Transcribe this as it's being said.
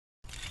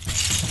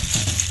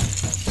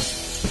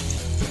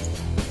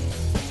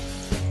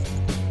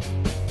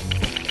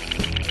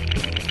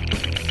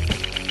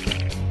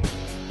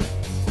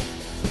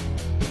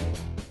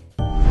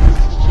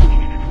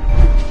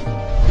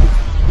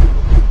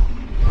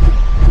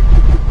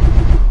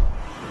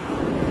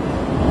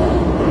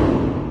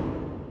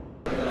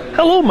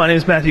Hello, my name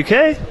is Matthew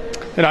Kay.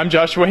 And I'm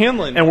Joshua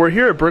Hanlon. And we're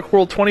here at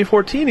Brickworld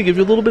 2014 to give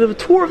you a little bit of a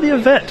tour of the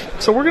event.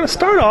 So we're going to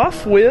start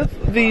off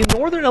with the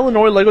Northern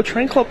Illinois LEGO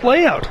Train Club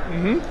layout.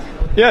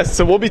 Yes,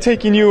 so we'll be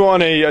taking you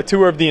on a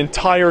tour of the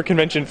entire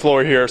convention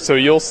floor here. So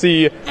you'll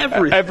see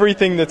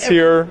everything that's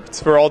here. It's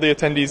for all the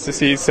attendees to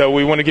see. So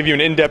we want to give you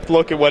an in-depth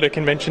look at what a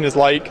convention is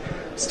like.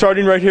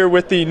 Starting right here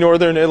with the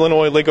Northern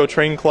Illinois LEGO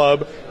Train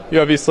Club. You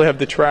obviously have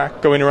the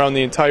track going around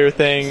the entire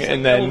thing, it's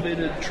and then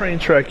elevated train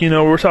track. You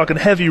know, we're talking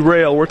heavy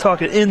rail, we're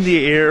talking in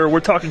the air, we're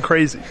talking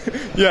crazy.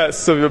 Yes,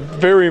 so a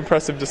very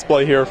impressive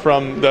display here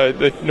from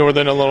the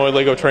Northern Illinois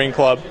LEGO Train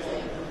Club.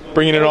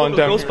 Bringing it on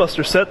down.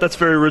 Ghostbuster set, that's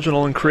very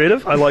original and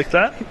creative. I like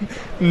that.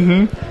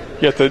 You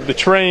got the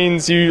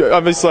trains. You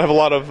obviously have a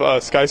lot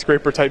of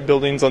skyscraper type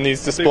buildings on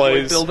these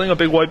displays. A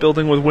big white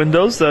building with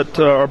windows that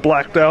are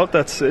blacked out.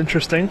 That's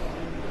interesting.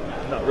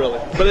 Not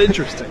really, but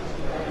interesting.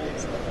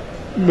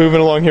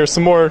 Moving along here,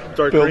 some more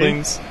dark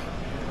buildings.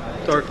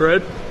 Green, dark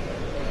red.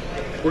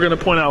 We're going to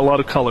point out a lot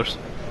of colors.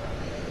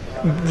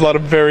 A lot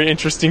of very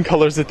interesting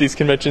colors at these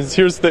conventions.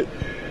 Here's the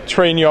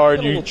train yard.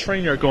 Got a little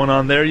train yard going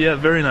on there. Yeah,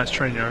 very nice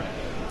train yard.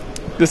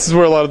 This is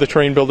where a lot of the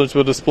train builders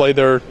will display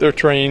their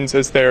trains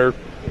as they're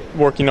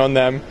working on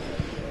them.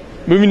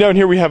 Moving down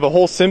here, we have a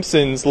whole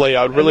Simpsons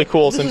layout. Really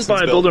cool Simpsons build.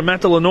 This is by builder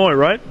Matt Illinois,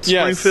 right?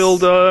 Yes.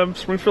 Springfield,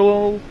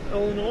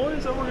 Illinois?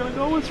 Is that what we're going to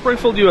go with?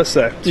 Springfield,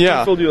 USA.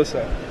 Yeah. Springfield,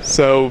 USA.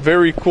 So,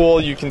 very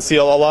cool. You can see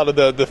a lot of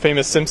the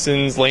famous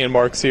Simpsons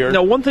landmarks here.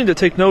 Now, one thing to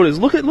take note is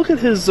look at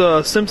his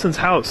Simpsons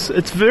house.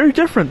 It's very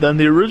different than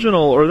the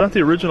original, or not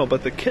the original,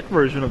 but the kit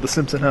version of the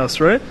Simpson house,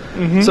 right?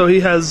 So he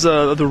has,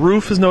 the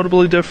roof is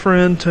notably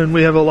different, and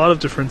we have a lot of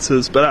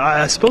differences. But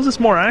I suppose it's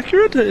more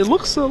accurate? It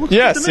looks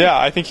yes, good to me. yeah.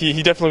 I think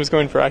he definitely was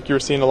going for accuracy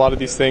in a lot of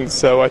these things,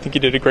 so I think he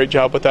did a great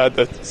job with that.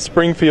 The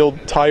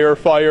Springfield Tire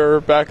Fire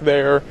back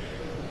there,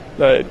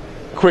 the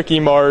Quickie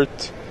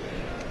Mart.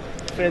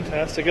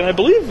 Fantastic. And I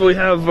believe we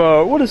have,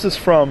 what is this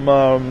from?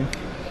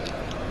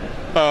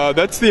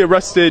 That's the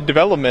Arrested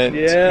Development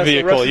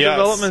vehicle. Arrested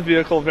Development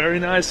vehicle. Very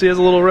nice. He has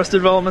a little Arrested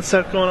Development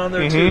set going on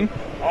there too.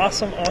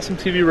 Awesome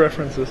TV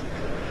references.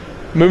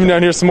 Moving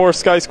down here, some more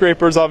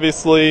skyscrapers,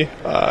 obviously.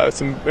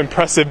 Some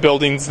impressive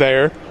buildings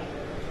there.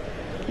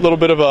 A little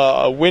bit of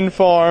a wind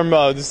farm.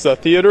 This is a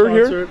theater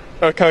here.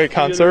 Okay,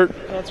 concert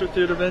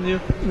theater venue.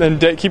 Then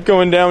keep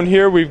going down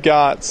here. We've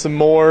got some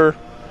more.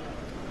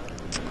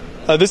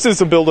 This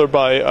is a builder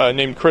by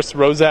named Chris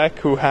Rozak,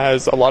 who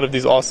has a lot of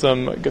these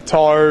awesome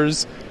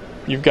guitars.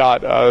 You've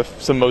got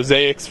some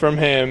mosaics from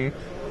him.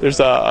 There's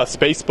a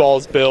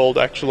Spaceballs build,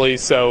 actually.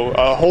 So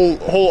a whole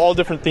all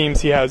different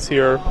themes he has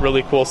here.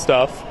 Really cool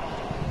stuff.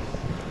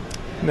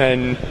 And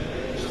then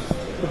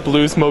the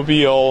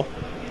Bluesmobile.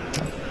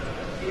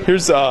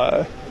 Here's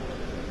a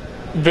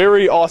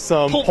very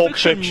awesome Pulp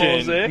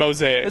Fiction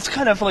mosaic. It's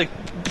kind of like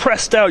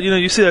pressed out. You know,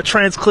 you see that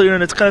trans clear,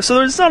 and it's kind of so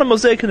it's not a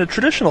mosaic in a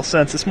traditional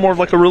sense. It's more of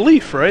like a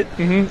relief, right?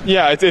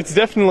 Yeah, it's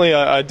definitely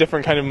a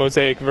different kind of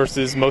mosaic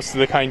versus most of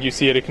the kind you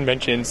see at a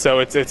convention. So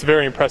it's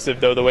very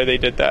impressive though the way they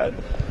did that.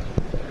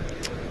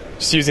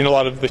 Just using a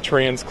lot of the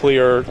trans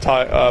clear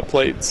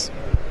plates.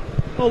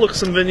 Oh, look,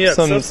 some vignettes.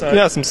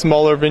 Some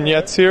smaller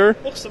vignettes here.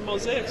 Look, some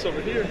mosaics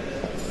over here.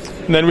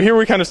 And then here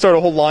we kind of start a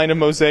whole line of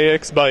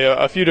mosaics by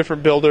a few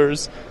different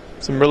builders.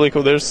 Some really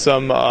cool. There's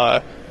some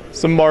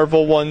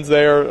Marvel ones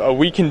there.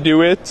 We Can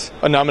Do It,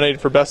 nominated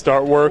for best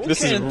artwork.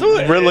 This is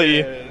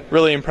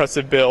really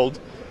impressive build,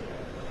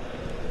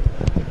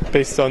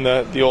 based on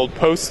the old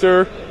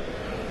poster.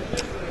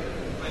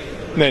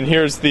 And then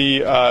here's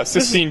the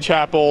Sistine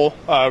Chapel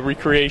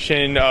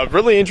recreation.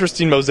 Really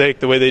interesting mosaic,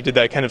 the way they did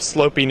that, kind of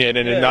sloping it.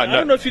 And I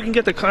don't know if you can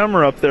get the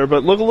camera up there,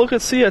 but look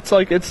at it's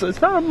like it's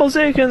not a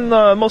mosaic in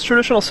the most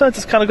traditional sense.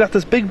 It's kind of got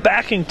this big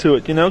backing to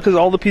it, you know, because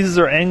all the pieces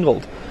are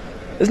angled.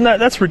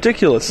 That's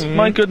ridiculous?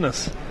 My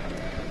goodness.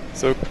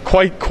 So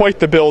quite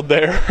the build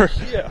there.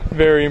 Yeah.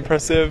 Very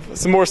impressive.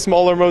 Some more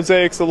smaller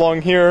mosaics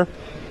along here.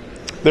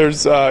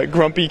 There's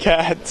Grumpy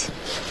Cat.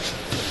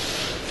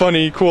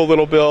 Funny, cool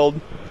little build.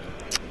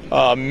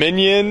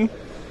 Minion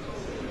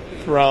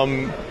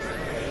from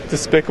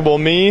Despicable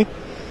Me,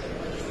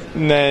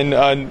 and then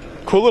a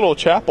cool little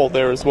chapel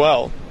there as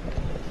well.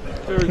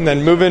 And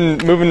then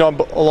moving on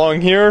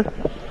along here,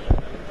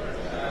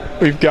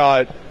 we've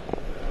got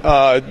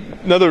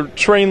another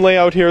train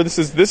layout here. This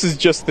is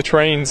just the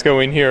trains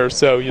going here,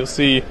 so you'll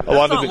see a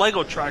lot of. That's not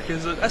Lego track,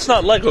 is it? That's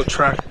not Lego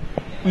track.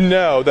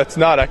 No, that's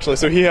not actually.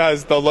 So he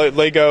has the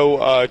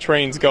Lego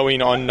trains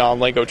going on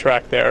non-Lego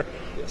track there.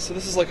 So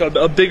this is like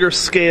a bigger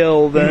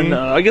scale than,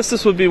 I guess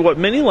this would be what,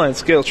 mini-line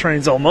scale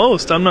trains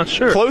almost, I'm not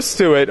sure. Close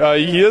to it.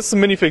 He has some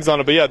minifigs on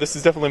it, but yeah, this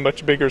is definitely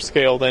much bigger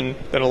scale than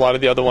a lot of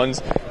the other ones.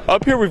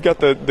 Up here we've got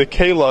the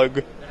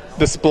K-Lug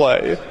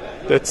display.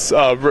 That's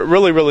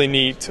really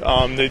neat.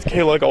 The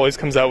K-Lug always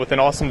comes out with an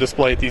awesome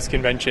display at these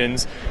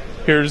conventions.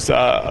 Here's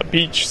a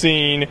beach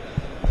scene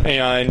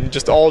and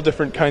just all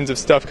different kinds of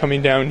stuff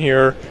coming down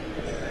here.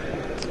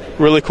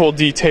 Really cool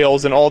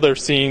details in all their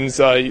scenes.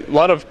 A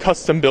lot of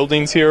custom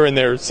buildings here in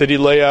their city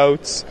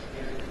layouts.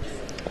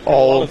 A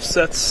lot of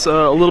sets,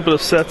 a little bit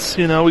of sets,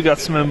 you know. We got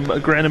some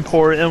Grand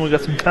Emporium, we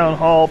got some Town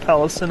Hall,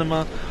 Palace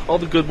Cinema, all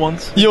the good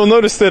ones. You'll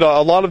notice that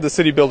a lot of the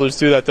city builders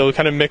do that. They'll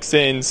kind of mix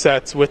in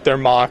sets with their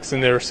mocks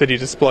and their city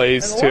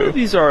displays, and too. A lot of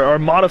these are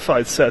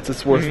modified sets,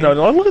 it's worth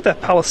noting. Look at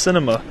that Palace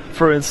Cinema,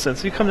 for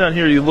instance. You come down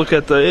here, you look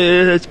at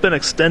it's been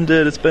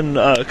extended, it's been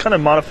kind of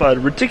modified,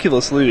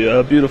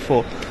 ridiculously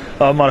beautiful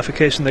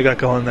modification they got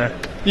going there.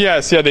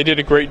 Yes, yeah, they did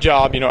a great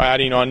job, you know,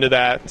 adding on to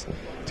that.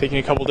 Taking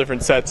a couple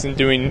different sets and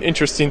doing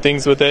interesting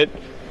things with it.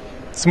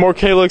 Some more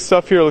K-Lug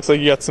stuff here. Looks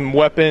like you got some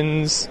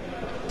weapons,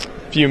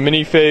 a few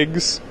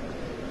minifigs.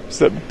 It's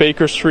the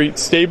Baker Street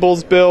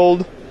Stables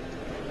build.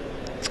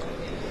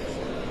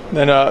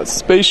 Then a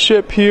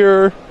spaceship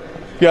here.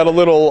 You got a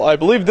little, I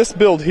believe this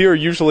build here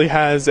usually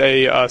has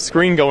a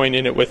screen going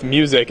in it with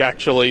music,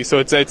 actually. So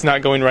it's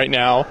not going right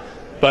now,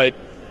 but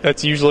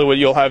that's usually what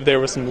you'll have there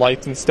with some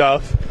lights and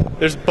stuff.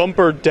 There's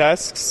bumper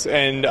desks,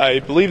 and I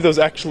believe those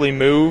actually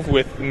move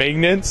with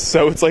magnets,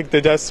 so it's like the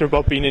desks are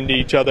bumping into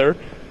each other.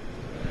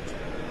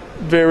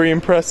 Very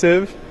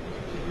impressive.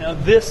 Now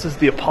this is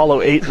the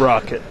Apollo 8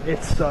 rocket.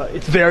 It's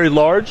very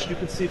large. You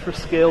can see for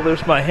scale,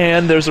 there's my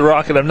hand, there's a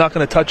rocket. I'm not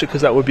going to touch it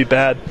because that would be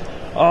bad.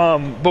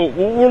 But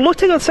we'll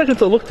take a second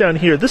to look down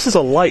here. This is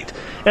a light.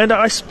 And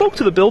I spoke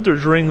to the builder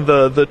during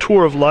the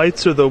Tour of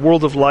Lights, or the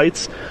World of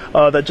Lights,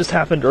 that just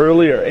happened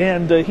earlier.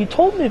 And he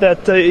told me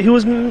that he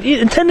was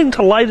intending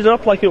to light it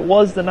up like it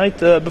was the night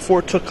before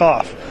it took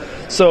off.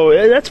 So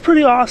that's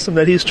pretty awesome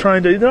that he's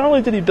trying to, not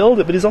only did he build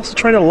it, but he's also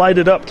trying to light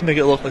it up to make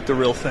it look like the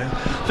real thing.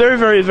 Very,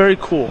 very, very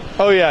cool.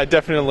 Oh yeah,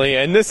 definitely.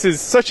 And this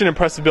is such an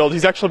impressive build.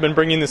 He's actually been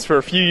bringing this for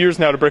a few years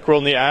now to Brickworld,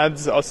 and he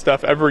adds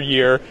stuff every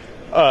year.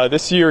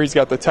 This year he's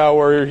got the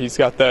tower, he's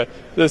got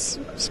this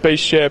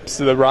spaceships,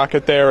 the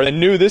rocket there. And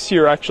new this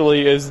year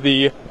actually is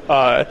the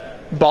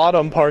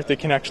bottom part that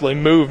can actually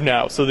move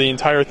now. So the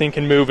entire thing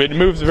can move. It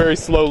moves very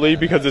slowly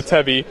because it's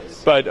heavy,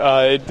 but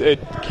it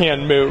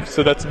can move.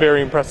 So that's a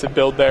very impressive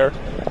build there.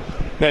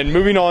 Then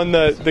moving on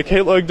the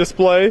K-Lug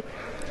display,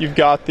 you've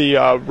got the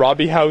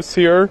Robbie House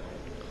here.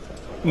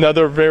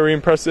 Another very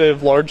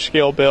impressive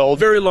large-scale build.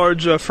 Very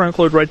large Frank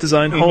Lloyd Wright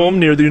designed home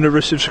near the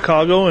University of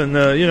Chicago, and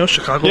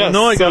Chicago, yes,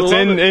 Illinois. So it's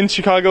in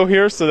Chicago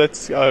here, so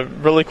that's a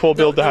really cool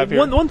build to have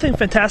here. One thing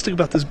fantastic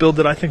about this build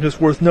that I think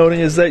is worth noting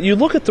is that you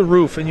look at the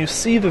roof and you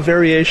see the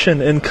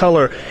variation in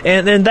color,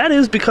 and that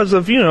is because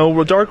of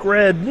dark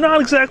red,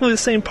 not exactly the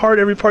same part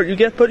every part you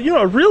get, but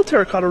a real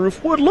terracotta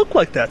roof would look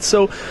like that.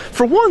 So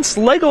for once,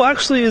 Lego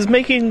actually is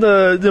making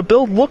the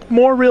build look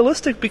more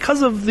realistic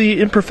because of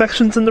the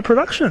imperfections in the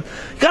production.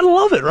 You gotta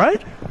love it,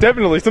 right?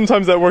 Definitely.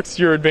 Sometimes that works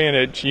to your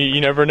advantage. You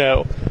never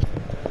know.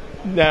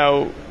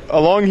 Now,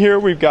 along here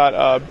we've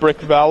got Brick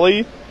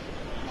Valley.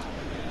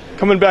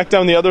 Coming back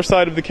down the other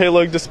side of the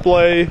K-Lug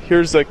display,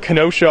 here's a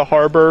Kenosha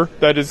Harbor.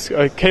 That is,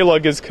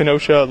 K-Lug is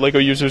Kenosha Lego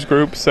Users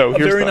Group. So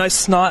here's very nice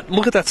snot.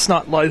 Look at that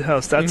snot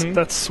lighthouse.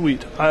 That's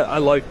sweet. I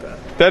like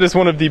that. That is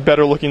one of the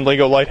better looking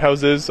Lego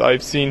lighthouses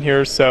I've seen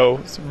here, so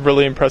it's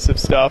really impressive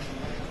stuff.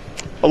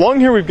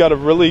 Along here we've got a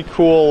really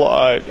cool,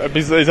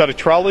 is that a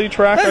trolley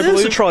track, I believe? It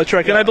is a trolley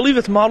track, and I believe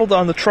it's modeled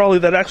on the trolley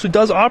that actually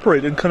does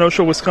operate in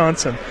Kenosha,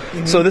 Wisconsin.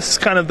 So this is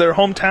kind of their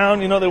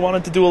hometown, they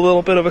wanted to do a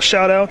little bit of a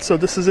shout-out, so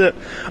this is it.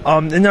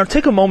 And now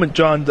take a moment,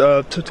 John,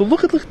 to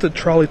look at the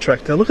trolley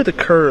track there. Look at the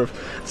curve.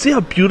 See how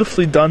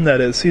beautifully done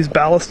that is. He's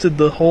ballasted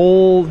the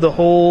whole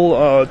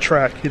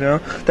track,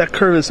 That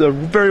curve is a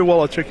very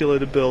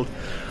well-articulated build.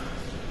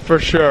 For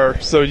sure.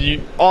 So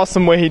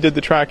awesome way he did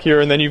the track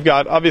here. And then you've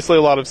got obviously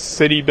a lot of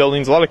city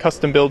buildings, a lot of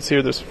custom builds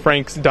here. There's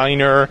Frank's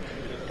Diner,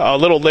 a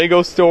little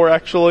Lego store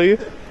actually.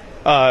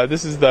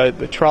 This is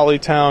the Trolley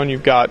Town.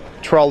 You've got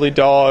trolley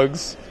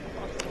dogs.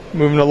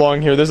 Moving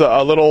along here, there's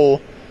a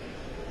little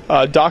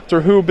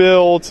Doctor Who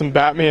build, some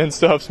Batman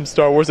stuff, some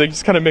Star Wars. They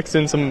just kind of mix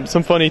in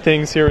some funny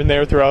things here and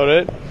there throughout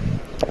it.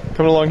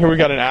 Coming along here, we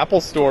got an Apple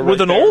store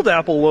with right an old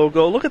Apple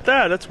logo. Look at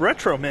that. That's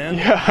retro, man.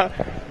 Yeah.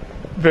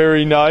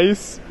 Very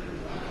nice.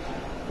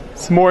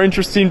 Some more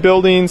interesting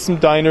buildings, some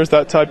diners,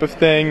 that type of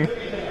thing.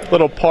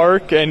 Little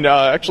park, and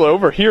actually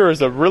over here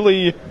is a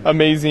really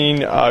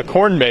amazing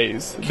corn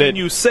maze. Can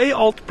you say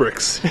alt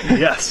bricks?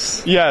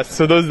 Yes. Yes,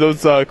 so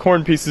those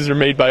corn pieces are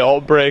made by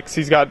alt bricks.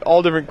 He's got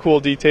all different cool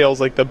details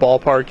like the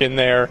ballpark in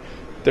there,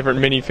 different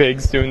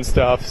minifigs doing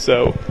stuff,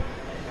 so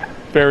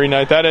very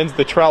nice. That ends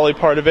the trolley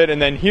part of it,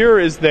 and then here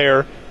is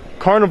their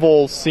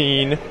carnival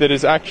scene that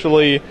is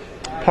actually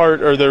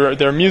part, or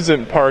their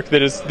amusement park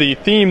that is the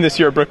theme this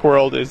year at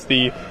Brickworld is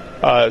the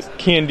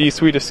Candy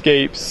Sweet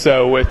Escapes,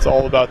 so it's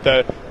all about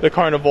the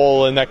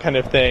carnival and that kind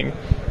of thing.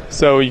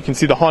 So you can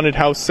see the haunted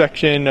house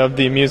section of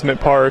the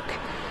amusement park.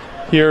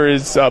 Here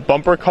is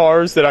bumper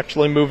cars that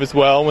actually move as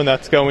well when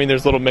that's going.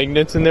 There's little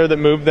magnets in there that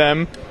move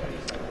them.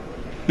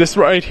 This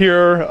right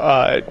here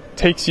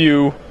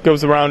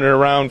goes around and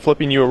around,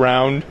 flipping you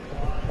around.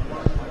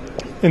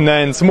 And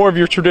then some more of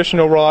your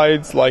traditional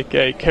rides like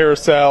a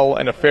carousel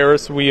and a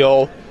Ferris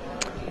wheel.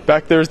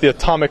 Back there's the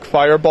atomic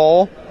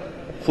fireball.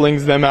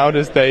 Flings them out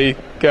as they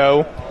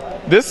go.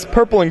 This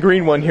purple and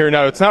green one here,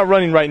 now it's not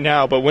running right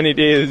now, but when it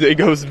is, it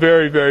goes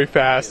very, very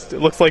fast. It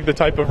looks like the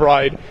type of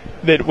ride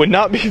that would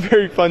not be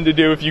very fun to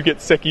do if you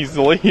get sick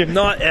easily.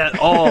 Not at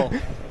all.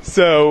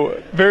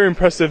 So, very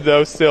impressive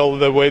though, still,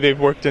 the way they've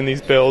worked in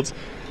these builds.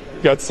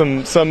 Got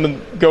some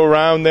go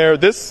around there.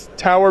 This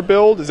tower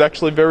build is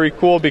actually very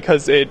cool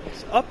because it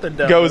up and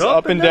down, goes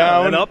up and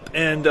down. And up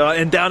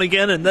and down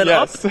again, and then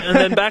Yes. up and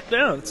then back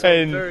down. So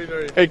And very,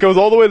 very it goes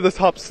all the way to the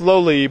top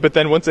slowly, but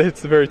then once it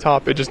hits the very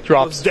top, it just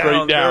drops Goes down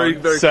straight down. very,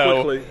 very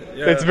so quickly.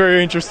 Yeah. it's a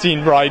very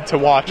interesting ride to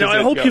watch. Now, as I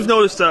it hope goes. you've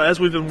noticed as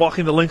we've been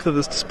walking the length of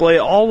this display,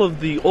 all of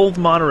the old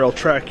monorail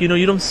track. You know,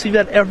 you don't see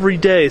that every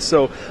day.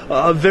 So,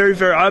 very,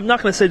 very. I'm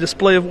not going to say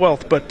display of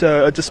wealth, but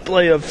a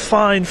display of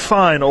fine,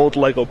 fine old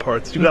Lego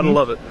parts. You got to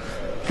love it.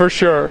 For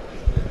sure.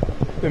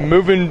 And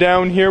moving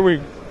down here,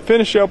 we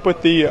finish up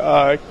with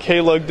the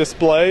K-Lug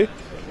display.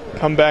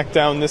 Come back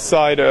down this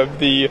side of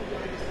the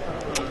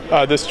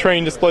this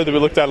train display that we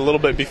looked at a little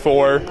bit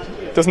before.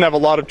 Doesn't have a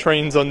lot of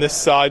trains on this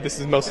side. This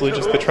is mostly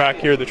just the track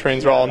here. The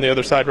trains are all on the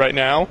other side right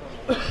now.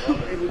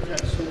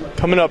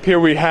 Coming up here,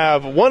 we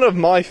have one of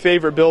my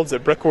favorite builds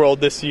at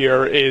Brickworld this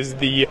year is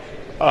the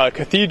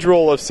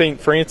Cathedral of St.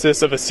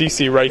 Francis of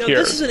Assisi right Now, here.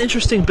 this is an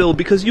interesting build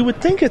because you would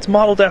think it's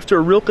modeled after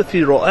a real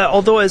cathedral,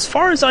 although as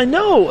far as I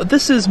know,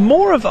 this is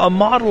more of a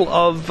model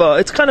of,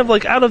 it's kind of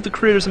like out of the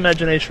creator's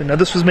imagination. Now,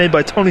 this was made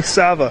by Tony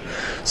Sava,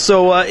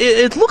 so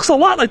it looks a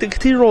lot like the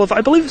cathedral of, I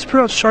believe it's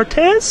pronounced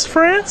Chartres,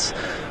 France,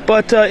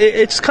 but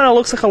it just kind of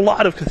looks like a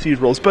lot of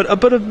cathedrals, but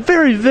a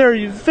very,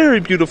 very, very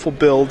beautiful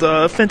build,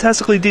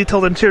 fantastically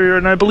detailed interior,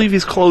 and I believe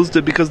he's closed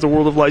it because the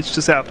World of Lights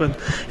just happened,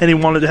 and he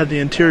wanted to have the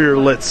interior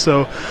lit,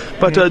 so,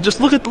 but just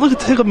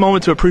take a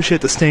moment to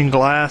appreciate the stained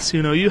glass.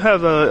 You know, you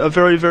have a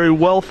very, very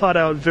well thought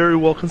out, very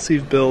well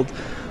conceived build.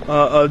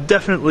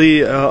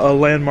 Definitely a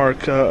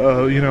landmark,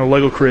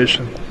 Lego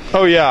creation.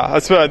 Oh yeah,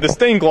 that's the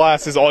stained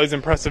glass is always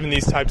impressive in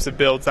these types of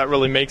builds. That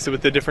really makes it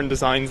with the different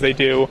designs they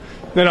do.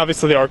 Then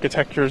obviously the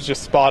architecture is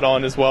just spot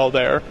on as well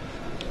there.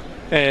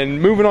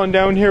 And moving on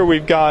down here,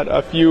 we've got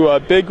a few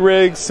big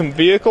rigs, some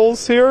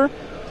vehicles here,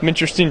 some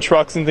interesting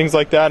trucks and things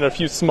like that, and a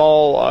few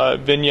small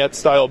vignette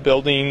style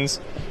buildings.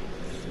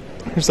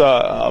 There's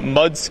a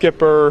mud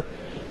skipper,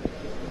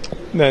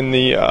 then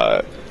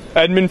the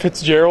Edmund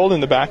Fitzgerald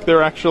in the back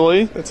there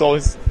actually. It's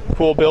always a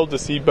cool build to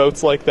see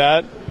boats like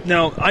that.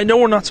 Now, I know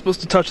we're not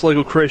supposed to touch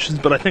Lego creations,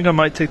 but I think I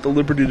might take the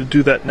liberty to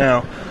do that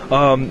now.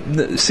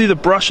 See the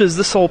brushes,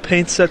 this whole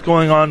paint set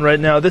going on right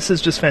now, this is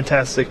just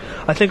fantastic.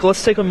 I think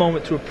let's take a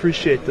moment to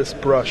appreciate this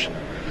brush.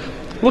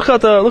 Look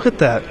at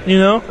that, you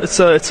know? It's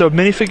a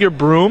minifigure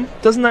broom.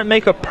 Doesn't that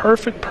make a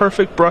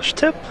perfect brush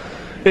tip?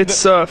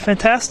 It's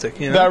fantastic,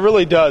 you know? That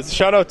really does.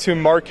 Shout out to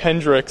Mark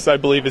Hendricks, I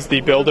believe is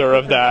the builder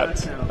of that.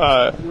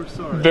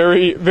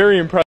 Very, very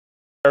impressive.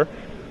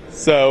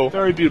 So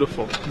very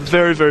beautiful.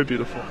 Very, very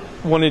beautiful.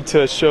 Wanted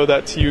to show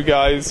that to you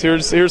guys.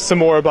 Here's some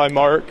more by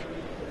Mark.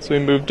 So we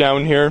move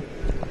down here.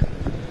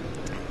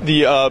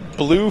 The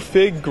Blue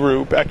Fig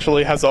group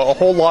actually has a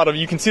whole lot of,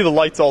 you can see the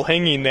lights all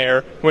hanging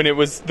there. When it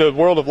was, the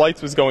World of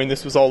Lights was going,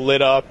 this was all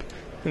lit up.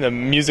 And the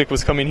music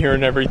was coming here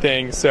and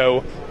everything.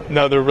 So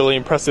another really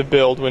impressive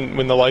build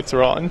when the lights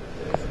are on.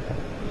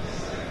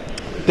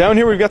 Down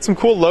here we've got some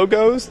cool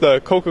logos.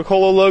 The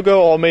Coca-Cola logo,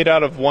 all made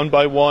out of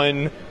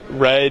 1x1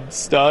 red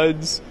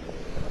studs.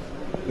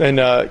 And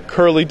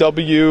Curly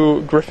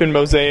W, Griffin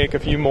mosaic, a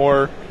few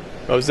more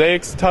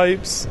mosaics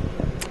types.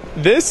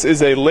 This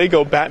is a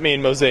Lego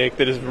Batman mosaic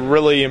that is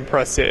really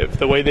impressive.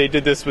 The way they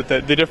did this with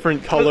the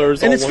different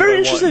colors. And it's very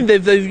interesting.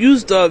 They've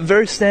used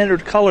very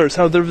standard colors.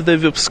 How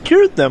they've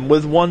obscured them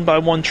with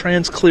 1x1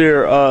 trans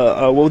clear.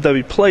 What would that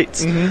be?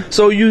 Plates. Mm-hmm.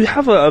 So you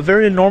have a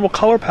very normal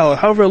color palette.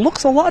 However, it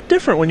looks a lot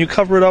different when you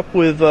cover it up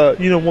with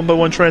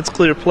 1x1 trans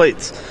clear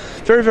plates.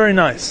 Very, very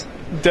nice.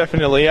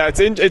 Definitely, yeah.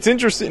 It's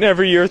interesting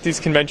every year at these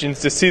conventions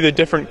to see the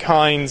different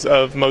kinds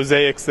of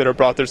mosaics that are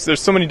brought.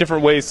 There's so many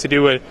different ways to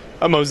do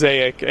a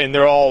mosaic, and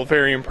they're all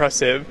very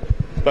impressive.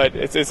 But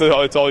it's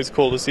always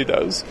cool to see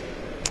those.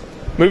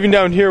 Moving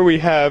down here, we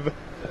have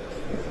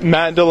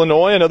Matt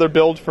Dillinois, another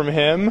build from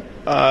him.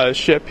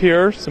 Ship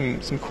here, some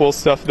cool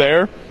stuff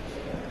there.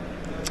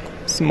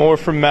 Some more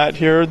from Matt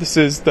here. This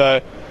is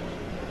the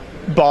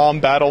bomb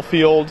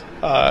battlefield.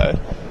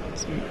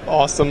 Some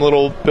awesome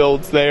little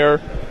builds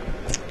there.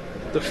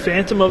 The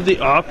Phantom of the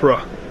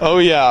Opera. Oh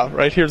yeah,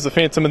 right here's the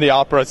Phantom of the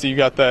Opera. So you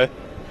got the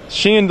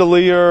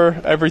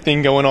chandelier,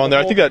 everything going on there.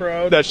 I think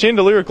that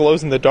chandelier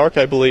glows in the dark,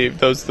 I believe.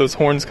 Those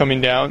horns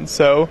coming down.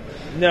 So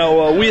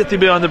now we at the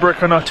Beyond the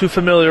Brick are not too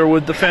familiar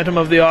with the Phantom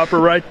of the Opera,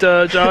 right,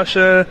 Josh?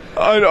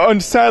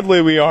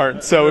 Sadly, we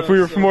aren't. So if we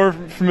were more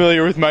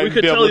familiar with, might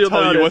be able to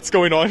tell you what's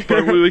going on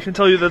here. But we can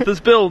tell you that this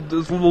build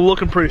is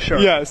looking pretty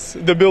sharp. Yes,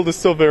 the build is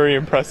still very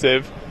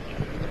impressive,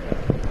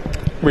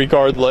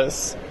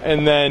 regardless.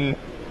 And then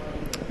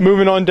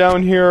moving on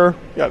down here,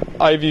 got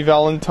Ivy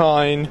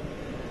Valentine,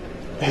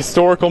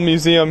 Historical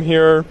Museum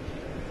here,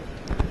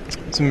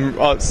 some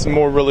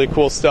more really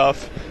cool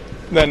stuff.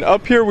 Then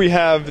up here we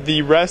have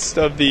the rest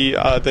of the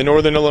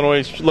Northern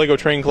Illinois Lego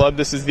Train Club.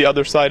 This is the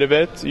other side of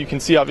it. You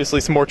can see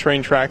obviously some more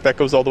train track that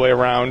goes all the way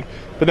around.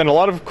 But then a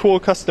lot of cool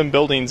custom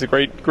buildings,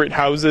 great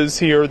houses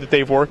here that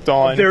they've worked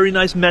on. A very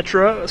nice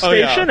Metra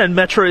station, and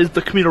Metra is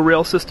the commuter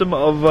rail system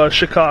of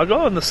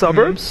Chicago and the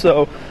suburbs.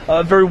 So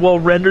very well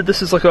rendered.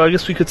 This is like I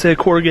guess we could say a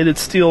corrugated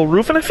steel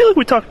roof, and I feel like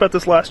we talked about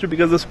this last year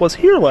because this was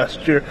here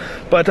last year.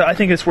 But I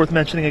think it's worth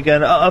mentioning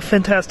again. A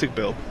fantastic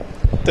build.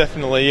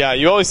 Definitely, yeah.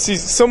 You always see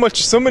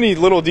so many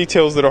little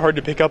details that are hard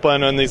to pick up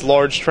on these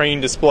large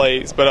train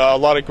displays, but a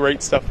lot of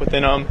great stuff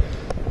within them.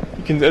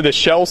 The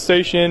Shell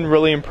station,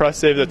 really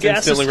impressive. That's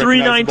instantly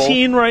recognizable. Gas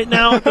is $3.19 right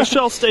now at the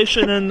Shell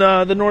station in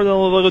the Northern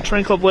Illinois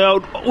Train Club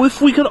layout. If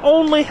we could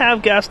only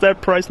have gas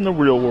that price in the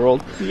real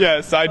world.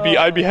 Yes, I'd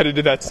be headed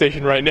to that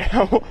station right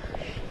now.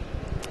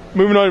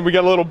 Moving on, we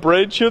got a little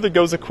bridge here that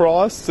goes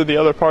across to the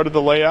other part of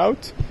the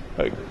layout.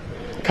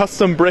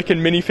 Custom brick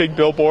and minifig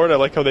billboard. I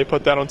like how they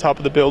put that on top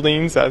of the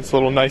buildings. That's a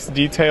little nice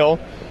detail.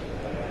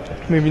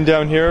 Moving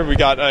down here, we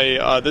got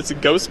that's a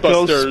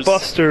Ghostbusters.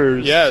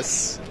 Ghostbusters.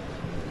 Yes.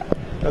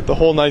 Got the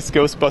whole nice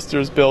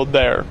Ghostbusters build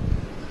there.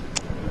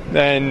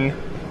 Then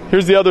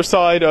here's the other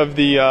side of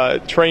the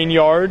train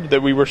yard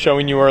that we were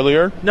showing you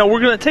earlier. Now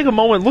we're going to take a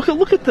moment.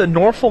 Look at the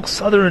Norfolk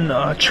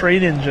Southern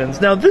train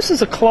engines. Now this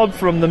is a club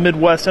from the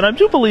Midwest, and I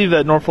do believe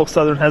that Norfolk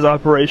Southern has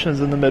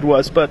operations in the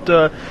Midwest. But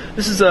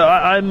this is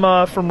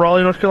I'm from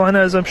Raleigh, North Carolina,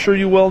 as I'm sure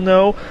you well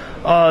know.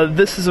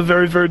 This is a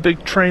very, very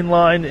big train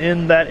line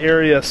in that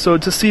area. So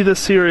to see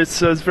this here, it's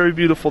very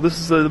beautiful. This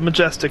is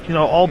majestic.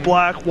 All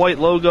black, white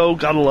logo.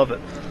 Gotta love it.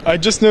 I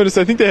just noticed,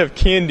 I think they have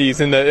candies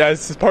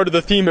as part of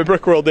the theme at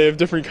Brickworld. They have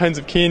different kinds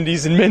of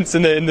candies and mints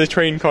in the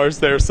train cars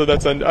there, so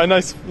that's a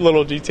nice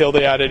little detail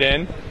they added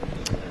in.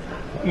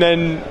 And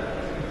then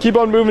keep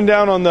on moving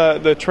down on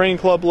the train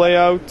club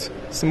layout.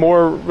 Some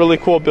more really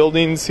cool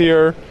buildings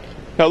here.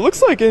 Now it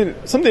looks like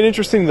something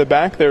interesting in the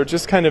back there,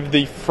 just kind of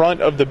the front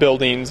of the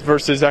buildings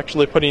versus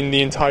actually putting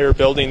the entire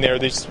building there.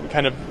 They just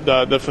kind of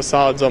the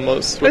facades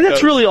almost. And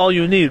that's really all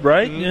you need,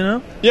 right?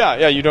 Mm-hmm.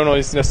 Yeah, you don't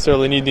always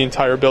necessarily need the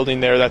entire building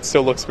there. That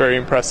still looks very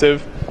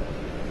impressive.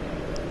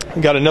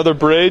 We got another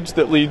bridge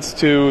that leads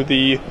to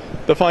the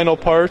final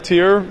part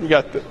here. We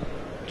got the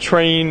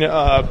train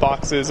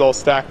boxes all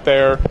stacked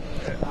there.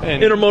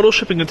 And intermodal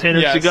shipping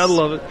containers, yes. You gotta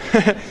love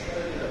it.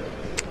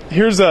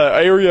 Here's a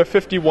Area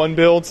 51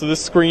 build, so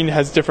this screen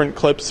has different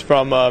clips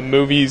from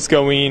movies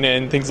going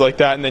and things like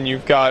that, and then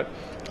you've got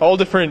all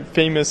different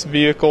famous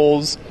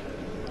vehicles,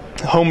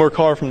 Homer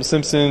car from The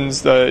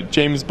Simpsons, the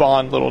James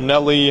Bond Little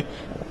Nelly,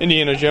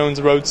 Indiana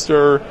Jones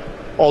Roadster,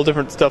 all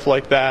different stuff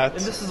like that.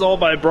 And this is all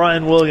by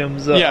Brian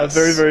Williams, yes. A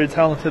very, very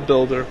talented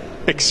builder.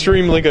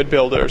 Extremely good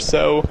builder.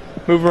 So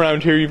move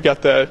around here, you've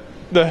got the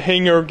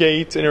hangar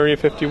gate in Area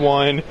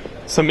 51,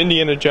 some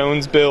Indiana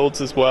Jones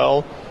builds as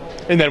well.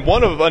 And then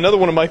another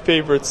one of my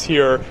favorites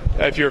here,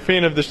 if you're a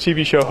fan of this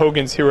TV show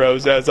Hogan's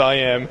Heroes, as I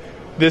am,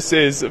 this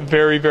is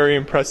very, very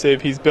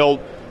impressive. He's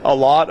built a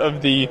lot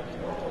of the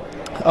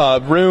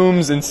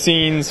rooms and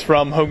scenes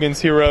from Hogan's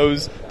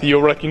Heroes that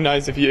you'll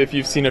recognize if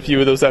you've seen a few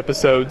of those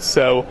episodes.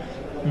 So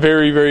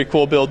very, very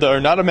cool build. Or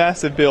not a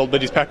massive build,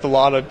 but he's packed a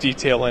lot of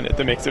detail in it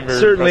that makes it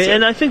very certainly impressive.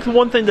 And I think the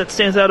one thing that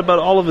stands out about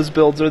all of his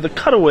builds are the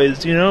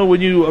cutaways.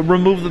 When you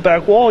remove the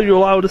back wall, you're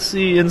allowed to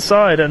see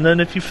inside, and then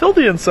if you fill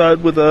the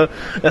inside with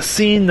a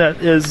scene that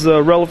is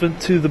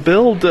relevant to the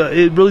build,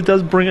 it really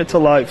does bring it to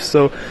life.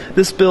 So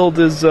this build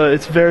is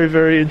it's very,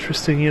 very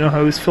interesting.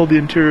 How he's filled the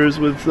interiors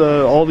with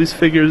all these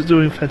figures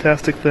doing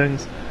fantastic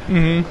things.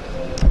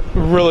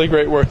 Mm-hmm. Really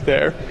great work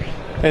there.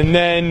 And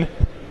then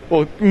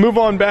we'll move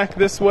on back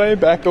this way,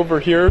 back over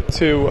here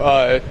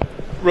to,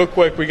 real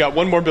quick, we got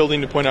one more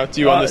building to point out to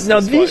you on this Now,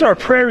 display. these are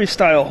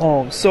prairie-style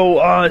homes.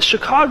 So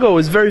Chicago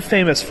is very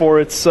famous for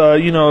its,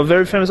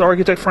 very famous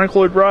architect, Frank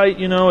Lloyd Wright.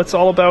 It's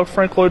all about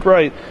Frank Lloyd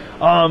Wright.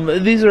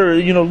 These are,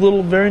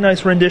 little very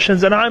nice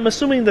renditions, and I'm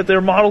assuming that they're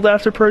modeled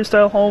after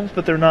prairie-style homes,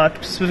 but they're not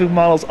specific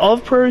models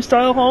of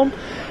prairie-style home.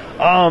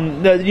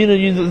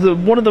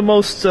 One of the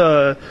most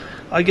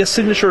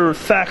signature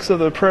facts of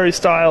the prairie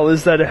style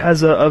is that it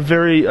has a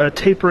very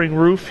tapering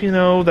roof,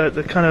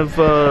 that kind of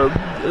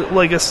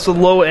like a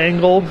low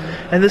angle,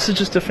 and this is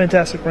just a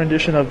fantastic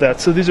rendition of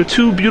that. So these are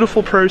two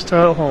beautiful prairie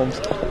style homes.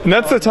 And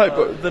that's the type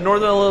of... The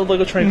Northern Illinois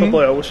Lego Train Club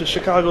layout, which is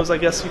Chicago's, I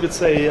guess you could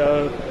say,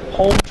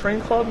 home train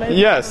club, maybe?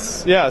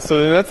 Yes, yeah,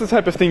 so that's the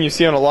type of thing you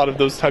see on a lot of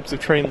those types of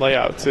train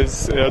layouts,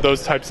 is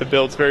those types of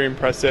builds. Very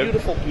impressive.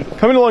 Beautiful, beautiful.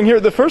 Coming along here,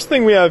 the first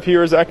thing we have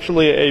here is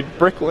actually a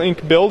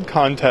Bricklink build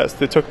contest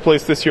that took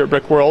place this year at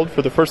Brickworld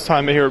for the first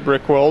time here at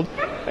Brickworld,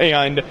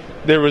 and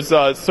there was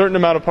a certain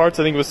amount of parts.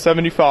 I think it was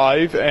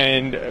 75,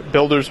 and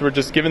builders were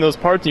just given those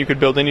parts and you could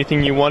build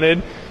anything you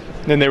wanted.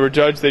 Then they were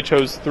judged. They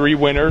chose 3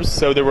 winners,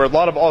 so there were a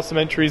lot of awesome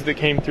entries that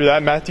came through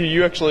that. Matthew,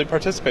 you actually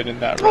participated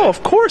in that, right? Oh,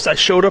 of course. I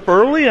showed up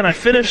early and I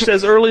finished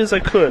as early as I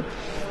could.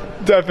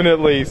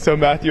 Definitely. So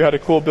Matthew had a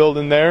cool build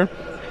in there.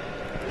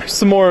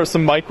 Some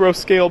micro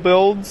scale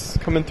builds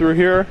coming through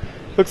here.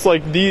 looks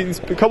like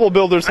a couple of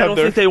builders I have don't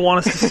their... think they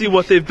want us to see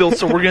what they've built,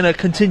 so we're going to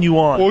continue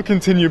on. We'll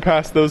continue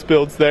past those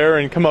builds there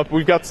and come up.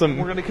 We've got some...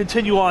 We're going to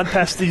continue on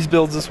past these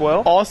builds as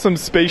well. Awesome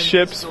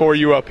spaceships for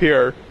you up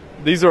here.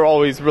 These are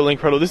always really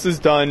incredible. This is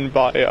done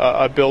by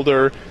a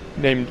builder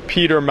named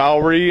Peter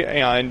Mowry,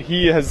 and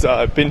he has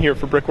been here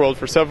for Brickworld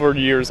for several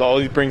years.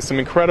 He brings some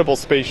incredible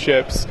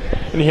spaceships,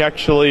 and he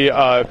actually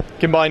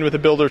combined with the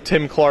builder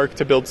Tim Clark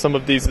to build some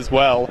of these as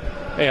well.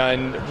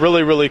 And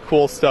really, really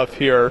cool stuff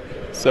here.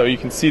 So you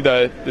can see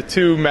the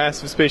two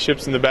massive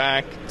spaceships in the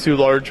back, two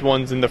large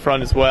ones in the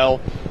front as well.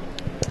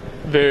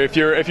 If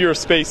you're a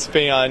space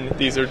fan,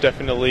 these are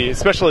definitely,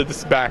 especially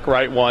this back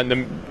right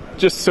one,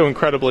 just so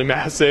incredibly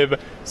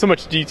massive. So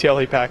much detail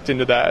he packed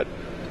into that.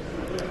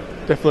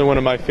 Definitely one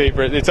of my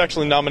favorite. It's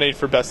actually nominated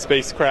for Best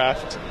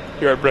Spacecraft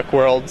here at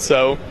Brickworld.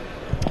 So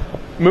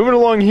moving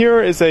along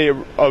here is a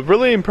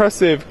really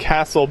impressive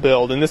castle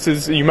build, and this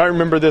is, you might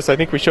remember this, I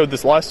think we showed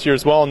this last year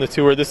as well on the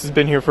tour. This has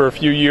been here for a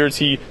few years.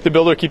 The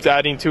builder keeps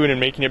adding to it and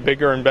making it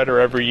bigger and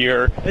better every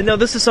year. And now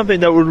this is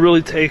something that would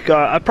really take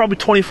probably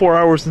 24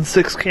 hours and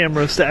 6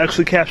 cameras to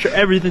actually capture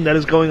everything that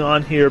is going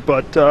on here,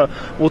 but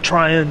we'll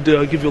try and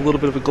give you a little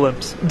bit of a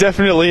glimpse.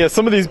 Definitely, yeah,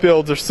 some of these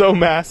builds are so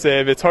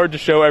massive, it's hard to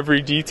show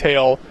every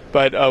detail,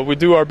 but we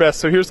do our best.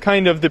 So here's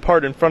kind of the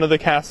part in front of the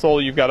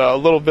castle. You've got a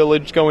little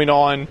village going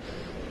on,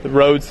 the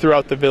roads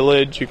throughout the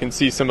village. You can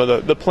see some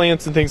of the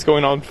plants and things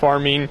going on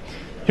farming.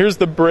 Here's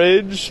the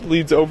bridge,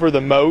 leads over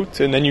the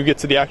moat, and then you get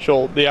to the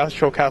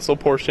actual castle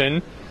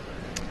portion.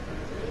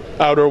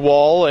 Outer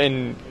wall,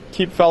 and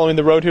keep following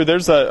the road here.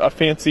 There's a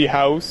fancy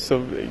house,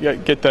 so you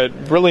get that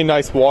really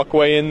nice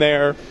walkway in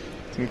there.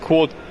 Some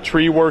cool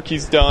tree work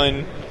he's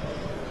done.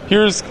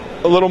 Here's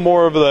a little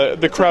more of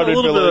the crowded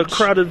village. A little bit of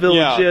crowded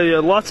village, yeah.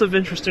 Lots of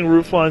interesting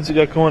roof lines you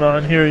got going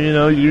on here, you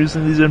know,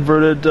 using these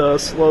inverted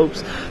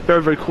slopes.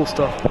 Very, very cool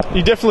stuff.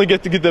 You definitely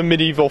get to get the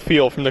medieval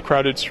feel from the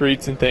crowded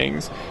streets and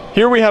things.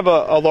 Here we have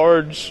a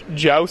large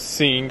joust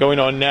scene going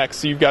on next.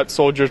 So you've got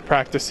soldiers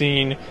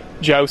practicing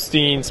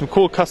jousting, some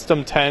cool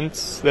custom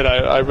tents that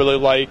I really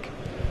like.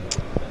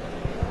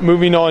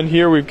 Moving on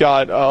here, we've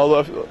got a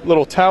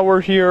little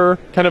tower here,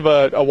 kind of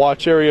a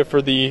watch area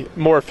for the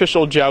more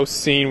official joust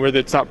scene where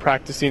it's not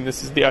practicing.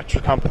 This is the extra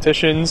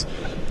competitions.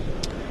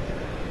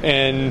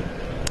 And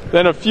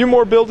then a few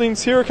more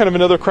buildings here, kind of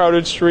another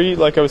crowded street.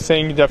 Like I was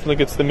saying, definitely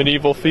gets the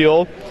medieval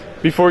feel.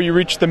 Before you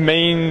reach the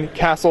main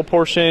castle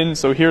portion,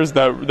 so here's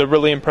the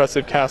really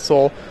impressive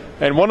castle.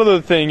 And one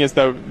other thing is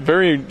the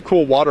very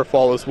cool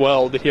waterfall as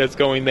well that he has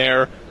going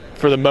there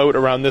for the moat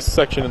around this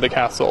section of the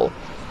castle.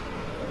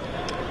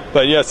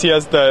 But yes, he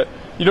has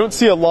you don't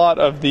see a lot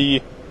of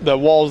the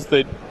walls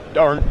that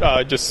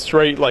aren't just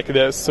straight like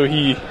this, so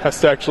he has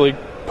to actually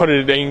put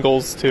it at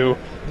angles to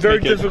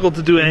very difficult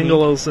to do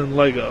angles in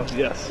Lego,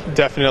 yes.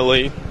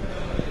 Definitely.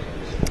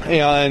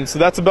 And so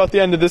that's about the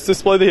end of this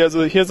display.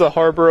 He has a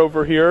harbor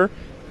over here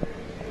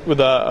with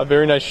a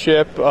very nice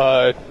ship,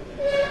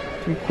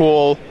 some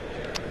cool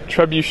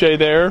trebuchet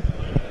there.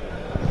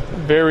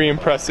 Very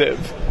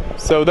impressive.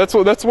 So that's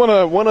one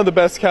of the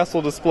best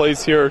castle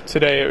displays here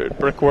today at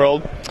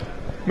Brickworld.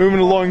 Moving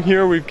along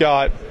here, we've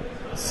got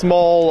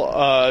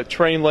small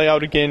train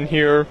layout again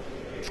here.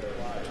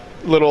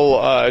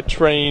 Little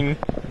train.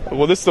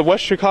 Well, this is the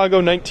West Chicago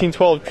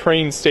 1912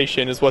 train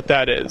station is what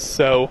that is.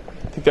 So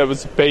I think that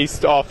was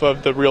based off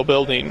of the real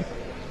building.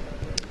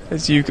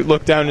 As you could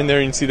look down in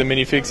there, you can see the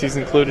minifigs he's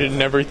included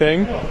and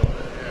everything.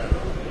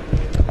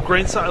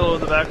 Grain silo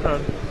in the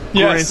background.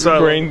 Yes,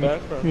 grain. You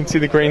can see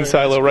the grain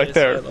silo right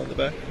there.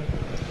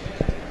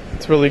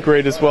 It's really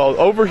great as well.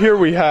 Over here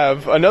we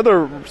have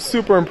another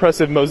super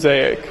impressive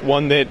mosaic,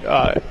 one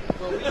that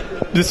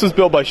this was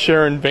built by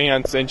Sharon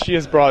Vance, and she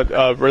has brought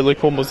really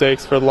cool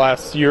mosaics for the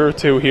last year or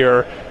two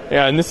here.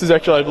 And this is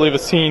actually, I believe, a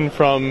scene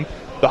from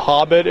The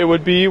Hobbit, it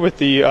would be, with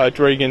the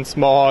dragon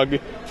Smog,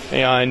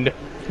 and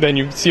then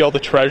you see all the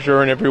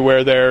treasure and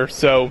everywhere there.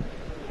 So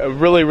a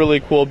really,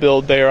 really cool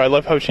build there. I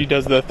love how she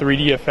does the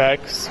 3D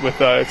effects with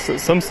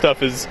some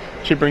stuff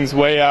she brings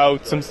way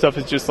out, some stuff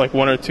is just like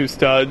one or two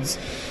studs.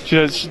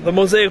 The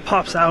mosaic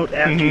pops out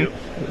at you.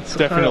 It's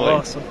definitely kind of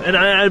awesome. And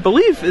I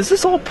believe, is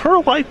this all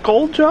pearlite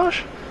gold,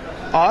 Josh?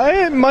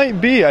 It might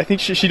be. I think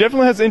she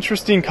definitely has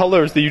interesting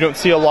colors that you don't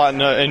see a lot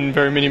in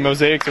very many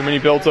mosaics or many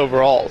builds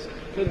overall.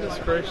 Goodness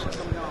gracious.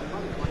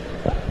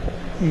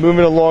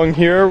 Moving along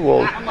here,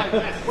 we'll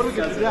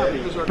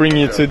bring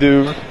you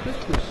to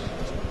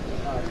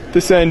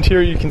this end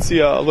here. You can see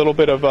a little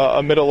bit of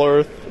a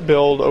Middle-earth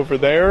build over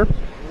there.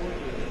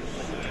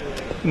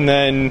 And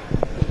then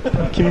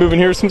keep moving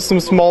here, some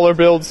smaller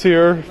builds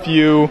here, a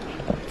few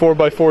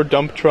 4x4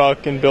 dump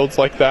truck and builds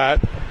like that.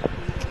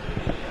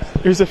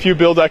 Here's a few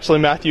builds, actually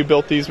Matthew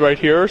built these right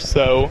here,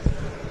 so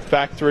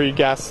factory,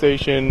 gas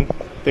station,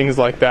 things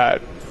like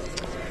that.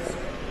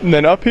 And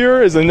then up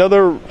here is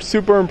another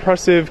super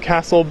impressive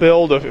castle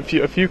build, a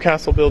few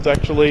castle builds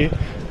actually.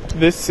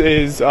 This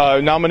is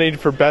nominated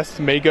for Best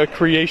Mega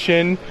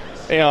Creation,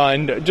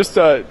 and just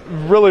a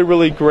really,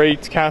 really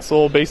great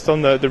castle based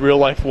on the real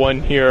life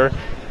one here.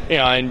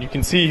 and you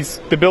can see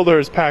the builder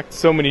has packed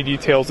so many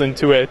details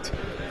into it,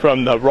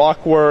 from the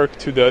rock work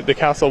to the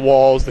castle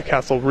walls, the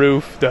castle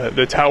roof,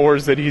 the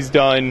towers that he's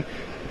done,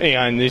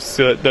 and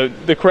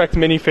the correct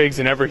minifigs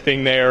and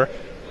everything there.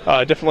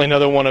 Definitely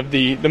another one of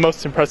the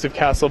most impressive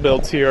castle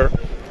builds here.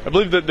 I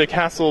believe that the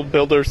castle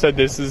builder said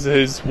this is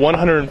his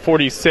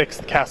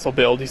 146th castle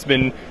build. He's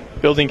been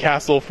building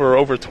castle for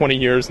over 20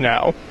 years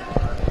now.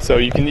 So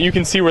you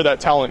can see where that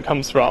talent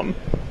comes from.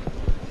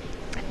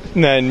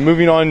 And then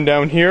moving on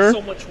down here.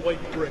 So much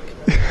white brick.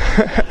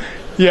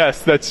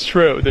 Yes, that's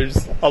true.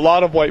 There's a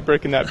lot of white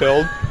brick in that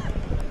build.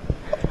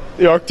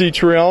 The Arc de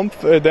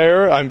Triomphe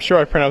there. I'm sure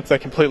I pronounced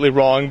that completely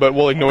wrong, but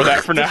we'll ignore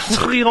that for now.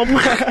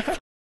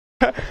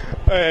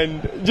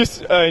 And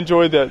just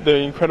enjoy the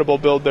incredible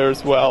build there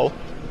as well.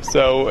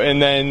 So,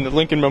 and then the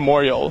Lincoln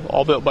Memorial,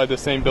 all built by the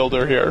same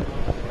builder here.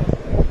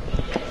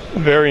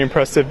 Very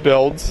impressive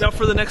builds. Now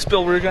for the next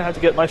build, we're going to have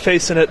to get my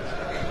face in it.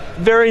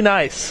 Very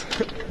nice.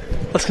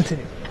 Let's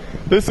continue.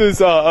 This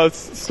is a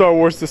Star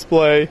Wars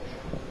display.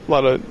 A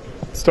lot of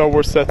Star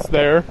Wars sets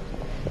there.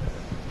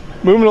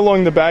 Moving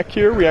along the back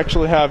here, we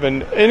actually have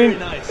an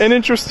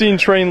interesting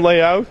train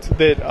layout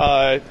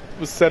that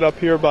was set up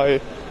here by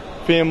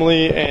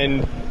family,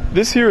 and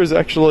this here is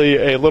actually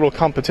a little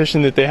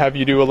competition that they have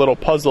you do, a little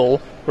puzzle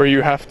where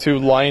you have to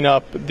line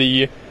up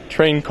the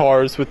train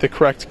cars with the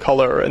correct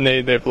color, and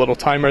they have a little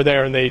timer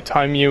there and they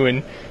time you,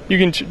 and you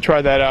can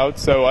try that out.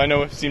 So I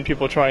know I've seen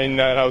people trying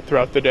that out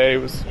throughout the day.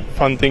 It was a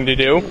fun thing to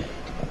do.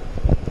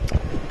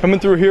 Coming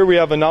through here, we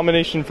have a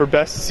nomination for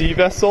Best Sea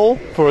Vessel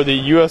for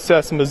the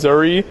USS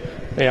Missouri,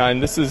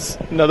 and this is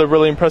another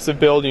really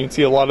impressive build. You can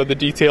see a lot of the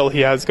detail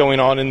he has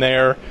going on in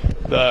there,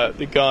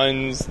 the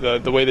guns,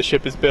 the way the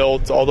ship is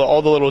built, all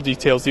the little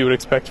details you would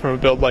expect from a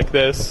build like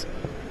this.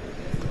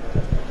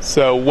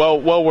 So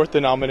well worth the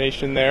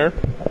nomination there.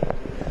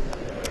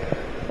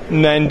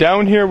 And then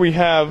down here we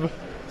have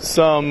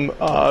some,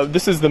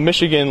 this is the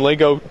Michigan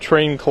Lego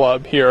Train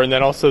Club here, and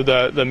then also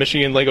the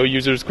Michigan Lego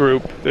Users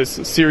Group. There's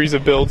a series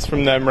of builds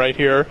from them right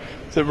here.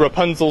 It's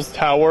Rapunzel's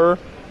Tower,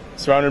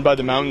 surrounded by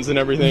the mountains and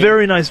everything.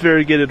 Very nice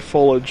variegated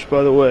foliage,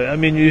 by the way. I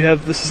mean,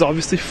 this is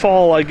obviously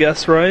fall, I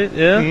guess, right?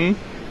 Yeah?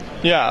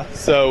 Mm-hmm. Yeah,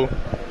 so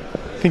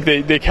I think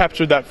they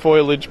captured that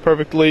foliage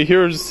perfectly.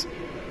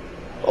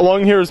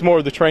 Along here is more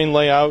of the train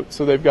layout,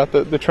 so they've got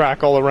the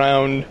track all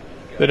around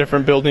the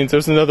different buildings.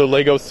 There's another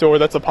Lego store.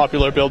 That's a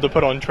popular build to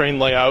put on train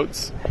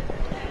layouts.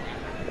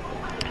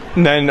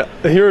 And then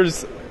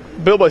here's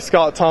built by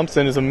Scott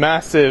Thompson, is a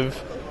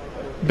massive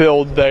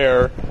build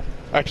there,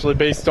 actually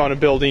based on a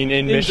building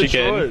in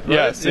Michigan. Detroit, right?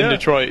 Yes, in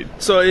Detroit.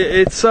 So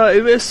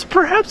it's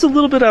perhaps a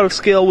little bit out of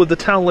scale with the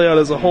town layout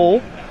as a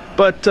whole,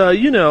 but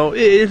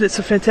it's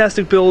a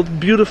fantastic build,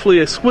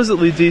 beautifully,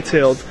 exquisitely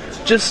detailed.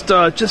 Just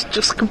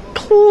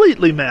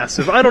completely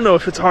massive. I don't know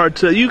if it's hard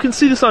to... You can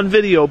see this on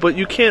video, but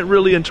you can't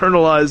really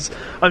internalize,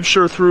 I'm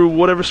sure, through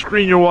whatever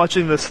screen you're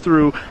watching this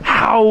through,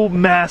 how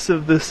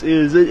massive this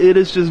is. It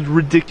is just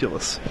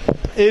ridiculous.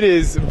 It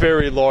is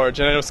very large,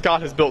 and I know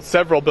Scott has built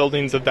several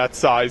buildings of that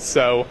size,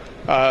 so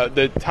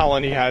the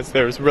talent he has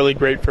there is really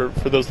great for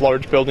those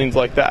large buildings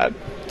like that.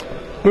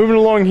 Moving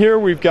along here,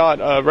 we've got,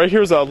 right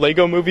here's a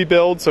Lego Movie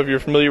build, so if you're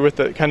familiar with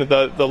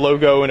the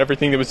logo and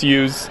everything that was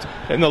used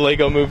in the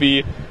Lego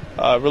Movie,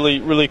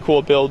 really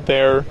cool build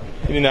there.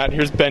 Getting that.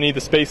 Here's Benny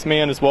the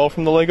Spaceman as well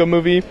from the Lego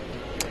Movie.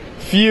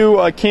 Few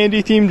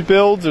candy-themed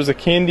builds. There's a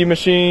candy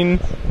machine,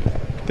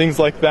 things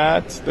like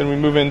that. Then we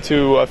move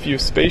into a few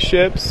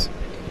spaceships.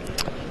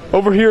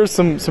 Over here,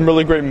 some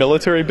really great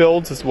military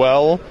builds as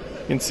well.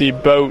 You can see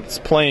boats,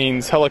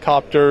 planes,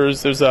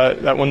 helicopters. There's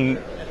that one,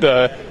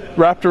 the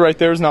Raptor right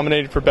there is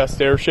nominated for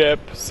Best Airship.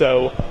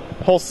 So,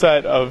 whole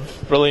set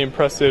of really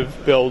impressive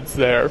builds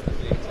there.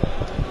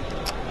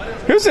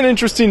 Here's an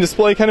interesting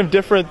display, kind of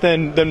different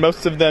than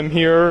most of them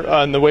here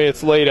in the way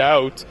it's laid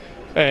out.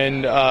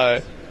 And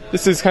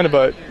this is kind of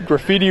a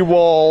graffiti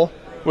wall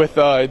with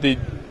the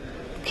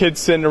kids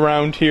sitting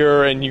around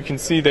here, and you can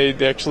see they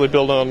actually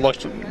build on a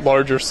much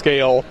larger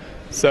scale.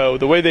 So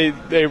the way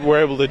they were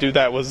able to do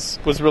that was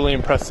really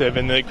impressive,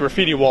 and the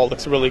graffiti wall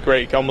looks really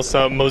great, almost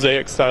a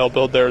mosaic style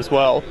build there as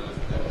well.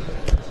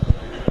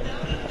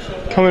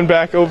 Coming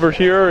back over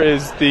here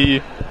is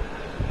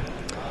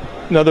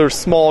another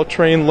small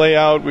train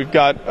layout. We've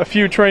got a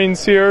few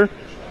trains here.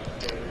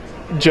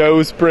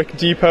 Joe's Brick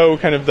Depot,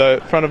 kind of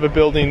the front of a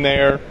building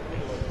there.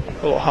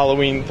 A little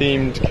Halloween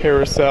themed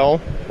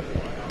carousel.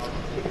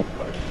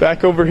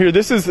 Back over here,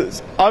 this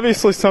is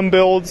obviously some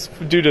builds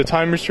due to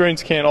time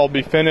restraints can't all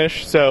be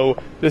finished, so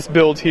this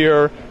build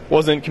here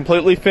wasn't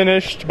completely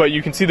finished, but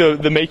you can see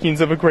the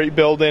makings of a great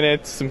build in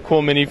it, some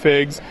cool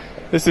minifigs.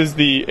 This is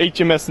the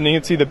HMS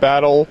Nancy, the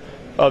Battle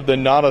of the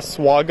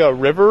Nottawaga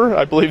River,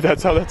 I believe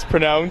that's how that's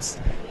pronounced.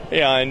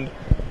 And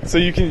so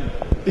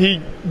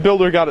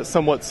builder got it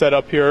somewhat set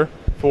up here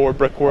for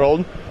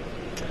Brickworld.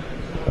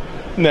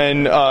 And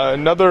then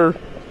another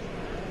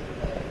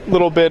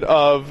little bit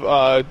of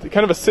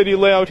kind of a city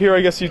layout here,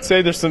 I guess you'd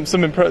say. There's some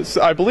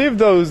I believe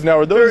those now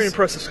are those very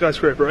impressive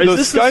skyscraper. Is those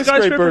this the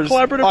skyscraper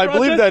collaborative I project?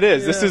 believe that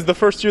is. Yeah. This is the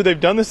first year they've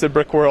done this at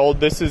Brickworld.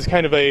 This is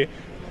kind of a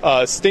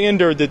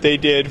standard that they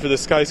did for the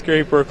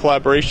skyscraper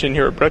collaboration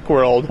here at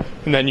Brickworld,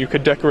 and then you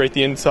could decorate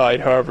the inside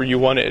however you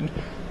wanted.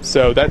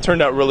 So that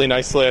turned out really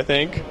nicely, I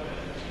think.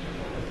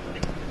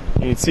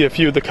 You can see a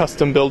few of the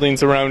custom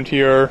buildings around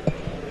here,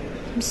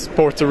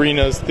 sports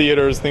arenas,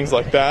 theaters, things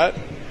like that.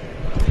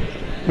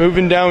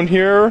 Moving down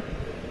here,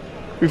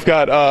 we've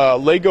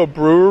got Lego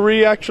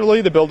Brewery,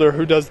 actually. The builder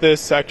who does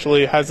this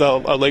actually has a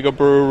Lego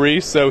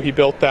brewery, so he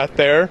built that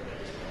there.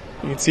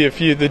 You can see a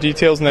few of the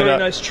details. And very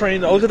nice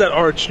train. Look at that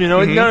arch.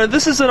 No,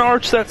 this is an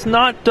arch that's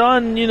not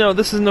done.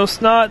 This is no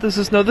snot. This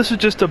is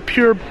just a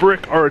pure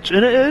brick arch,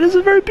 and it is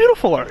a very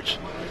beautiful arch.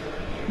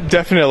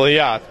 Definitely,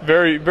 yeah.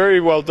 Very, very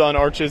well done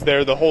arches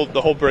there. The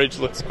whole bridge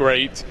looks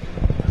great.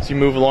 As you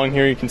move along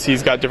here, you can see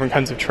he's got different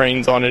kinds of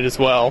trains on it as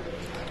well.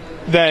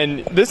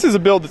 Then this is a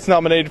build that's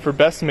nominated for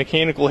Best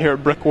Mechanical here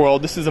at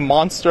Brickworld. This is a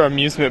monster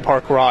amusement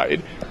park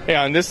ride.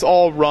 And this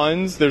all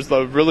runs. There's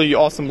the really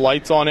awesome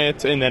lights on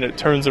it, and then it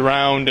turns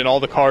around and all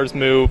the cars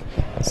move.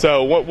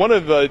 So one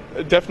of the,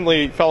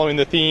 definitely following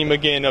the theme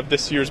again of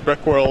this year's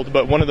Brickworld,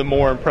 but one of the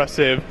more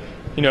impressive,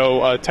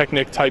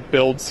 Technic type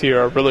builds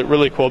here. Really,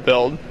 really cool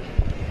build.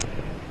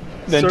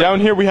 Then down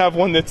here we have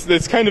one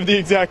that's kind of the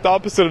exact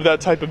opposite of that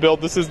type of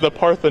build. This is the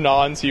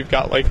Parthenon, so you've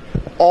got like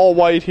all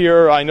white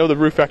here. I know the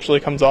roof actually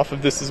comes off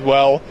of this as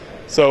well.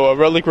 So a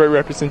really great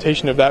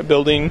representation of that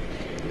building.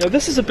 Now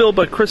this is a build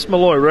by Chris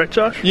Malloy, right,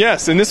 Josh?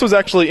 Yes, and this was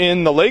actually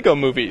in the Lego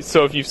movie.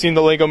 So if you've seen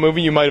the Lego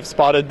movie, you might have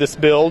spotted this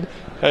build.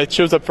 It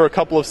shows up for a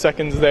couple of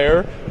seconds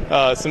there.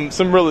 That's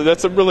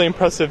a really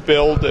impressive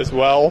build as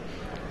well.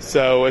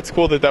 So it's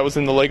cool that was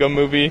in the Lego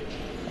movie.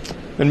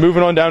 And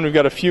moving on down, we've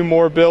got a few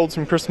more builds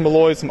from Chris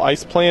Malloy, some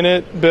Ice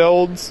Planet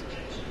builds.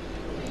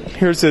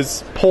 Here's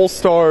his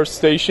Polestar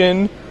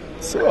Station.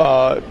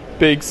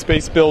 Big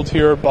space build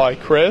here by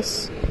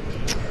Chris.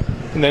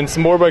 And then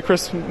some more by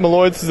Chris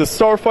Malloy. This is a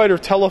Starfighter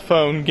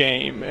telephone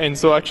game. And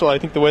so actually I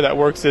think the way that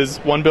works is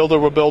one builder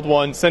will build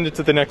one, send it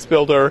to the next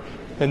builder,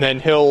 and then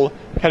he'll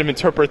kind of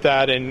interpret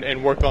that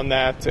and work on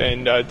that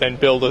and then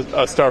build a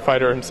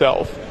Starfighter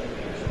himself.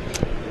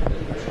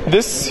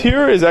 This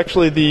here is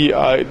actually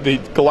the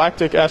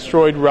Galactic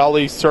Asteroid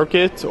Rally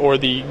Circuit, or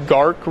the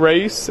GARC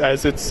race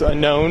as it's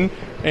known.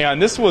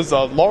 And this was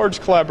a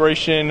large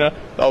collaboration.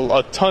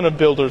 A ton of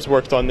builders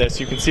worked on this.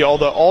 You can see all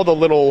the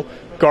little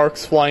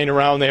GARCs flying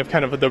around. They have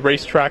kind of the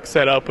racetrack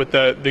set up with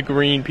the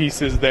green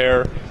pieces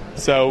there.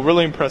 So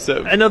really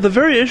impressive. And now the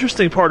very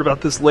interesting part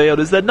about this layout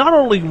is that not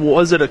only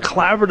was it a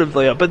collaborative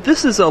layout, but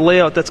this is a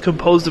layout that's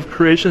composed of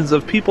creations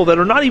of people that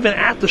are not even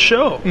at the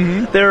show.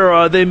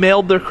 Mm-hmm. They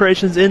mailed their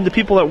creations in to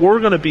people that were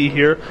going to be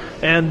here,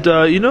 and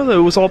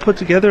it was all put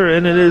together,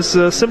 and it is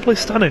simply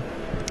stunning.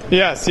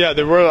 Yes, yeah,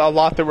 there were a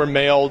lot that were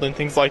mailed and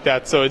things like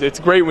that, so it's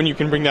great when you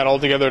can bring that all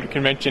together at a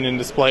convention and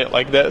display it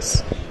like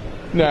this.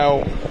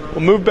 Now,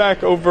 we'll move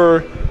back over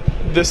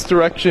this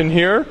direction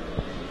here.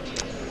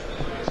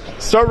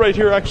 Start right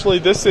here, actually.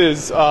 This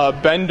is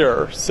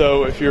Bender.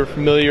 So if you're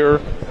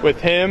familiar with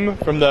him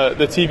from the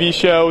TV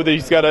show,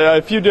 he's got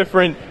a few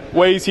different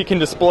ways he can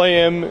display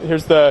him.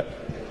 Here's the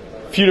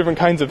few different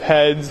kinds of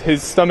heads.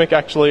 His stomach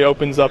actually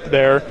opens up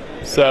there,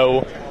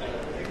 so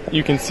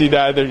you can see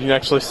that. You can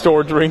actually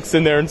store drinks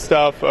in there and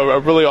stuff. A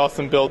really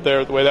awesome build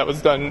there, the way that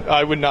was done.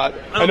 I would not...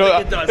 I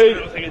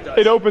don't think it does.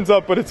 It opens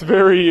up, but it's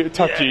very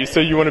touchy, so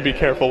you want to be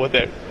careful with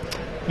it.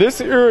 This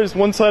here is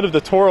one side of the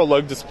Toro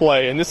Lug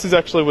display, and this is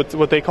actually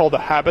what they call the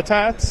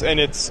habitats, and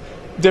it's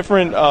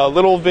different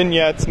little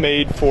vignettes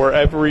made for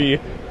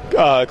every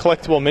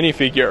collectible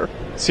minifigure.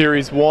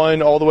 Series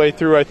 1 all the way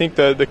through, I think,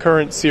 the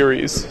current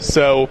series.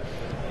 So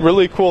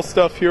really cool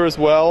stuff here as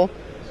well.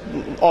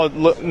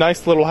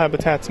 Nice little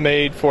habitats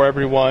made for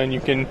everyone.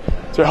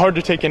 It's hard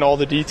to take in all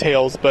the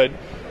details, but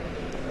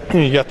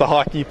you got the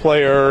hockey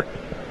player,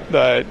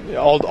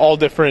 all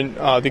different,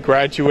 the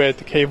graduate,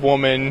 the cave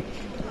woman,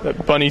 the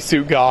bunny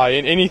suit guy,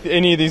 and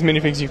any of these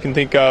minifigs you can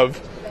think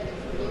of,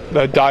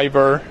 the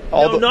diver.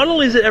 Not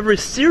only is it every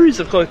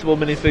series of collectible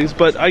minifigs,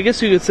 but I guess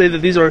you could say that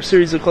these are a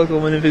series of collectible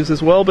minifigs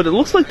as well, but it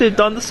looks like they've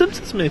done the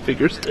Simpsons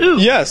minifigures too.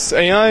 Yes,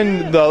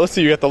 and let's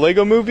see, you got the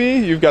Lego movie,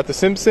 you've got the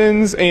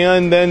Simpsons,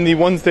 and then the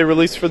ones they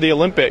released for the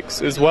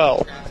Olympics as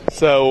well.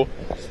 So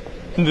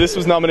this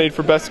was nominated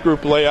for Best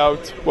Group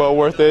Layout, well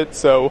worth it.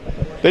 So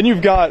then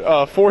you've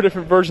got 4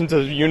 different versions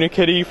of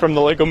Unikitty from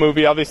the Lego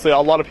movie. Obviously, a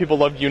lot of people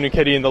loved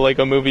Unikitty in the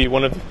Lego movie,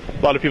 one of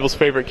a lot of people's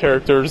favorite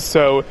characters.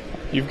 So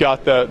you've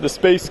got the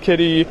Space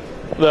Kitty,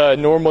 the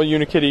normal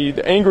Unikitty,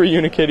 the Angry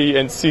Unikitty,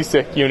 and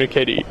Seasick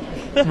Unikitty.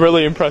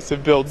 Really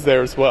impressive builds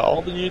there as well.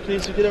 All the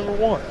Unikitties you could ever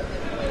want.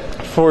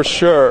 For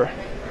sure.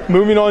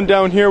 Moving on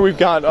down here, we've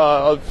got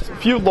a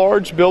few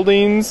large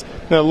buildings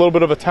and a little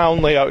bit of a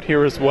town layout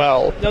here as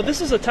well. Now, this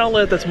is a town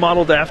layout that's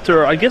modeled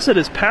after, I guess it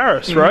is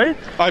Paris, right?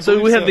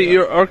 So we have the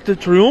Arc de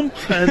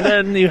Triomphe, and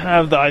then you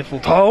have the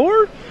Eiffel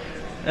Tower,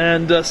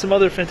 and some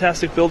other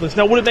fantastic buildings.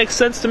 Now, would it make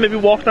sense to maybe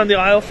walk down the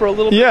aisle for a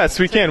little bit? Yes,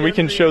 we can. We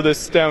can show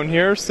this down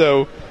here, so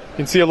you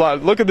can see a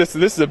lot. Look at this.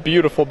 This is a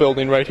beautiful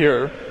building right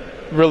here.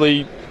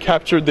 Really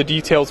captured the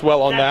details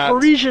well on that.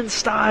 Parisian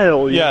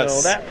style, you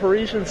yes. know, that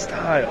Parisian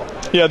style.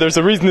 Yeah, there's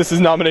a reason this is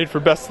nominated for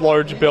Best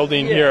Large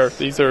Building here.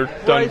 These are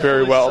done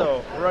very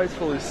well.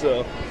 Rightfully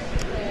so.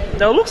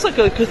 Now, it looks like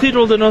a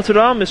Cathedral de Notre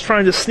Dame is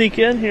trying to sneak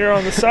in here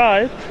on the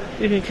side.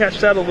 You can catch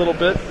that a little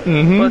bit.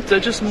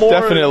 But just more...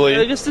 Definitely.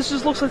 I guess this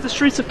just looks like the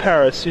streets of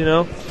Paris, you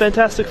know?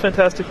 Fantastic,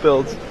 fantastic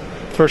builds.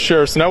 For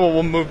sure. So now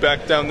we'll move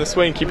back down this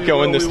way and keep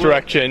going this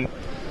direction.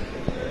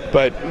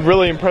 But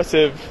really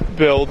impressive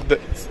build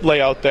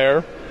layout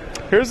there.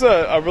 Here's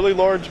a really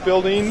large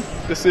building.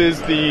 This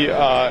is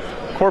the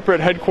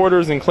corporate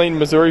headquarters in Clayton,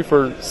 Missouri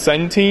for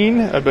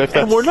Centene.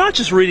 And we're not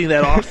just reading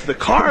that off the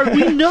card.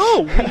 We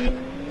know.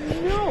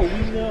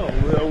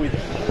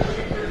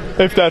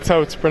 If that's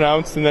how it's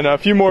pronounced. And then a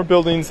few more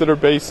buildings that are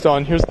based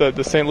on, here's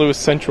the St. Louis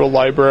Central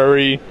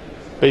Library,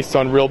 based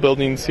on real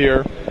buildings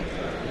here.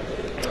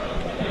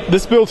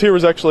 This build here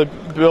was actually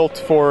built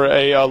for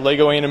a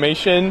Lego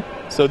animation.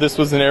 So this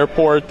was an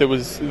airport that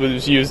was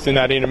used in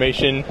that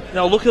animation.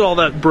 Now look at all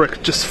that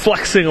brick just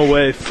flexing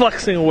away.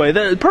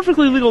 That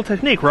perfectly legal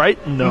technique, right?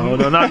 No,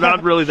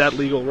 not really that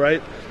legal,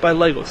 right? By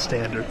Lego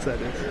standards, that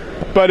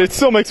is. But it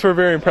still makes for a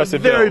very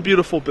impressive build. Very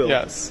beautiful build.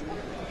 Yes.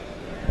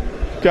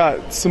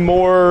 Got some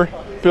more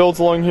builds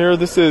along here.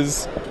 This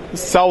is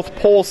South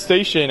Pole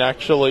Station,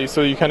 actually.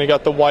 So you kind of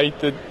got the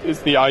white that is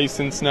the ice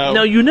and snow.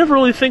 Now, you never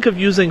really think of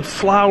using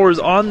flowers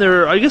on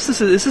there. I guess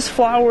is this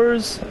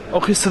flowers?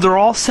 Okay, so they're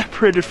all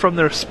separated from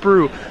their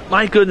sprue.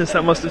 My goodness,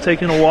 that must have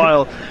taken a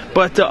while.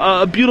 But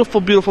a beautiful,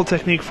 beautiful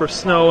technique for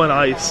snow and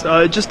ice.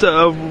 Just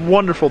a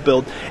wonderful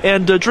build.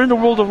 And during the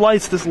World of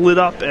Lights, this lit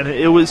up, and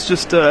it was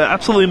just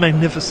absolutely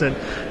magnificent.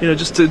 You know,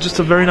 just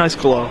a very nice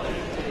glow.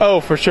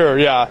 Oh, for sure,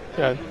 yeah.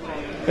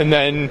 And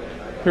then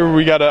here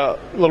we got a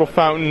little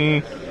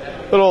fountain,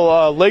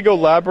 little Lego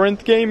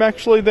Labyrinth game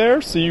actually there,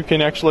 so you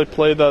can actually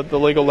play the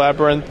Lego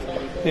Labyrinth,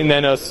 and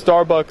then a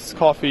Starbucks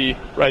coffee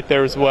right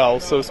there as well,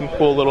 so some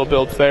cool little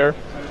builds there.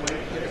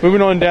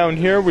 Moving on down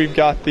here, we've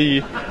got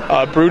the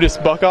Brutus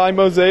Buckeye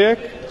mosaic,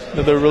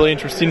 another really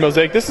interesting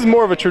mosaic. This is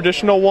more of a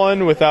traditional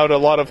one without a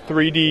lot of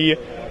 3D.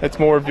 It's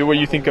more of what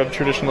you think of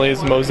traditionally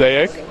as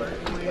mosaic.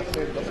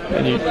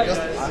 And you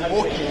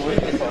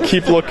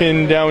keep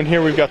looking down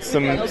here, we've got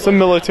some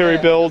military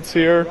builds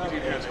here.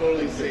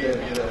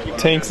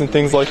 Tanks and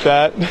things like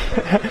that.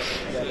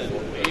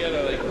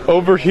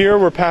 Over here,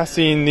 we're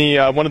passing the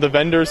one of the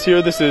vendors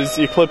here. This is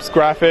Eclipse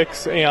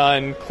Graphics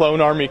and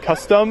Clone Army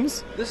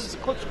Customs. This is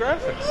Eclipse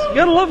Graphics. You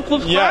gotta love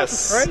Eclipse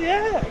Graphics, right?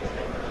 Yeah.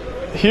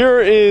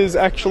 Here is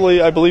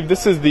actually, I believe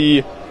this is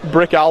the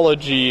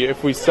Brickology.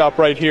 If we stop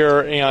right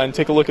here and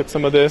take a look at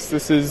some of this,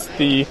 this is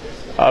the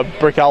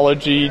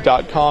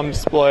Brickology.com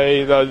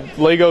display, the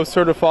Lego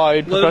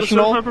certified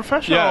professional.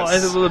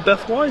 Yes. With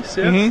Beth Weiss,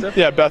 yes.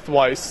 Yeah, Beth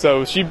Weiss.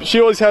 So she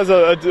always has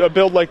a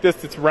build like this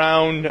that's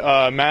round,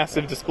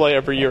 massive display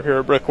every year here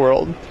at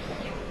Brickworld.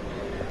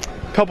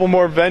 A couple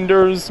more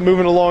vendors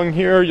moving along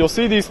here. You'll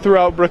see these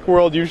throughout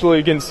Brickworld, usually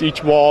against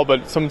each wall,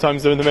 but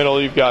sometimes in the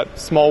middle you've got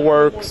Small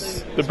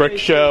Works, the Brick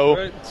Show.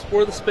 Right. It's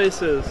where the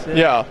space is.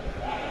 Yeah.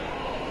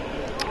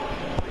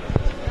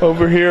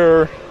 Over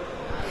here,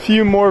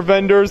 few more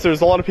vendors.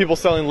 There's a lot of people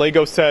selling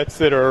Lego sets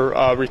that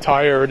are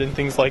retired and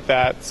things like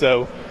that,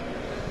 so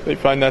they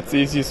find that's the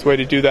easiest way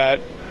to do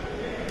that.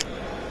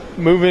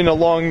 Moving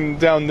along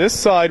down this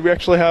side, we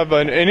actually have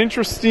an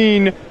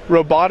interesting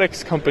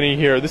robotics company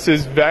here. This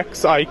is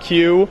Vex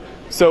IQ,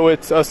 so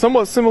it's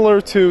somewhat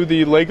similar to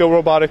the Lego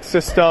robotics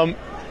system,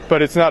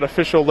 but it's not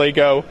official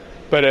Lego,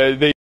 but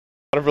they do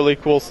a lot of really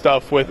cool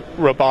stuff with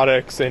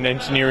robotics and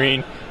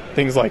engineering,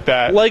 things like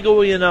that.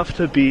 Lego-y enough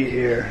to be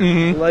here.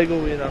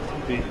 Lego-y enough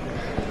to be.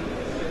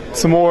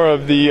 Some more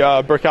of the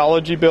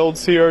Brickology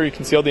builds here. You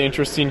can see all the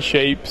interesting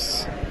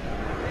shapes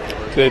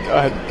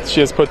that she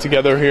has put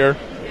together here.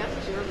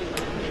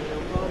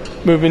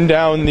 Moving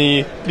down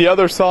the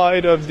other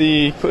side of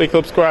the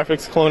Eclipse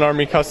Graphics Clone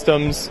Army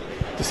Customs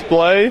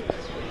display.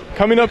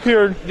 Coming up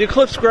here... The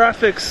Eclipse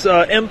Graphics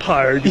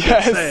Empire, you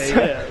could say.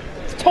 Yeah.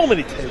 So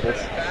many tables.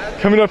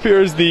 Coming up here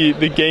is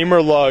the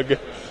Gamer Lug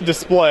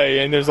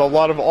display, and there's a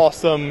lot of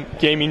awesome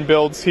gaming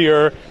builds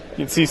here. You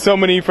can see so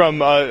many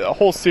from a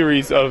whole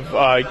series of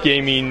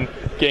gaming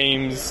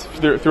games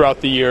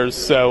throughout the years.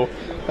 So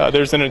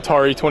there's an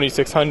Atari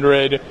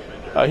 2600.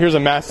 Here's a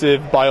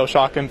massive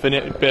BioShock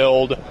Infinite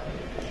build.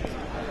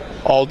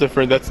 All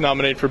different. That's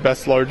nominated for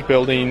Best Large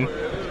Building.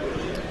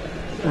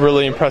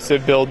 Really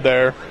impressive build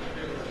there.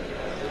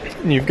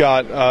 And you've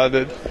got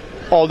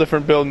all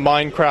different build.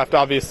 Minecraft,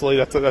 obviously,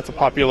 that's a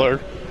popular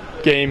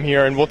game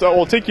here, and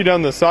we'll take you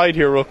down the side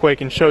here real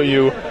quick and show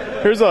you.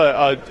 Here's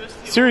a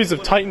series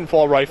of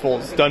Titanfall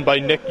rifles done by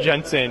Nick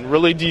Jensen.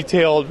 Really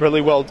detailed,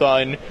 really well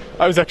done.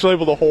 I was actually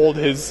able to hold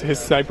his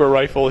sniper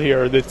rifle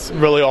here. That's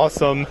really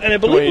awesome. And I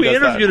believe we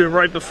interviewed him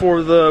right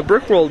before the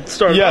Brickworld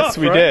started. Yes, off,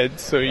 we right? did.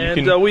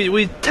 So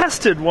we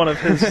tested one of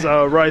his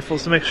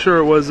rifles to make sure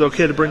it was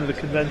okay to bring to the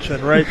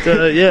convention, right?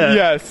 Yeah.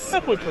 Yes. How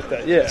can we put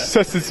that? Yeah.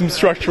 Tested some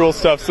structural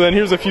stuff. So then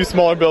here's a few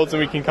smaller builds,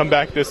 and we can come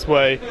back this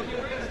way.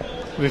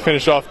 We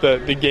finish off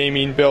the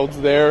gaming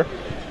builds there.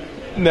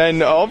 And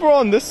then over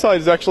on this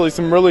side is actually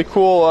some really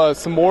cool,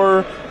 some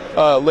more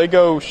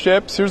Lego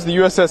ships. Here's the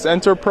USS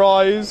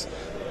Enterprise.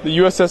 The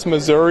USS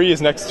Missouri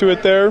is next to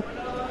it there.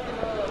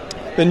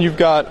 Then you've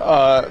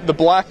got the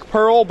Black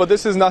Pearl, but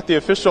this is not the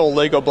official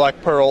Lego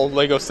Black Pearl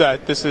Lego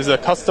set. This is a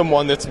custom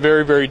one that's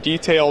very, very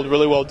detailed,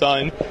 really well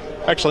done.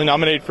 Actually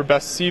nominated for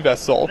Best Sea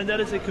Vessel. And that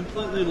is a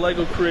completely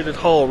Lego created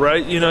hull,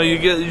 right? You know,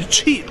 you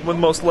cheat with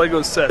most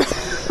Lego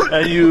sets,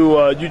 and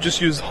you just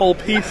use hull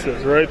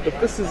pieces, right?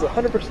 But this is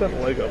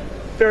 100% Lego.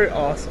 Very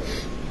awesome.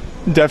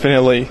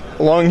 Definitely.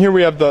 Along here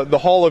we have the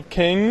Hall of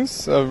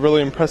Kings, a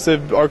really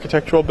impressive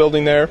architectural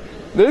building there.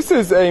 This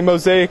is a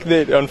mosaic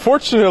that,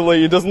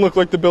 unfortunately, it doesn't look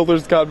like the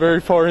builders got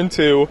very far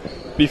into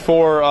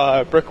before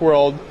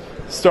Brickworld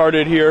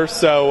started here,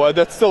 so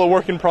that's still a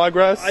work in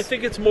progress. I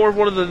think it's more of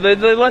one of the...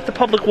 They let the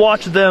public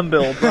watch them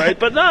build, right?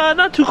 But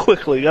not too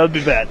quickly. That would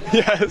be bad.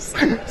 Yes.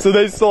 So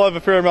they still have a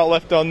fair amount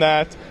left on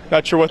that.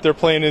 Not sure what their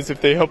plan is,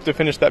 if they hope to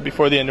finish that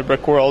before the end of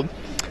Brickworld.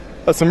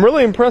 Some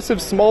really impressive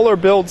smaller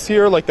builds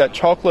here, like that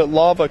chocolate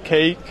lava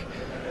cake.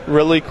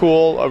 Really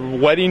cool. A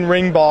wedding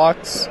ring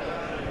box.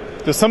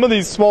 Some of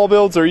these small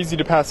builds are easy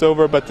to pass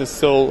over, but they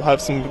still have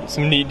some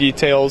neat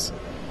details.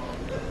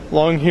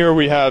 Along here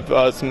we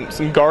have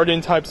some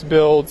garden types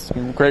builds,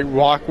 some great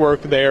rock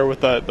work there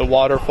with the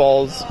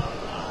waterfalls.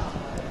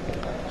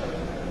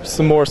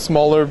 Some more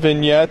smaller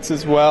vignettes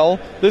as well.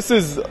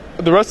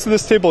 The rest of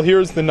this table here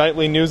is the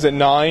Nightly News at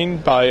 9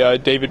 by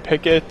David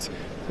Pickett.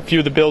 A few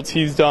of the builds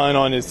he's done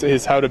on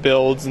his how to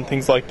builds and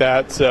things like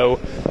that. So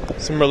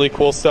some really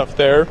cool stuff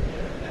there.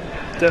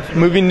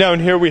 Definitely. Moving down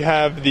here we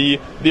have the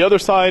other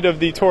side of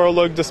the Toro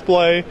Lug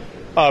display.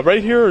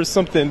 Right here is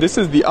something, this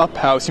is the Up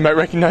House. You might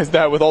recognize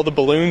that with all the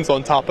balloons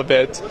on top of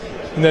it.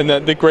 And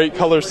then the great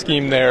color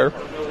scheme there.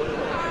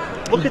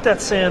 Look at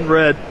that sand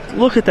red.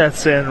 Look at that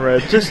sand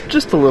red.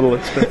 Just a little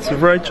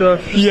expensive, right,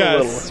 Josh? Just yes.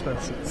 a little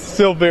expensive.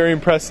 Still very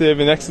impressive.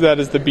 And next to that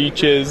is the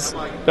beaches,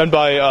 done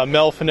by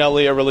Mel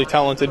Finelli, a really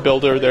talented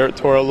builder there at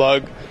Toro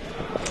Lug.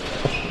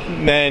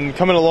 And then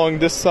coming along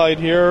this side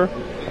here,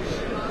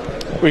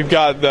 we've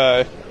got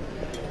the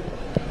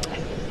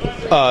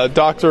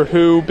Doctor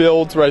Who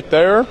builds right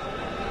there.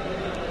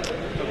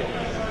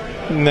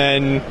 And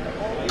then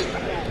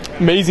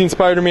Amazing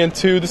Spider-Man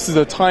 2. This is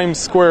a Times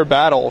Square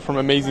battle from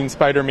Amazing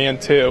Spider-Man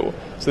 2.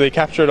 So they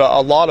captured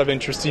a lot of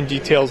interesting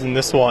details in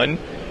this one.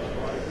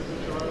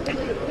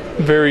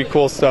 Very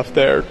cool stuff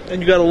there.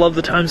 And you gotta love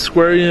the Times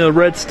Square,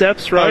 red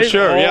steps, right? Oh,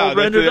 sure, yeah.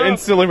 That's up.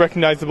 Instantly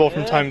recognizable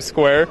from Times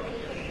Square.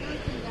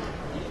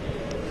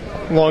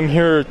 Along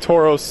here,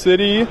 Toro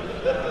City.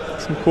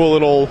 Some cool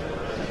little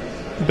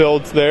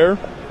builds there.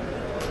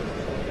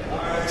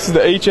 This is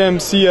the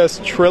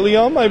HMCS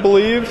Trillium, I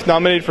believe,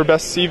 nominated for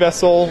Best Sea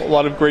Vessel. A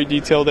lot of great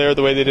detail there,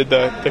 the way they did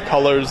the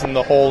colors and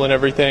the hull and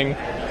everything.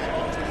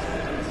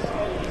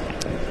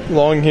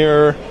 Along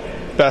here,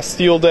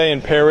 Bastille Day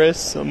in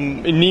Paris. A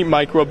neat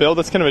micro build.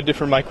 That's kind of a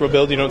different micro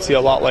build. You don't see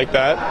a lot like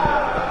that.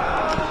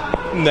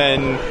 And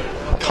then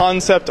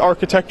concept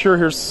architecture.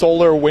 Here's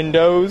solar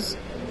windows.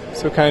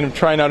 So kind of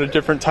trying out a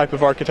different type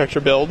of architecture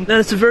build. And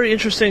it's a very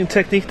interesting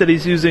technique that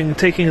he's using,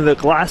 taking the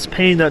glass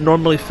pane that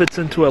normally fits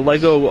into a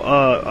Lego,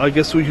 I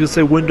guess we could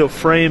say window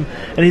frame,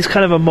 and he's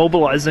kind of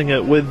immobilizing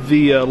it with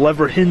the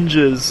lever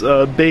hinges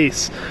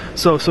base.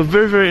 So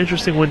very, very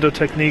interesting window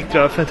technique,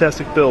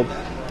 fantastic build.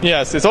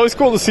 Yes, it's always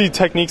cool to see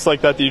techniques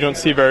like that you don't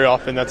see very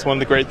often. That's one of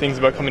the great things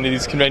about coming to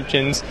these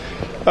conventions.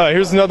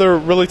 Here's another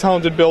really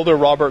talented builder,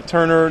 Robert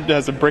Turner, that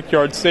has a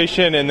Brickyard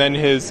Station, and then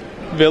his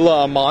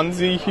Villa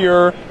Amanzi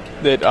here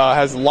that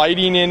has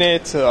lighting in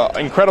it,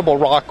 incredible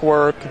rock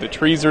work, the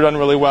trees are done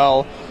really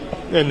well,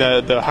 and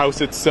the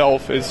house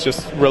itself is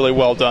just really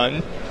well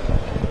done.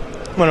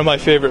 One of my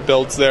favorite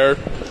builds there.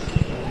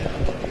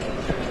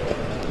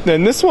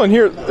 Then this one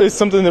here is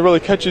something that really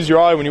catches your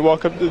eye when you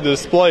walk up to the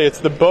display. It's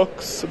the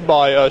books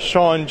by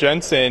Sean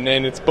Jensen,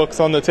 and it's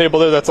books on the table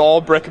there. That's all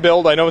brick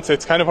build. I know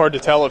it's kind of hard to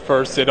tell at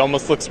first. It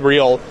almost looks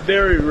real.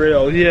 Very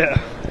real, yeah.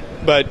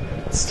 But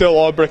still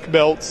all brick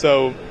built,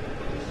 so...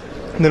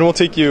 And then we'll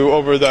take you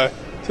over to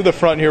the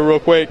front here real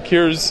quick.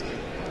 Here's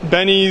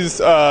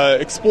Benny's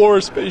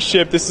Explorer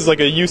spaceship. This is like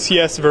a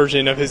UCS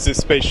version of his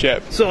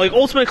spaceship. So like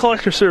Ultimate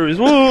Collector Series.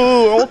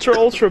 Woo!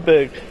 Ultra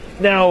big.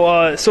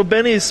 Now, so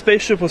Benny's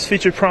spaceship was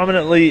featured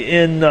prominently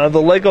in the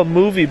Lego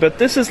Movie, but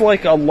this is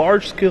like a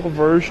large-scale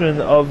version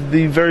of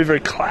the very,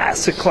 very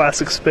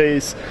classic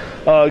space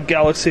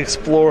Galaxy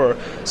Explorer.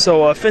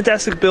 So,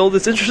 fantastic build.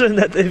 It's interesting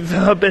that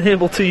they've been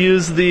able to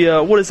use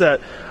the, what is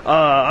that?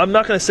 I'm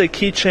not going to say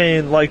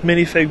keychain like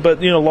minifig,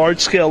 but,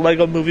 large-scale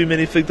Lego Movie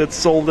minifig that's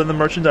sold in the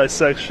merchandise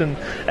section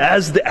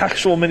as the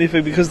actual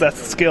minifig, because that's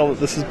the scale that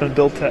this has been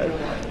built at.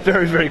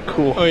 Very, very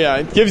cool. Oh yeah,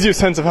 it gives you a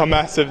sense of how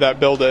massive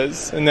that build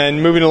is. And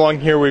then moving along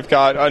here, we've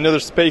got another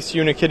Space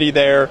Unikitty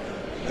there,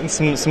 and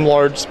some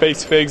large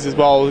space figs as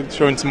well,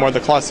 showing some more of the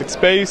classic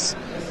space.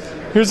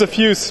 Here's a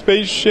few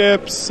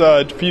spaceships,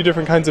 a few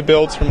different kinds of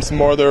builds from some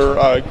more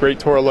other great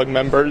Toralug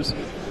members.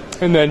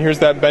 And then here's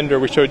that Bender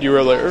we showed you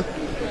earlier.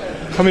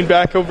 Coming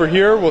back over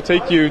here, we'll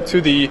take you to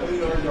the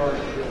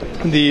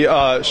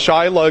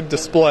Shy-Lug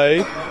display.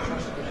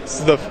 This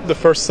is the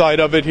first side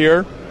of it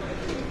here.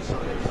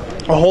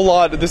 A whole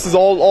lot. This is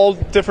all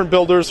different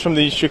builders from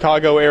the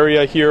Chicago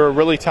area here.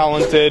 Really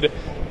talented.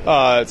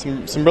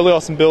 Some really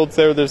awesome builds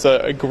there. There's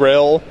a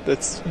grill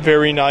that's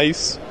very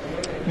nice.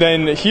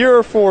 Then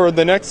here for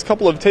the next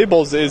couple of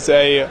tables is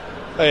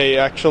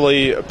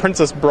actually a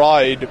Princess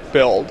Bride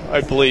build,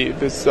 I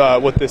believe, is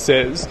what this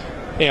is.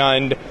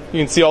 And you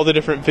can see all the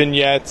different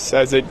vignettes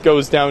as it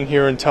goes down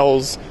here and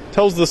tells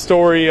the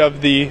story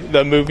of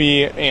the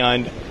movie,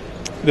 and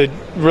the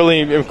really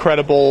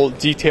incredible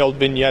detailed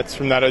vignettes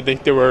from that. I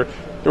think there were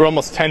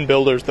almost 10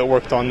 builders that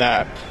worked on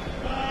that.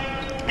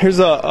 Here's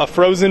a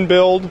Frozen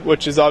build,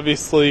 which is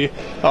obviously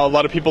a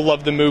lot of people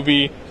love the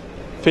movie.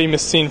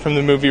 Famous scene from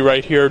the movie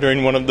right here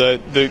during one of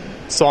the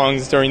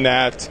songs during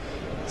that.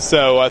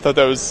 So I thought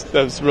that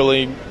was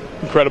really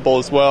incredible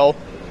as well.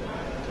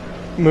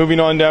 Moving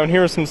on down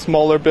here, some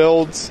smaller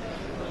builds.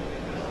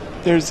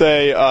 There's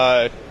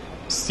a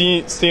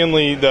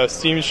Stanley the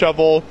Steam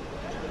Shovel.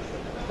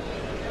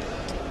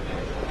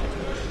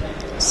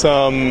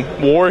 Some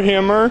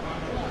Warhammer.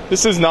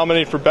 This is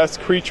nominated for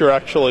Best Creature,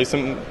 actually.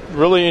 Some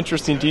really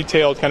interesting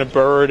detailed kind of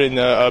bird in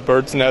a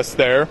bird's nest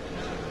there.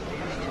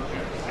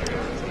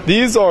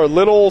 These are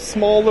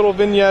small little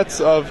vignettes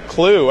of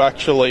Clue,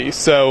 actually.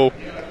 So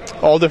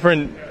all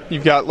different.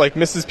 You've got like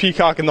Mrs.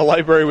 Peacock in the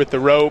library with the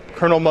rope,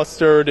 Colonel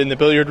Mustard in the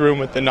billiard room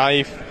with the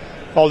knife.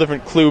 All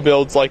different Clue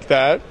builds like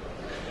that.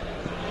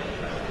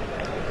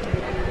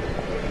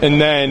 And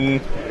then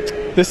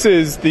this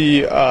is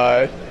the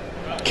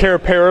Care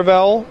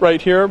Paravel right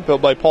here,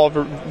 built by Paul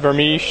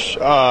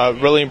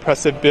Vermeesh. Really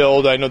impressive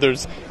build. I know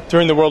there's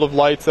during the World of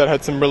Lights that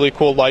had some really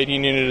cool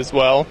lighting in it as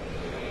well.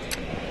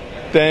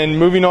 Then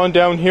moving on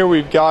down here,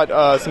 we've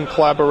got some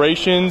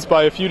collaborations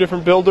by a few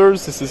different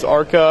builders. This is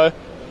Arca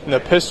and the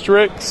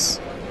Pistrix.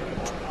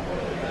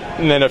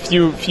 And then a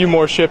few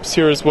more ships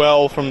here as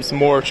well from some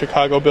more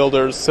Chicago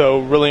builders. So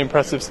really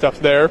impressive stuff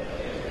there.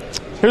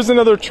 Here's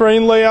another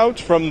train layout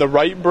from the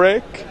Wright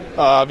Brick.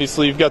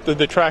 Obviously, you've got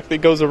the track that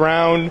goes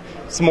around,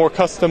 some more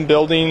custom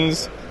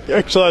buildings. He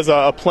actually has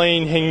a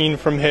plane hanging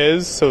from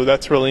his, so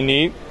that's really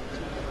neat.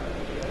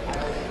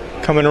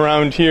 Coming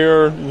around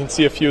here, you can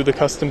see a few of the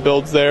custom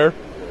builds there.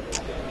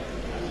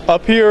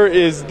 Up here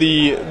is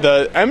the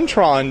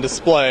M-Tron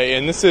display,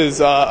 and this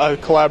is a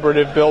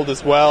collaborative build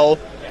as well.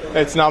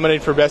 It's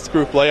nominated for Best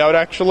Group Layout,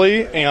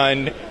 actually,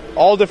 and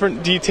all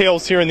different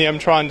details here in the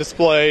M-Tron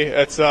display.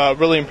 It's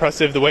really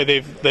impressive the way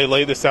they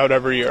lay this out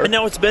every year. And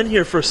now it's been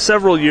here for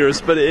several years,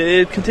 but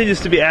it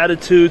continues to be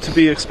added to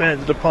be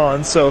expanded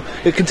upon, so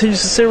it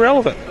continues to stay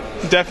relevant.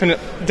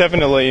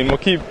 Definitely, and we'll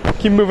keep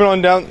moving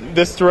on down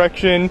this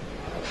direction.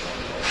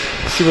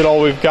 See what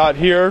all we've got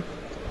here.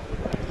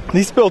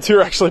 These builds here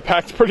are actually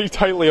packed pretty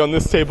tightly on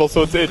this table,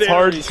 so it's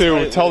hard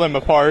to tell them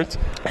apart.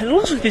 And it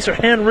looks like these are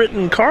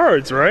handwritten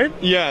cards, right?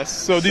 Yes,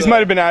 so these might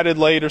have been added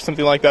late or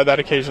something like that. That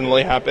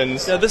occasionally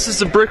happens. Yeah, this is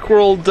the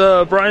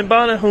Brickworld Brian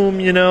Bonahum,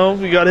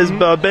 we got his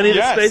Benny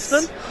the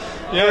Spaceman.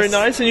 Yes. Very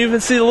nice, and you even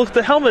see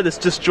the helmet is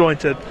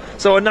disjointed.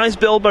 So a nice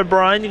build by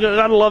Brian. You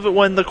gotta love it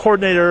when the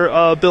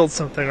coordinator builds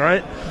something,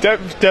 right?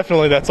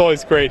 Definitely, that's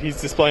always great. He's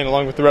displaying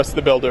along with the rest of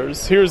the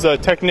builders. Here's a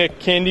Technic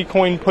candy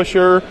coin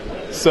pusher,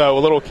 so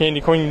a little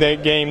candy coin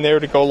game there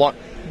to go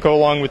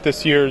along with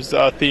this year's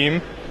theme.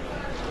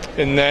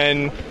 And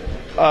then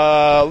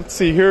let's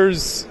see,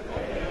 here's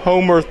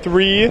Homer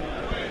 3.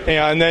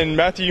 And then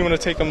Matthew, you want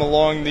to take them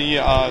along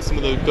some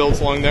of the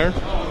builds along there?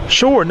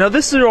 Sure. Now,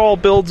 this are all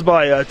builds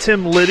by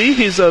Tim Liddy.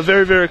 He's a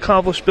very, very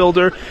accomplished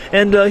builder,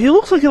 and he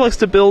looks like he likes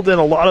to build in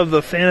a lot of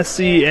the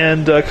fantasy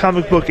and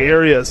comic book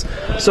areas.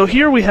 So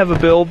here we have a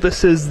build.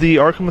 This is the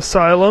Arkham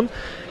Asylum,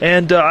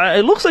 and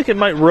it looks like it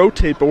might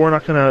rotate, but we're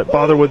not going to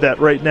bother with that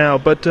right now.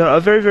 But a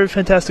very, very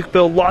fantastic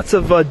build. Lots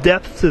of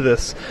depth to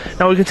this.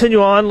 Now we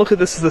continue on. Look at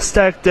this is the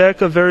stacked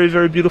deck, a very,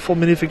 very beautiful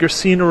minifigure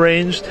scene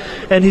arranged,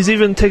 and he's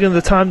even taken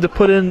the time to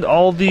put in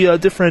all the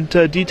different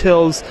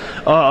details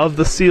of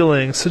the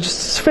ceiling. So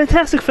just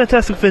fantastic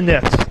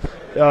vignettes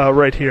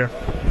right here.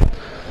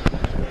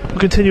 We'll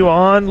continue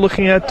on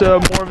looking at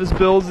more of his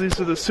builds. These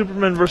are the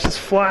Superman versus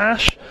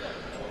Flash.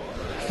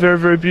 Very,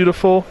 very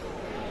beautiful.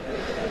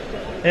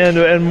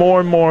 and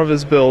more of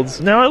his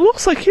builds. Now, it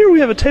looks like here we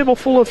have a table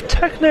full of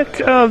Technic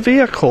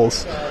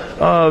vehicles.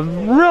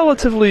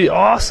 Relatively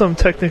awesome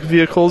Technic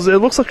vehicles. It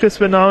looks like it's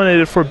been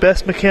nominated for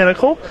Best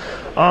Mechanical.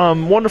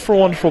 Wonderful,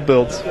 wonderful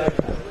builds.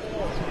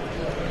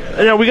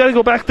 And now we got to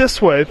go back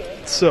this way,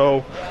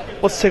 so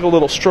let's take a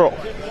little stroll.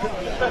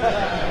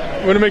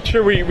 We want to make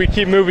sure we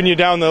keep moving you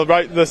down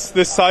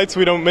this side so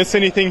we don't miss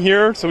anything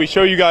here. So we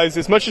show you guys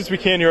as much as we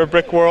can here at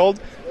Brickworld.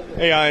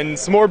 And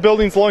some more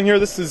buildings along here.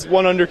 This is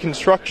one under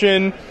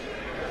construction.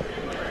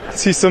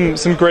 See some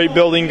great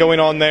building going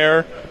on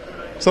there.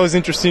 It's always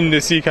interesting to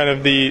see kind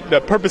of the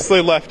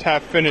purposely left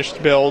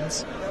half-finished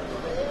builds.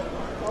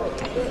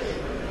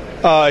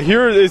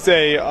 Here is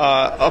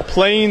a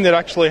plane that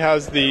actually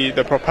has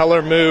the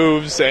propeller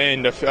moves,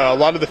 and a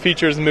lot of the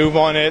features move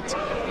on it.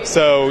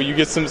 So you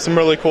get some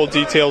really cool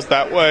details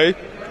that way.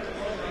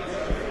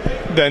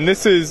 Then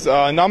this is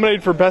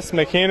nominated for Best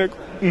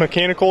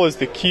Mechanical is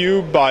the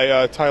Cube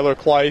by Tyler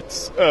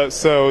Kleitz.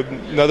 So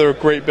another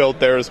great build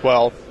there as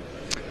well.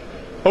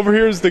 Over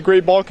here is the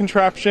Great Ball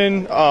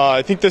Contraption.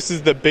 I think this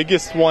is the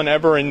biggest one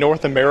ever in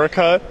North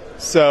America.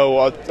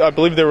 So I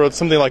believe there were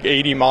something like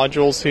 80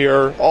 modules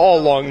here, all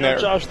along there.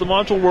 Josh, the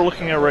module we're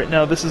looking at right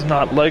now, this is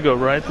not Lego,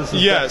 right? This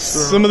is yes,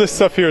 some of this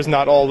stuff here is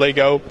not all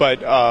Lego,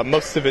 but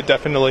most of it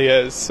definitely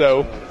is.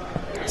 So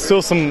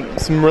still some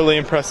really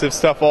impressive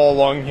stuff all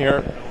along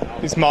here.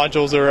 These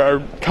modules are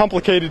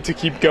complicated to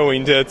keep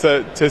going,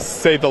 to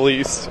say the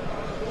least.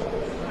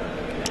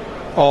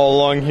 All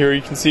along here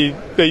you can see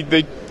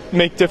they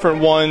make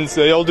different ones.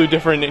 They all do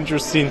different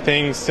interesting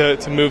things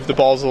to move the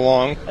balls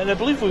along. And I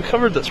believe we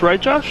covered this,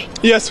 right, Josh?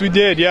 Yes, we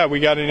did. Yeah,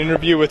 we got an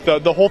interview with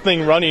the whole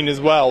thing running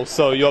as well.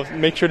 So you'll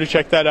make sure to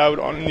check that out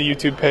on the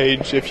YouTube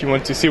page if you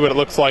want to see what it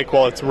looks like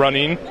while it's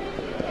running.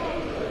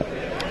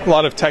 A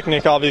lot of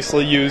Technic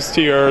obviously used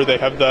here. They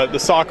have the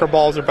soccer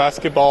balls or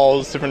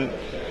basketballs, different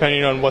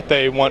depending on what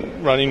they want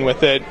running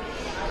with it.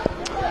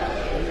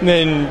 And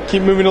then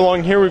keep moving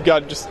along here. We've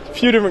got just a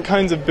few different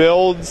kinds of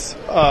builds,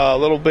 a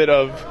little bit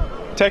of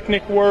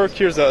Technic work.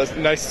 Here's a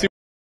nice super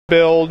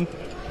build,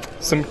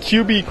 some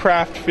QB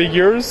craft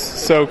figures,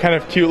 so kind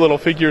of cute little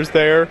figures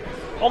there.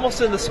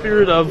 Almost in the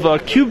spirit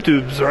of Cube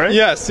Tubes, right?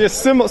 Yes,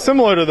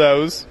 similar to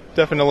those.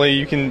 Definitely,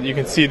 you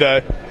can see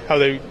how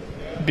they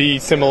be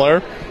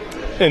similar.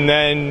 And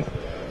then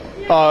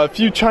a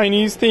few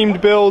Chinese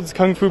themed builds,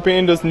 Kung Fu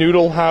Panda's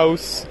Noodle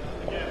House,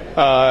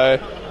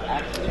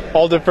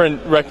 all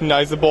different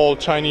recognizable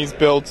Chinese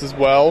builds as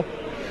well.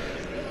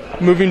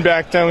 Moving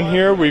back down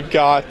here, we've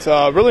got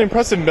really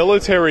impressive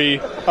military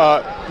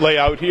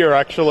layout here,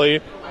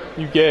 actually.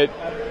 You get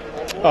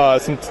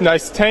some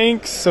nice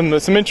tanks, some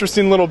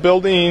interesting little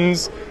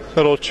buildings,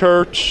 little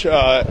church.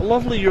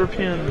 Lovely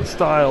European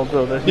style,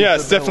 though.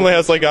 Yes, definitely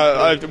has like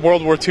a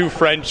World War II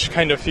French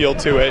kind of feel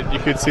to it. You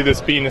could see this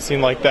being a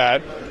scene like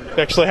that.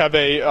 They actually have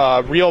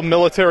a real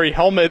military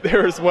helmet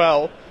there as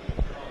well.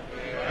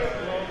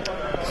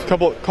 A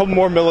couple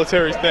more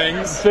military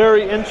things.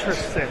 Very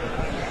interesting.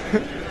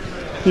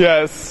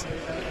 Yes.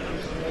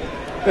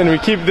 And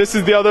this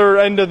is the other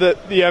end of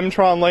the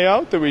M-Tron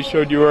layout that we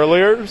showed you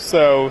earlier.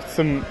 So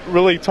some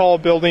really tall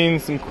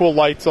buildings, some cool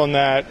lights on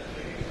that.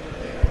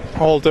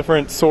 All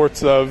different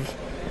sorts of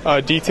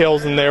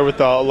details in there with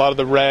a lot of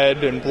the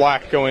red and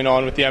black going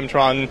on with the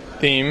M-Tron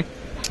theme.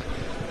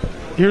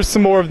 Here's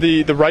some more of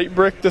the Wright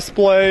brick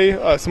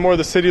display, some more of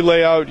the city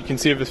layout. You can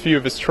see a few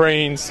of his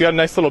trains. You got a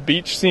nice little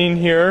beach scene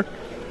here.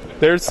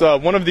 There's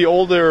one of the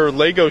older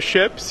Lego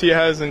ships he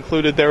has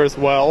included there as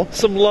well.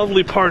 Some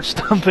lovely parts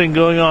dumping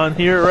going on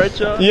here, right,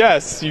 John?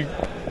 Yes,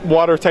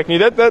 water technique.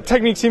 That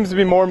technique seems to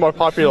be more and more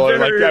popular.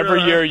 Like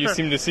every year you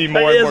seem to see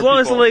more and more people. As long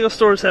as the Lego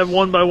stores have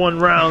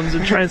 1x1 rounds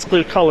and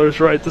transclear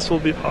colors, right, this will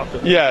be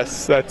popular.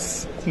 Yes,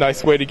 that's a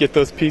nice way to get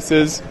those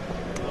pieces.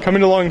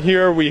 Coming along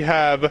here we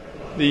have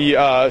the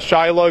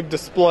Shylug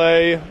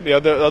display. The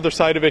other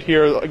side of it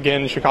here,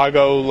 again,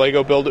 Chicago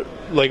Lego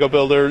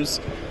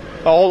Builders.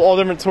 All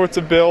different sorts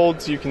of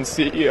builds. You can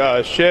see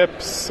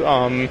ships,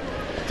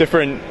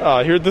 different.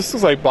 Here, this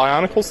is like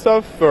Bionicle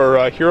stuff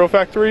for Hero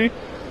Factory,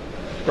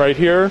 right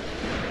here.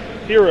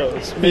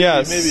 Heroes. Maybe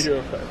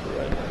Hero Factory.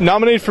 Right?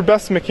 Nominated for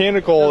Best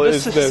Mechanical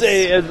this is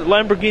a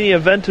Lamborghini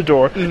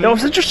Aventador. Mm-hmm. Now,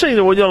 it's interesting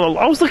that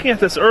I was looking at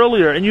this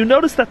earlier, and you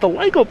notice that the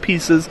Lego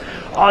pieces,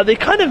 they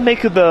kind of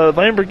make the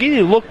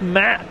Lamborghini look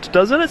matte,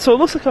 doesn't it? So it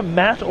looks like a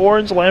matte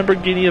orange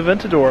Lamborghini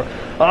Aventador.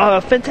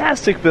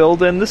 Fantastic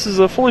build, and this is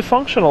a fully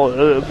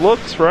functional. It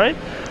looks, right?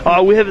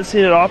 We haven't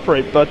seen it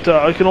operate, but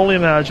I can only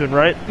imagine,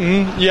 right?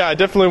 Mm-hmm. Yeah,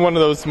 definitely one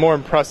of those more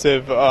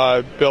impressive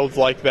builds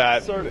like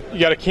that. You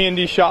got a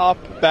candy shop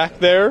back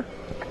there.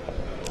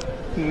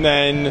 And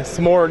then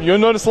some more. You'll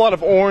notice a lot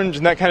of orange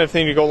and that kind of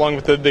thing to go along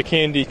with the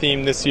candy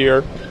theme this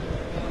year.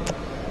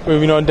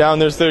 Moving on down,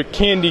 there's the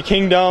Candy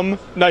Kingdom.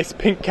 Nice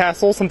pink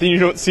castle, something you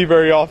don't see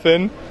very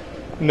often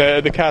in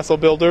the castle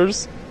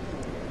builders.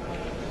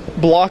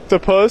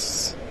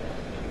 Blocktopus.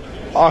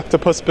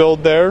 Octopus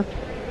build there.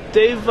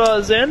 Dave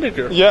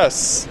Zandiger.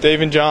 Yes,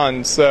 Dave and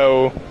John.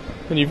 So,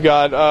 and you've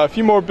got a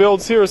few more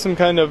builds here. Some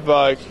kind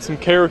of some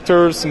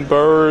characters, some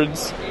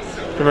birds.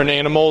 different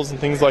animals and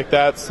things like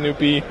that.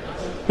 Snoopy.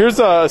 Here's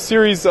a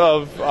series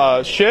of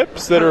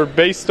ships that are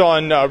based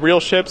on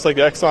real ships, like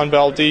the Exxon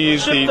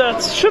Valdez.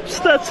 Ships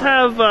that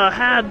have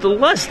had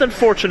less than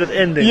fortunate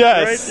endings.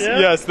 Yes, right? Yeah?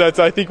 yes, that's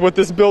I think what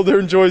this builder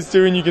enjoys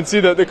doing. You can see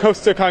that the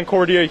Costa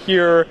Concordia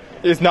here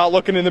is not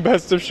looking in the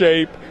best of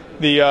shape.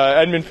 The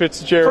Edmund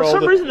Fitzgerald. For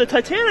some reason, the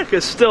Titanic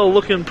is still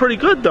looking pretty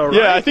good, though, right?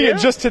 Yeah, I think it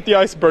just hit the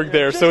iceberg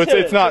there, so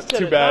it's not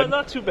too bad.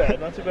 Not too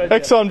bad. Not too bad.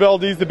 Exxon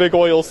Valdez, the big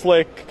oil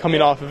slick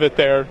coming off of it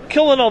there.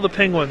 Killing all the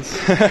penguins.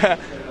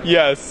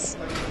 Yes.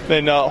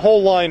 Then a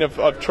whole line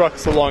of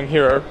trucks along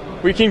here.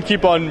 We can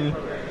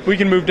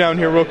move down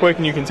here real quick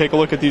and you can take a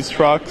look at these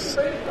trucks.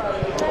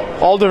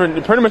 All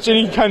different, pretty much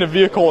any kind of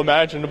vehicle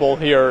imaginable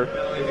here.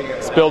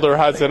 This builder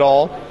has it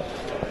all.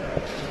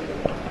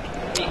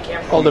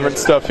 All different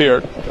stuff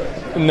here.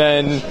 And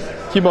then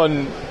keep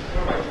on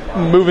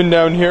moving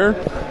down here.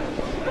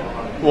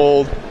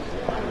 We'll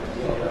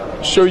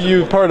show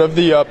you part of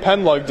the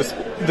pen lug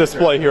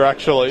display here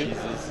actually.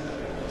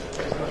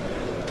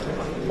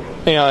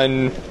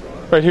 And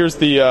right here's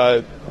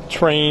the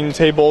train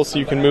table, so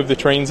you can move the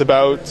trains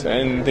about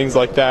and things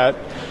like that.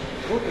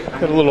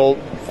 Got a little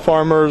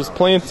farmers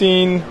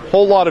planting,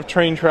 whole lot of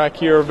train track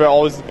here. But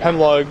always the pen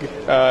lug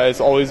is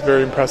always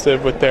very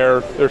impressive with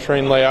their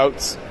train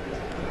layouts.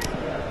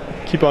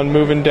 Keep on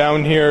moving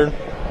down here.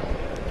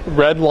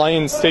 Red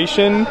Lion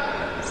Station.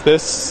 It's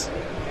this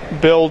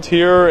build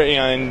here,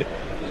 and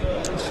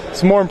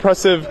some more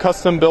impressive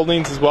custom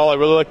buildings as well. I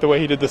really like the way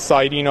he did the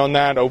siding on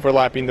that,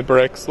 overlapping the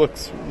bricks.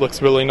 Looks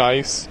really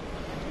nice.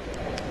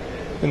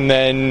 And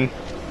then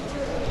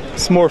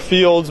some more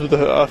fields with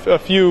a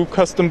few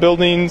custom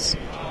buildings.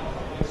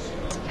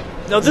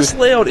 Now this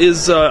layout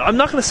is, I'm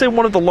not going to say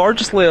one of the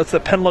largest layouts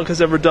that Penlug has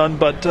ever done,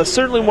 but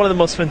certainly one of the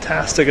most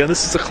fantastic. And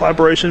this is a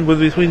collaboration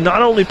between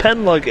not only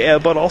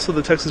Penlug, but also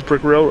the Texas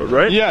Brick Railroad,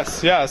 right?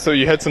 Yes, yeah. So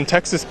you had some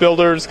Texas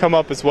builders come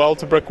up as well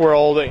to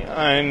Brickworld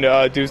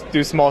and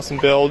do some awesome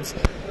builds.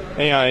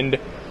 And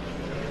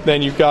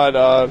then you've got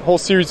a whole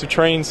series of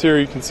trains here.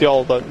 You can see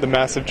all the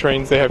massive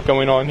trains they have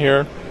going on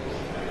here.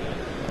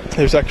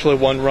 There's actually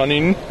one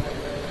running.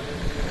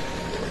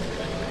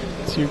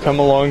 So you come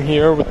along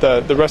here with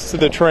the rest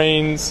of the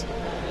trains.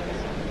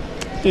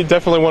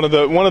 Definitely one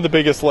of the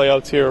biggest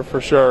layouts here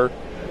for sure.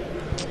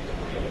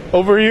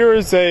 Over here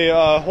is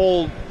a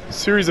whole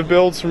series of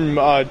builds from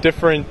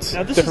different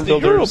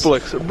builders.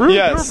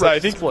 Yes, I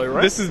think display,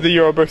 right? This is the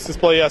Eurobricks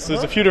display. Yes,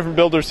 there's a few different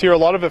builders here. A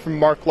lot of it from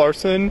Mark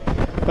Larson.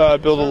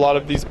 Build a lot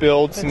of these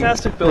builds.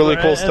 Fantastic builder, really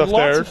cool stuff and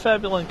there. Lots of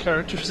Fabulent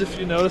characters, if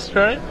you noticed,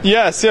 right?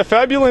 Yes, yeah,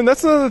 Fabulent.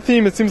 That's another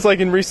theme. It seems like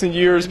in recent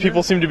years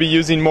people seem to be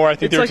using more. I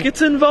think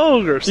it's in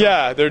vogue or something.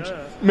 Yeah,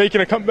 they're making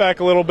a comeback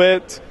a little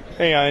bit,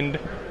 and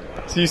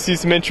so you see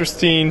some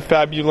interesting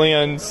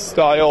Fabuland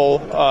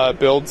style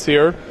builds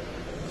here.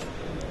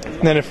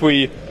 And then if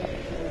we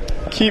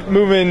keep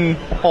moving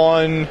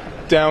on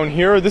down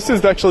here, this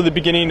is actually the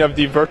beginning of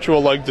the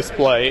Virtual Lug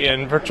display,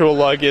 and Virtual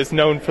Lug is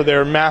known for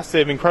their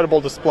massive,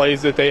 incredible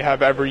displays that they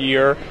have every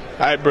year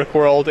at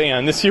Brickworld,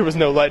 and this year was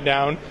no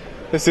letdown.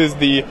 This is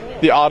the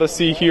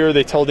Odyssey here.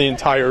 They tell the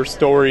entire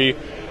story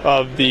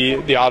of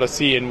the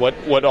Odyssey and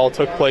what all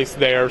took place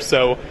there.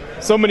 So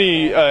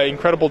many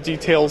incredible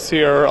details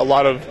here. A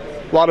lot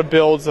of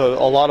builds, a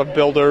lot of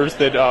builders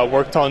that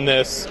worked on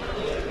this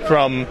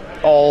from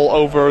all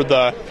over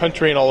the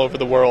country and all over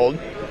the world.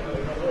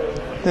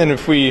 And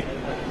if we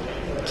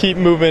keep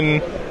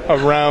moving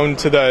around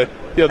to the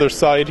other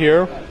side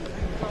here,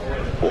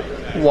 we'll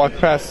walk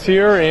past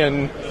here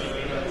and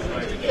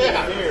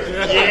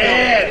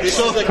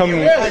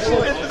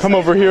come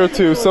over here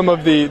to some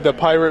of the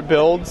pirate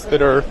builds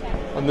that are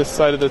on this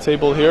side of the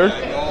table here.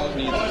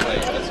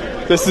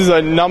 This is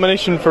a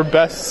nomination for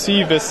Best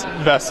Sea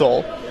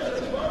Vessel.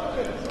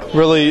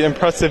 Really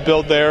impressive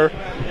build there.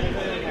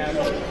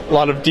 A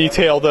lot of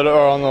detail that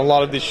are on a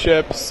lot of these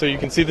ships. So you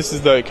can see this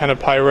is the kind of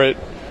pirate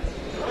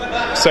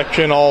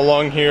section all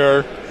along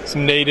here.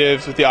 Some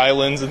natives with the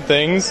islands and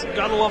things.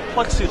 Gotta love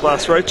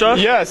plexiglass, right, Josh?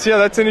 Yes, yeah,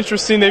 that's an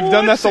interesting. They've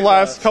done that the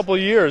last couple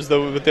of years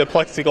though with the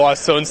plexiglass.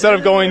 So instead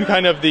of going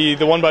kind of the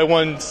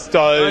one-by-one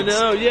studs. I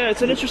know, yeah,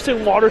 it's an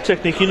interesting water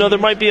technique. You know, there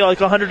might be like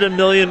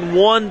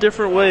 100,000,001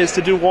 different ways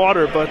to do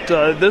water, but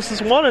this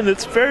is one, and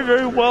it's very,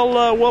 very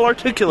well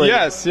articulated.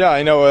 Yes, yeah,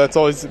 I know. That's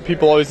always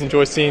people always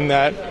enjoy seeing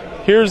that.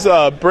 Here's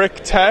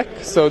Brick Tech.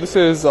 So this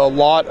is a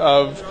lot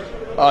of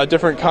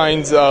different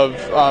kinds of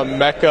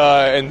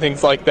mecha and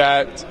things like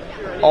that.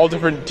 All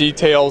different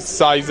details,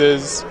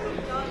 sizes.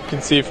 You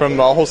can see from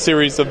a whole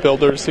series of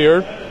builders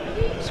here.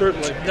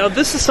 Certainly. Now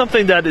this is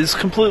something that is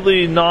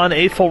completely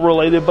non-AFOL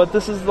related, but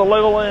this is the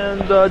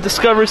Legoland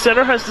Discovery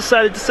Center has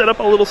decided to set up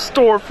a little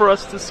store for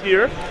us this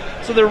year.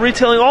 So they're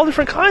retailing all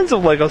different kinds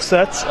of Lego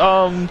sets.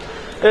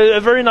 A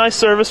very nice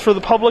service for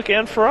the public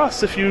and for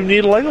us if you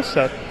need a Lego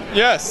set.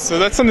 Yes, so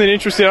that's something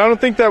interesting. I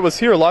don't think that was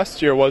here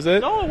last year, was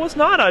it? No, it was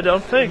not, I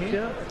don't think. Mm-hmm.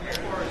 Yeah.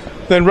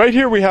 Then right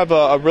here we have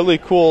a really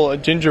cool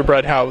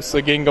gingerbread house,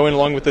 again going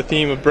along with the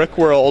theme of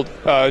Brickworld,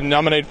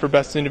 nominated for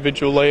Best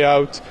Individual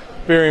Layout.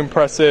 Very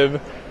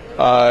impressive.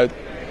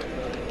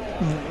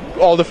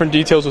 all different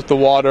details with the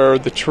water,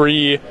 the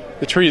tree.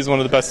 The tree is one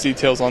of the best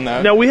details on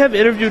that. Now, we have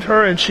interviewed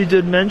her, and she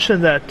did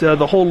mention that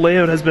the whole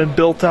layout has been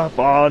built up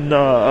on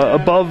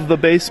above the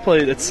base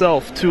plate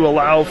itself to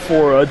allow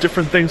for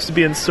different things to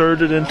be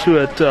inserted into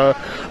it.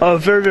 A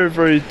very, very,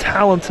 very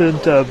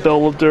talented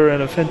builder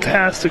and a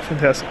fantastic,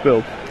 fantastic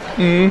build.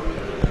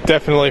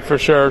 Definitely, for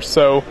sure.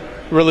 So,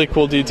 really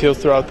cool details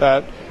throughout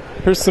that.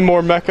 Here's some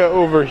more mecha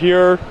over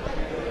here.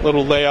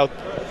 Little layout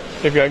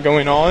they've got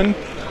going on.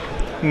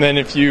 And then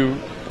if you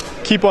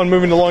keep on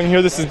moving along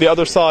here, this is the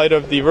other side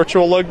of the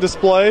virtual lug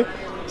display.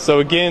 So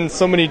again,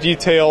 so many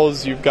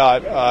details. You've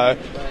got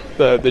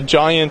the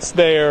giants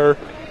there.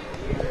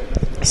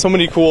 So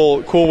many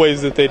cool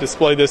ways that they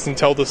display this and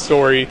tell the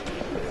story.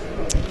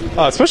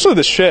 Especially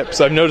the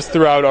ships, I've noticed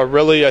throughout are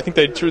really, I think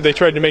they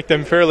tried to make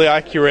them fairly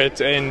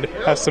accurate and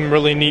have some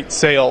really neat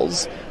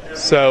sails.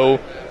 So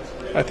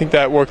I think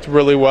that worked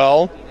really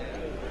well.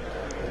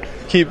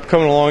 Keep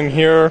coming along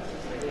here.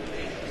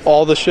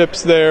 All the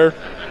ships there.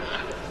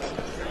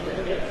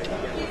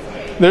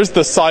 There's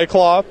the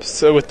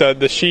Cyclops with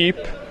the sheep.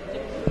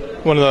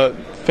 One of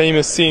the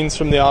famous scenes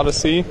from the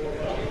Odyssey.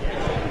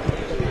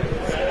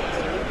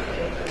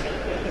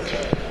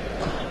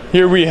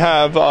 Here we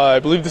have, I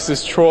believe this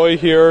is Troy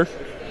here.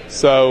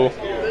 So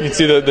you can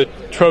see the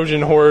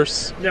Trojan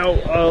horse. Now,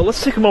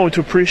 let's take a moment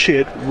to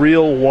appreciate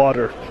real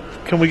water.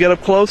 Can we get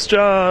up close,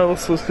 John?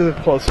 Let's get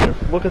up close here.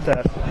 Look at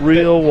that.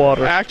 Real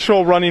water.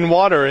 Actual running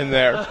water in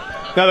there.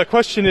 Now the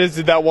question is,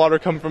 did that water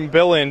come from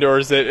Billund, or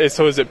is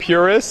it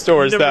purist,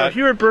 or is that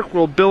here at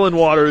Brickworld, Billund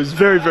water is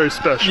very, very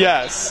special.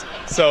 Yes.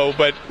 So,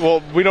 but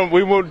we don't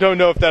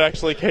know if that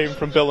actually came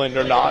from Billund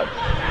or not.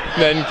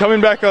 Then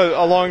coming back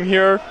along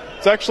here,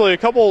 it's actually a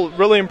couple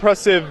really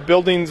impressive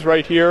buildings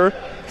right here.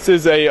 This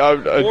is a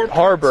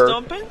harbor.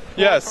 Stumping?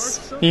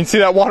 Yes. You can see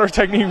that water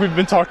technique we've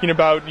been talking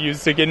about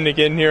used again and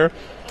again here.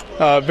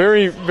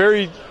 Very,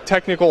 very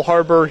technical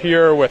harbor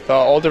here with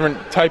all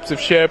different types of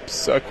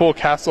ships, a cool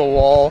castle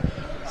wall.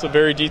 So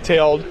very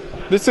detailed.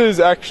 This is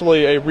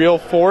actually a real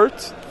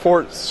fort,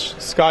 Fort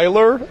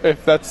Schuyler, I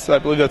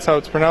believe that's how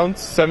it's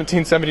pronounced.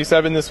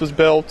 1777 this was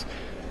built,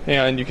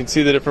 and you can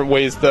see the different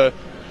ways the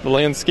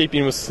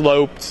landscaping was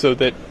sloped so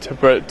that to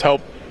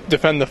help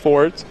defend the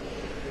fort.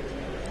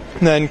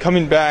 And then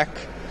coming back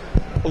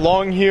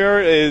along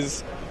here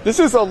this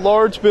is a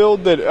large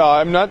build that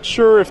I'm not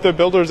sure if the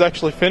builder is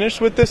actually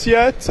finished with this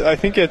yet. I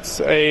think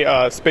it's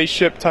a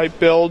spaceship type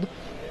build,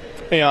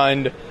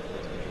 and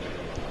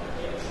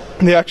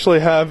they actually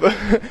have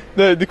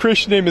the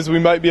creation name is We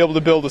Might Be Able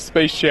to Build a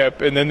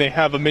Spaceship, and then they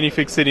have a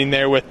minifig sitting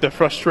there with the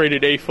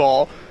frustrated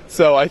AFOL.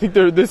 So I think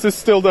this is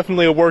still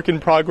definitely a work in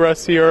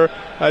progress here.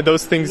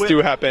 Those things do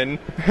happen.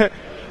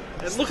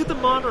 And look at the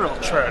monorail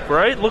track,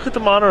 right? Look at the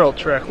monorail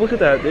track. Look at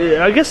that.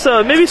 I guess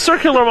maybe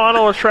circular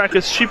monorail track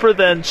is cheaper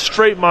than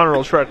straight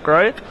monorail track,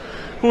 right?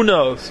 Who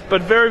knows?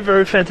 But very,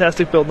 very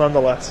fantastic build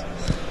nonetheless.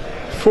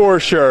 For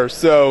sure.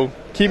 So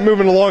keep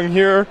moving along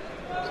here.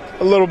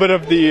 A little bit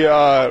of the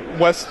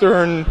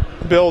western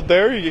build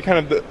there. You get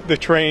kind of the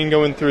train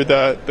going through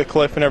the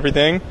cliff and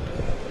everything.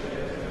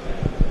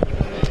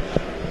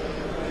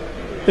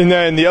 And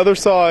then the other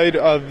side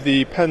of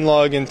the Penn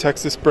Lug and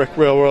Texas Brick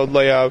Railroad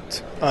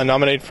layout,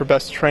 nominated for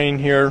best train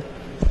here.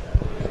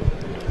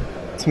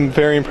 Some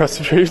very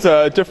impressive trains.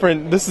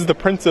 This is the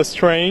Princess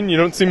train. You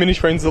don't see many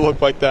trains that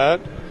look like that.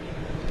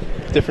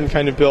 Different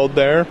kind of build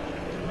there.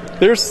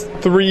 There's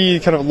 3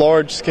 kind of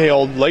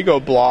large-scale Lego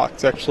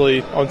blocks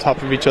actually on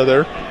top of each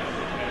other.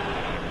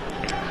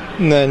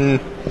 And then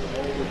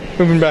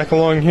moving back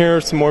along here,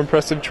 some more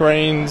impressive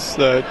trains.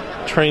 The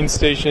train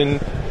station.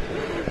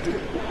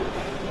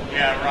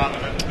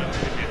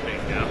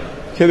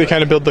 Okay, they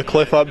kind of build the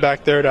cliff up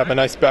back there to have a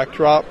nice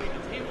backdrop.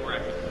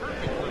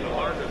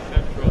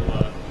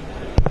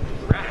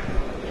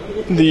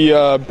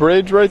 The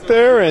bridge right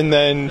there, and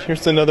then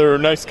here's another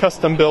nice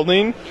custom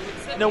building.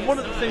 Now, one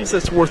of the things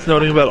that's worth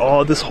noting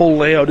about this whole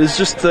layout is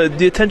just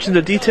the attention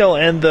to detail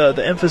and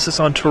the emphasis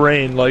on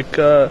terrain. Like,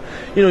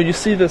 you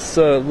see this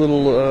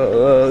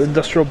little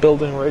industrial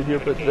building right here,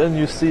 but then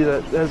you see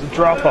that it has a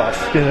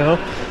drop-off,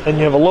 and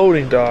you have a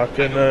loading dock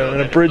and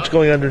a bridge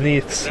going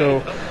underneath.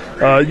 So,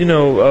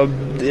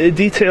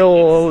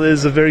 detail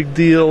is a very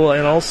deal,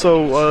 and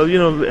also,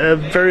 a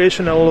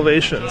variation in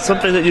elevation,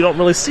 something that you don't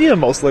really see in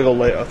most Lego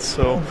layouts.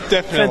 So,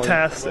 definitely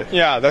fantastic.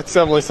 Yeah, that's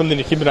definitely something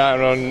to keep an eye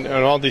on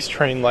all these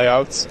train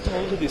layouts.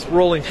 Look at these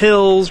rolling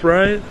hills,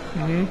 right?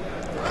 Mm-hmm.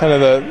 Kind of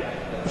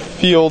the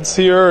fields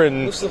here,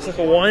 and this looks like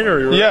a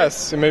winery, right?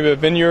 Yes, and maybe a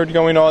vineyard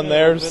going on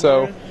there.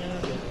 So,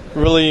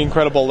 really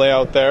incredible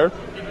layout there.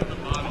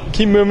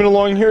 Keep moving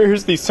along here.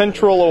 Here's the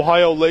Central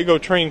Ohio Lego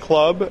Train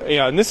Club,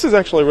 and this is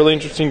actually a really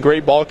interesting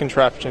great ball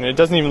contraption. It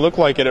doesn't even look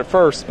like it at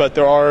first, but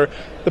the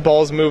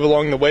balls move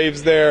along the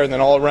waves there, and then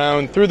all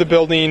around through the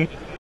building,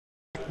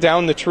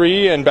 down the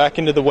tree, and back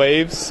into the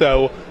waves.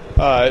 So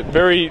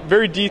very,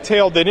 very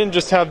detailed. They didn't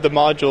just have the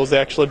modules; they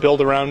actually built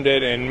around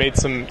it and made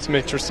some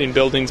interesting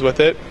buildings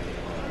with it.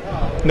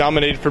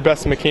 Nominated for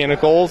Best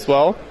Mechanical as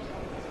well.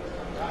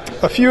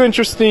 A few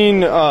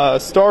interesting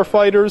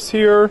starfighters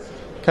here.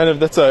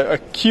 That's a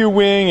Q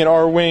wing and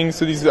R wing.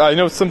 So these, I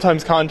know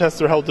sometimes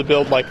contests are held to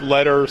build like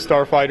letter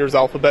starfighters,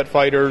 alphabet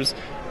fighters,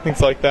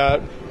 things like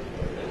that.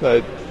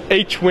 The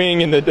H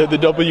wing and the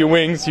W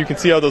wings, you can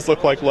see how those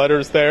look like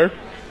letters there.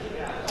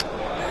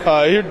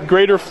 Here,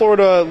 Greater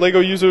Florida Lego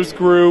Users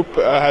Group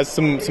has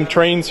some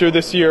trains here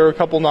this year, a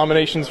couple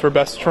nominations for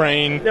Best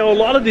Train. Now, a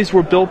lot of these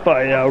were built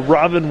by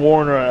Robin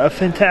Warner, a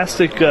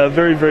fantastic,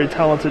 very, very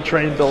talented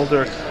train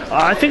builder.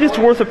 I think it's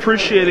worth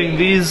appreciating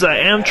these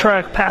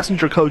Amtrak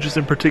passenger coaches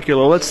in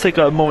particular. Let's take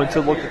a moment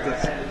to look at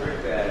this.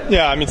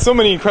 Yeah, I mean, so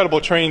many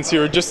incredible trains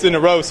here just in a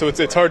row, so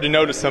it's hard to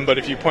notice them, but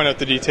if you point out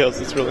the details,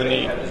 it's really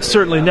neat.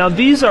 Certainly. Now,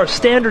 these are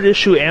standard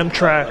issue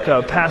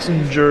Amtrak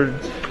passenger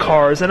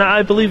cars, and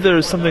I believe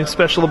there's something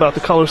special about the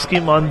color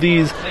scheme on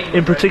these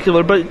in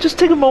particular, but just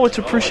take a moment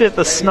to appreciate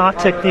the snot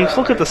techniques.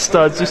 Look at the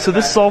studs. So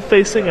this is all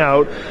facing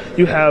out.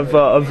 You have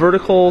a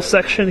vertical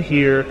section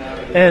here,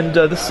 and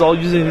this is all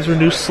using these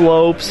reduced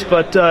slopes,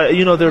 but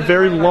they're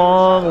very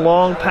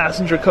long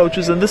passenger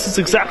coaches, and this is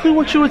exactly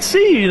what you would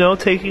see,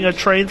 taking a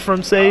train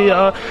from, say,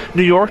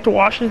 New York to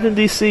Washington,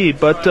 D.C.,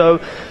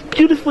 but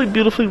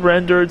beautifully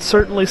rendered.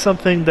 Certainly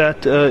something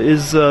that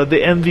is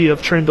the envy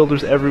of train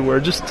builders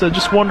everywhere.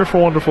 Just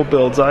wonderful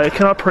builds. I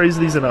cannot praise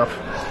these enough.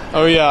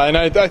 Oh yeah, and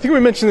I think we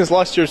mentioned this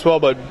last year as well,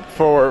 but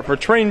for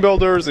train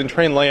builders and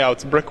train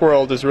layouts,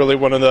 Brickworld is really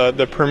one of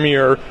the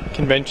premier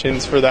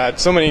conventions for that.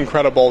 So many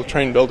incredible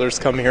train builders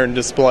come here and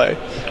display.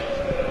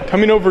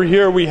 Coming over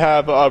here, we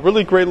have a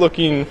really great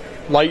looking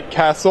light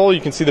castle.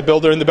 You can see the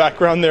builder in the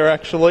background there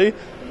actually,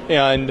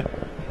 and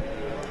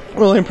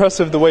really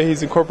impressive the way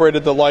he's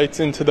incorporated the lights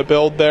into the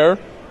build there.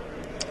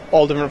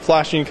 All different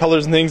flashing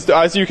colors and things.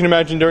 As you can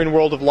imagine, during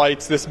World of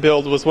Lights, this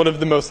build was one of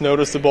the most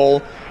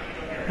noticeable.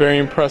 Very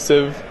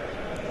impressive.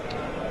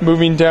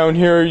 Moving down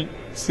here, you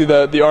see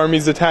the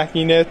armies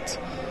attacking it.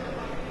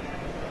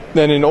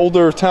 Then an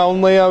older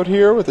town layout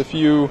here with a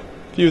few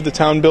of the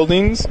town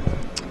buildings.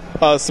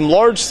 Some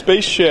large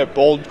spaceship,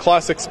 old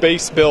classic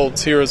space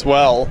builds here as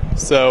well.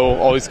 So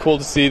always cool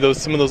to see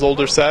some of those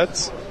older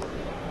sets.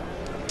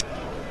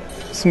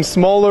 Some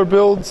smaller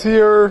builds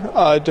here,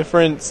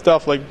 different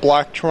stuff like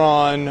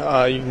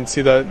Blacktron. You can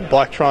see the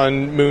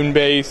Blacktron moon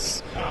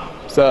base.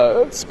 It's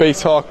a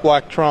Space Hawk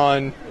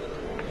Blacktron.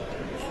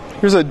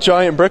 Here's a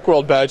giant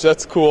Brickworld badge.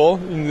 That's cool.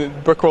 In the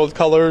Brickworld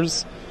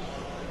colors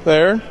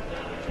there.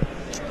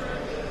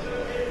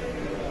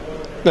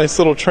 Nice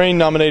little train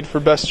nominated for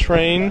Best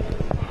Train.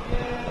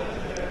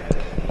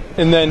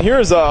 And then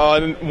here's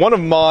another one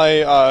of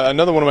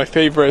my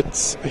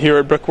favorites here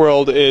at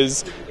Brickworld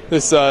is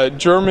this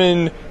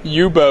German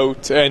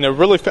U-boat, and a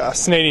really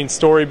fascinating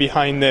story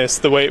behind this.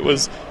 The way it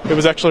was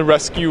actually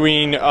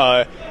rescuing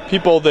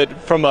people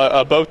from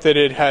a boat that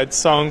it had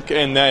sunk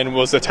and then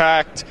was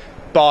attacked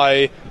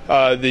by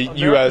the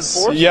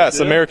U.S.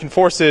 American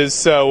forces.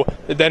 So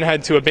it then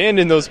had to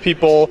abandon those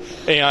people,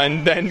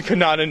 and then could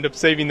not end up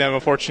saving them,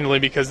 unfortunately,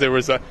 because there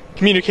was a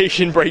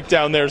communication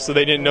breakdown there. So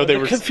they didn't know they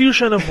were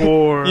confusion of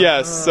war.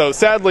 Yes. So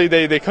sadly,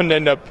 they couldn't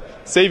end up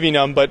saving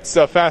them. But it's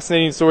a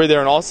fascinating story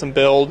there, an awesome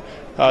build.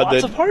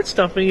 Lots of part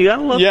stumping. You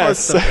gotta love part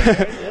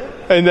stumping.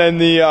 And then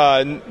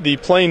the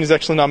plane is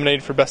actually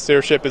nominated for Best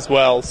Airship as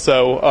well.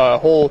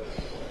 So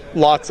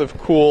lots of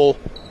cool,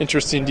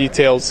 interesting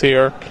details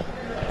here.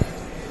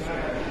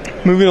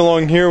 Moving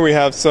along here, we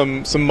have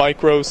some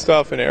micro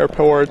stuff, an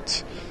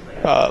airport,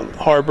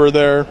 harbor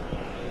there.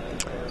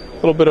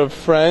 A little bit of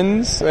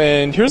Friends,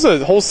 and here's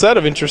a whole set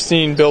of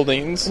interesting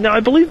buildings. Now, I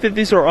believe that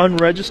these are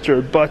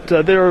unregistered, but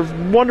they're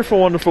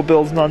wonderful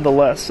builds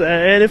nonetheless.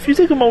 And if you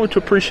take a moment to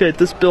appreciate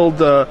this build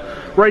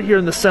right here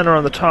in the center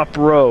on the top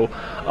row,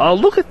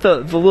 look at the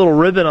little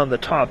ribbon on the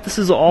top. This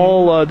is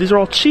all these are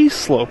all cheese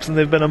slopes, and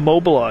they've been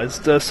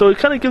immobilized. So it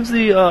kind of gives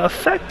the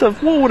effect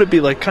of, what would it be,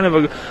 like kind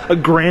of a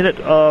granite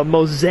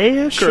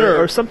mosaic,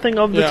 sure, or something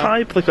of the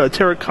type, like a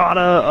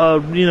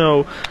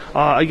terracotta,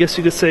 I guess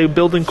you could say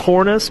building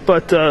cornice,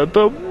 but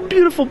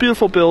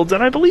beautiful builds,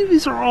 and I believe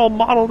these are all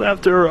modeled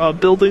after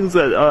buildings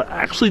that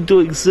actually do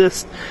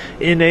exist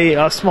in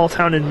a small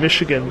town in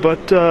Michigan.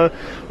 But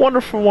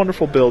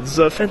wonderful builds,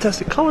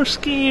 fantastic color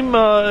scheme,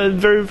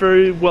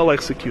 very well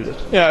executed.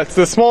 Yeah, it's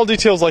the small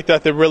details like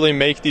that that really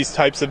make these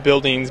types of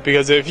buildings,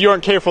 because if you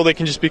aren't careful, they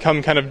can just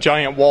become kind of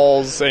giant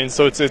walls, and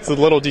so it's the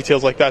little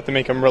details like that that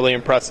make them really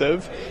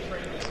impressive.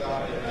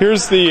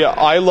 Here's the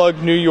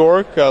iLug New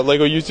York,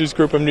 Lego Users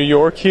Group of New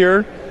York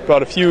here.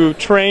 Brought a few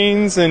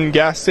trains and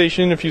gas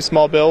station, a few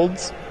small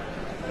builds.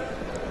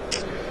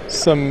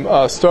 Some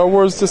Star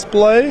Wars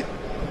display.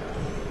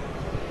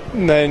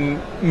 And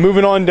then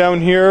moving on down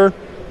here,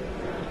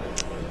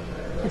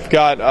 we've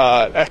got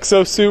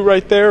exosuit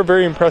right there.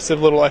 Very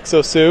impressive little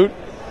exosuit.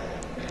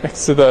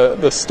 Next to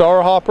the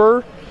Star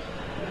Hopper.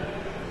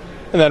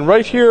 And then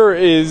right here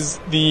is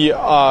the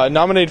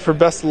nominated for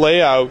Best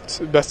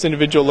Layout, Best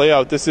Individual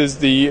Layout. This is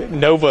the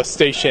Nova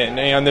Station,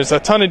 and there's a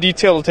ton of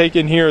detail to take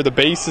in here. The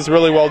base is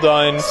really well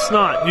done.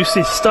 Snot. You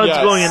see studs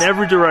Yes. going in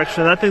every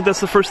direction. I think that's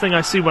the first thing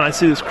I see when I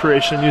see this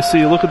creation. You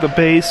see, look at the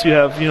base. You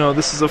have,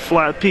 this is a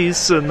flat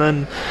piece, and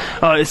then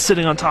it's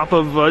sitting on top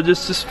of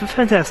just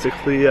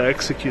fantastically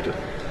executed.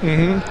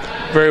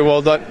 Very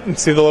well done. You can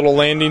see the little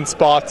landing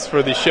spots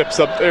for the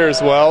ships up there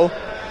as well.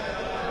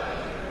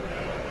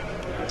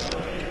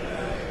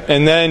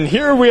 And then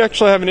here we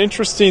actually have an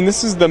interesting,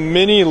 this is the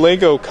mini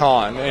Lego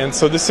Con. And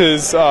so this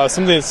is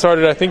something that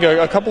started, I think,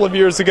 a couple of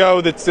years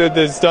ago that's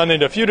done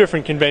at a few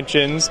different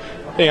conventions.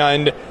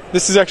 And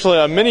this is actually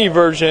a mini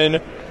version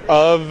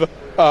of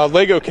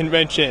Lego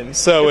convention.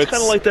 So it's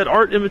kind of like that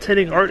art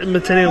imitating life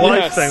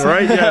Yes. thing,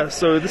 right? Yeah,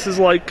 so this is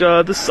like,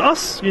 this is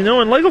us,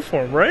 in Lego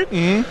form, right?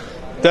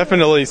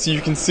 Definitely. So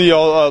you can see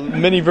a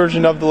mini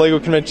version of the Lego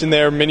convention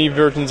there, mini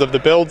versions of the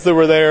builds that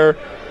were there.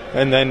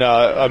 And then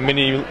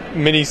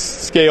mini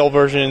scale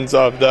versions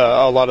of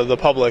a lot of the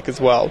public as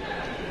well.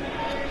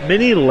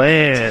 Mini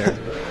land.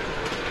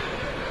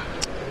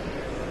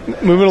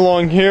 Moving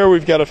along here,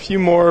 we've got a few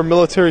more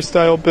military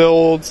style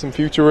builds, some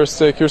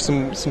futuristic. Here's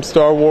some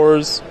Star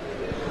Wars.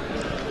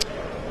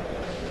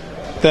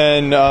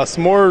 Then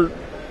some more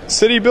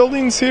city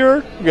buildings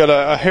here. We've got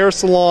a hair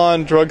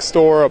salon,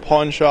 drugstore, a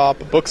pawn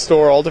shop, a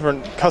bookstore, all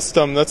different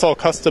custom. That's all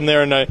custom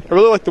there, and I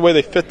really like the way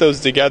they fit those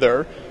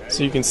together.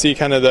 So you can see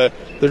kind of the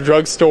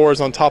drugstores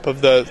on top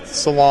of the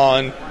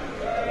salon.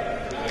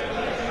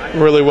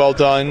 Really well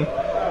done.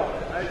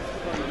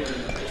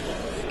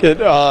 Get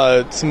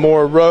some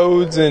more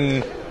roads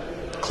and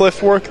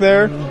cliff work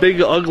there.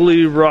 Big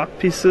ugly rock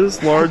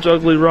pieces, large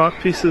ugly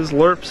rock pieces,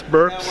 lerps,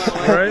 burps,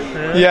 right?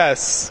 Yeah.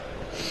 Yes.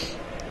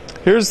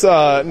 Here's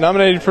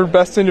nominated for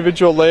Best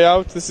Individual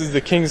Layout. This is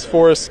the King's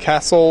Forest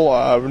Castle.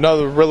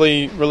 Another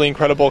really, really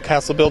incredible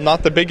castle build.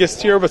 Not the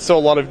biggest here, but still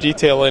a lot of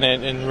detail in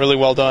it and really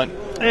well done.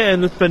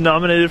 And it's been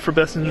nominated for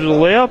Best Individual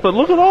Layout, but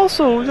look at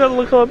also, we got to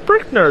look at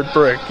Brick Nerd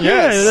Brick.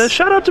 Yes. Yeah,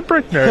 shout out to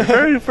Brick Nerd.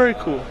 Very, very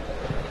cool.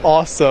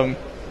 Awesome.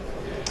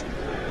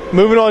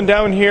 Moving on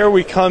down here,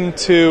 we come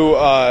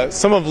to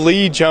some of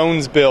Lee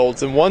Jones'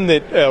 builds, and one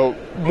that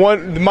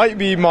might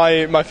be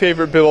my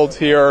favorite build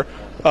here,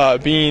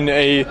 being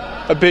a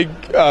big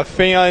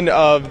fan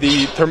of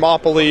the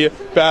Thermopylae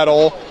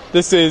battle.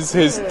 This is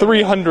his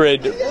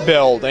 300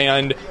 build,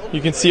 and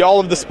you can see all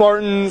of the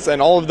Spartans and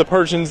all of the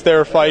Persians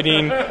there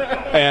fighting.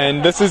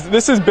 And this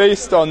is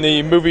based on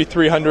the movie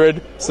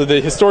 300, so the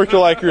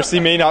historical accuracy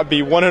may not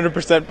be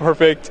 100%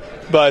 perfect,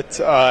 but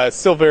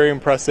still very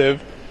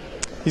impressive.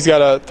 He's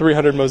got a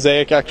 300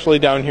 mosaic actually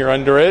down here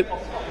under it.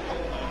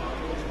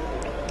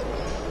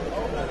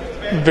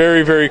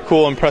 Very, very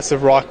cool,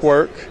 impressive rock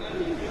work.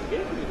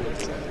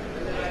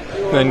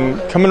 Then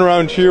coming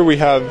around here, we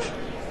have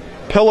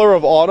Pillar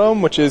of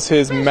Autumn, which is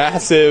his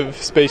massive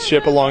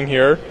spaceship along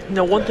here.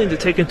 Now, one thing to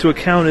take into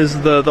account is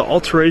the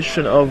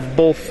alteration of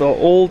both the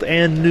old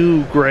and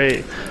new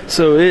gray.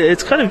 So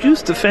it's kind of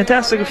used to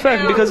fantastic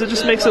effect because it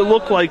just makes it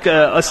look like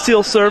a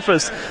steel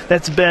surface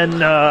that's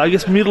been, I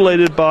guess,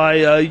 mutilated by,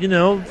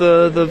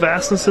 the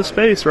vastness of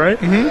space, right?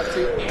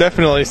 Mm-hmm.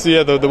 Definitely. So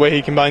yeah, the way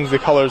he combines the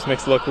colors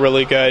makes it look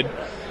really good.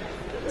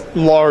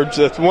 Large.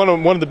 That's one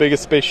of the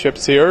biggest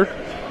spaceships here.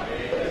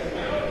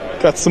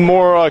 Got some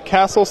more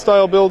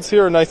castle-style builds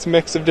here, a nice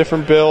mix of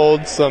different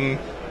builds, some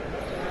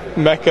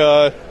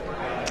mecha,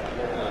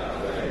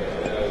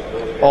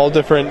 all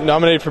different,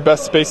 nominated for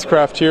Best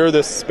Spacecraft here,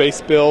 this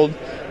space build.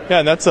 Yeah,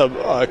 and that's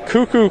a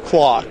cuckoo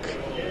clock.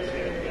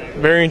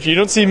 Very interesting. You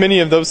don't see many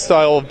of those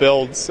style of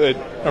builds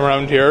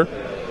around here.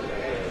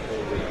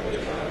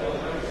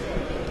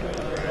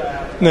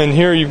 And then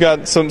here you've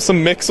got some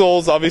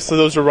mixels. Obviously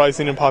those are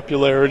rising in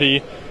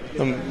popularity.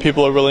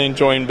 People are really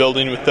enjoying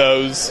building with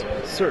those.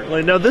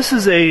 Certainly. Now, this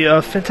is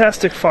a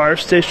fantastic fire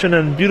station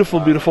and beautiful,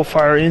 beautiful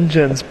fire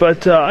engines,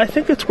 but I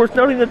think it's worth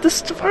noting that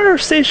this fire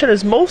station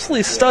is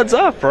mostly studs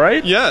up,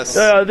 right? Yes.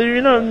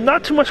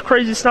 Not too much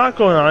crazy snot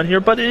going on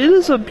here, but it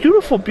is a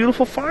beautiful,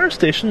 beautiful fire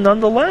station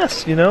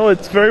nonetheless.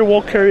 It's very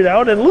well carried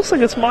out, and it looks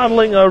like it's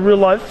modeling a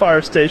real-life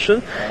fire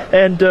station,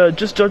 and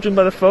just judging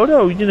by the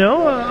photo,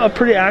 a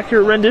pretty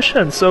accurate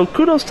rendition. So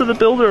kudos to the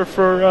builder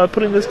for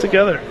putting this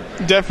together.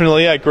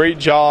 Definitely, yeah, great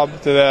job.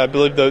 I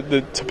believe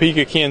the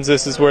Topeka,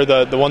 Kansas is where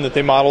the one that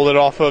they modeled it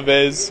off of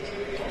is.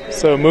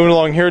 So moving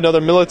along here,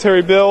 another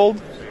military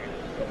build.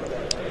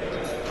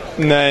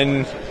 And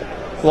then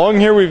along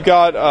here we've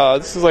got,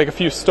 this is like a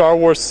few Star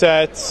Wars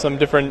sets, some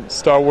different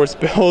Star Wars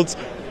builds.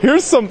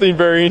 Here's something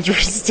very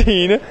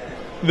interesting.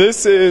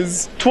 This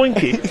is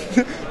Twinkie.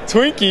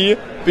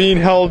 Twinkie being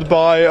held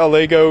by a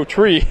Lego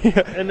tree.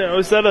 And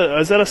is that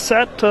a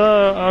set?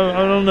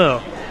 I don't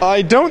know.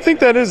 I don't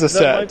think that is a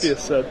set. That might be a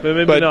set, but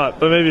maybe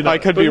not. I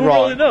could be wrong.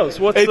 Who really knows?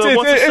 What's the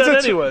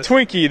set anyways?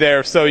 Twinkie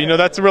there, so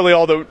that's really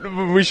all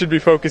that we should be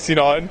focusing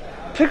on.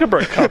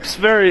 Pick-a-brick cups,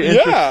 very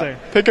interesting. Yeah,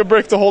 pick a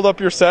brick to hold up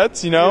your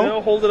sets,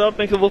 hold it up,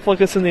 make it look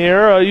like it's in the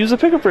air. Use a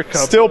pick-a-brick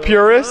cup. Still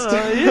purist.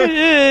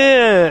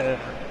 Yeah.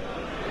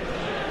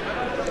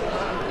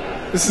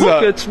 This is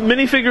Look, it's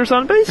minifigures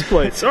on base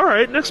plates. All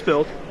right, next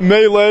build.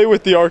 Melee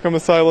with the Arkham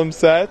Asylum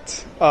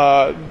set.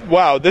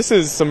 Wow, this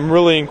is some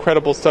really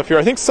incredible stuff here.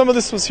 I think some of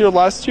this was here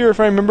last year,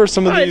 if I remember.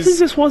 Some of these. I think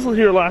this was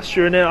here last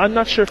year, and I'm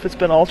not sure if it's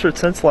been altered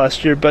since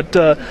last year. But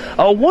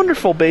a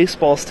wonderful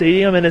baseball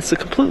stadium, and it's a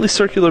completely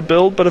circular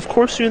build. But of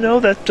course, you know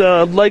that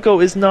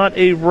Lego is not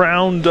a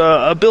round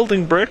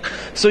building brick,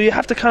 so you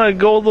have to kind of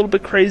go a little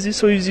bit crazy.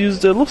 So he's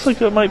used. It looks like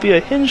it might be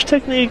a hinge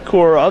technique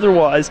or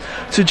otherwise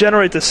to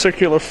generate the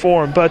circular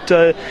form. But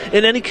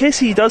in any case,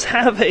 he does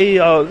have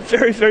a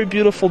very, very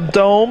beautiful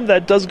dome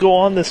that does go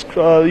on this,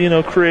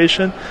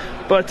 creation.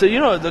 But,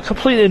 the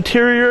complete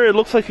interior, it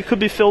looks like it could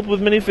be filled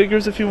with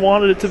minifigures if you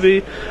wanted it to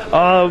be.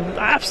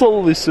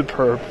 Absolutely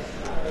superb.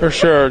 For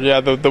sure, yeah.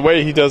 The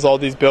way he does all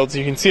these builds,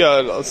 you can see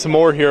some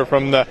more here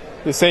from the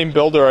same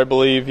builder, I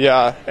believe,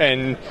 yeah.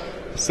 And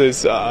this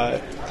is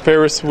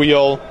Ferris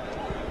wheel.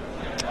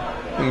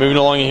 And moving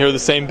along here, the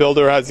same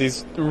builder has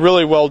these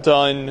really well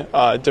done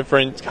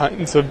different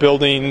kinds of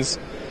buildings.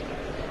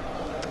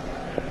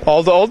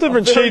 All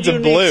different shades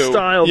of blue.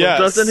 Style, yes.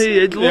 Doesn't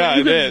he? Yeah,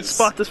 you can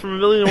spot this from a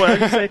million ways. I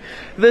can say,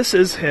 this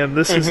is him.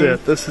 This is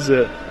it. This is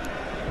it.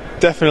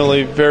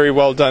 Definitely very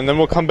well done. Then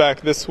we'll come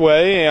back this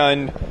way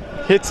and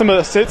hit some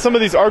of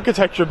these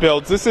architecture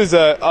builds. This is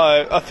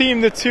a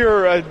theme that's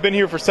here. I've been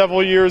here for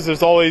several years.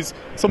 There's always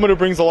someone who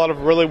brings a lot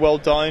of really well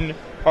done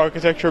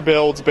architecture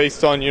builds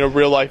based on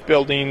real life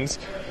buildings.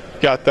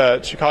 Got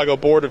the Chicago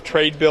Board of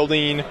Trade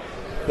building,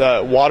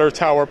 the Water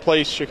Tower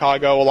Place,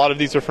 Chicago. A lot of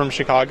these are from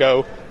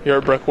Chicago here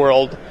at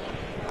Brickworld.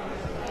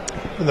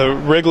 The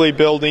Wrigley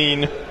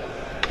building.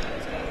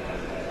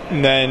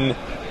 And then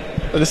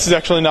this is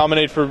actually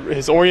nominated for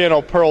his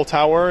Oriental Pearl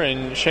Tower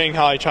in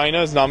Shanghai,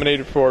 China. Is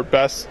nominated for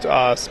Best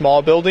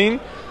Small Building.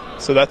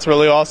 So that's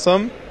really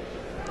awesome.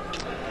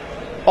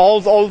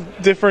 All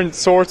different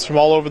sorts from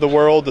all over the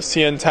world. The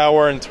CN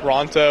Tower in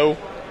Toronto.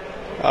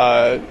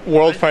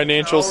 World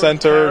Financial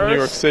Center, New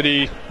York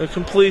City. A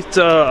complete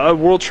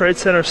World Trade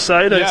Center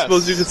site, yes. I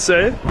suppose you could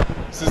say.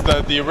 This is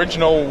the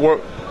original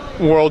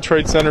World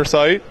Trade Center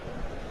site.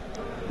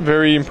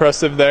 Very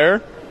impressive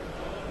there.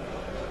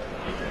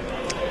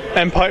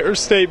 Empire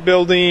State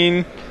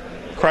Building,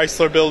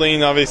 Chrysler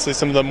Building, obviously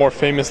some of the more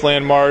famous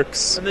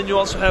landmarks. And then you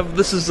also have,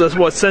 this is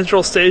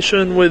Central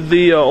Station with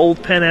the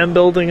old Pan Am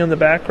building in the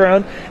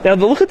background. Now,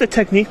 look at the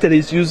technique that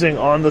he's using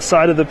on the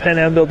side of the Pan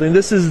Am building.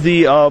 This is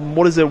the,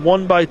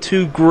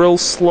 1x2 grill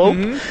slope.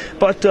 Mm-hmm.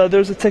 But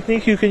there's a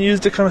technique you can use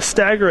to kind of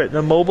stagger it and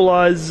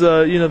immobilize,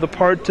 the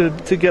part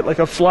to get like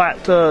a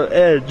flat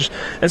edge.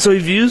 And so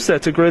we've used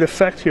that to great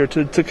effect here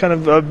to kind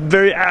of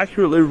very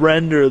accurately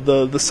render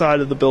the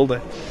side of the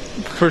building.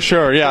 For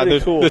sure, yeah.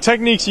 Cool. The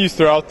techniques used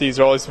throughout these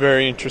are always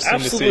very interesting to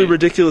see. Absolutely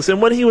ridiculous. And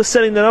when he was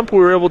setting that up, we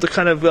were able to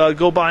kind of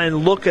go by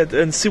and look at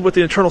and see what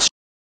the internal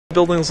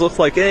buildings look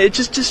like. And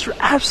it's just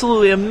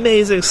absolutely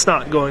amazing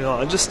stuff going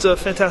on. Just a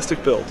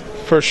fantastic build.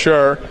 For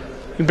sure.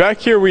 And back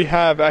here we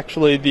have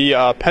actually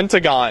the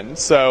Pentagon.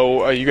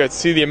 So you guys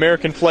see the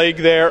American flag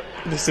there.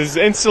 This is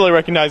instantly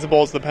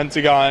recognizable as the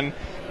Pentagon.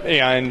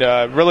 And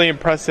really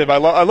impressive. I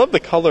love the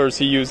colors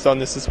he used on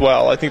this as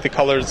well. I think the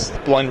colors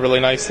blend really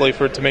nicely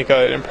for it to make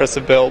an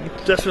impressive build.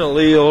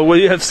 Definitely. Well,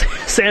 you have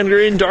sand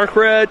green, dark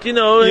red, you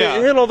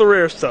hit all the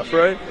rare stuff,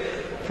 right?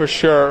 For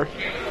sure.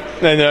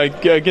 And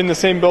again, the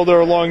same builder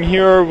along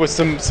here with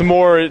some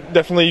more.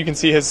 Definitely, you can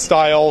see his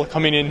style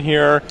coming in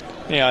here.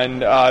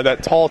 And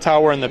that tall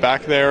tower in the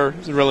back there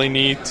is really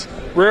neat.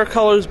 Rare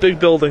colors, big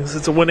buildings.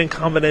 It's a winning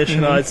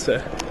combination, I'd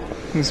say.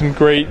 And some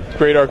great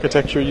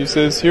architecture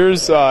uses.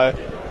 Here's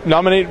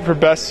nominated for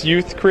Best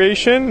Youth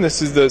Creation.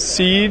 This is the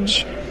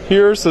Siege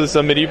here, so this is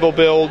a medieval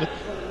build.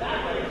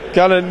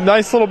 Got a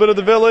nice little bit of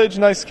the village,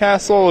 nice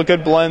castle, a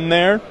good blend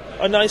there.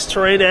 A nice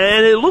terrain,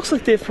 and it looks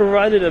like they've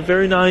provided a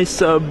very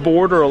nice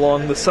border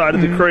along the side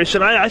of the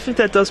creation. I think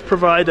that does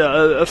provide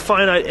a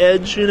finite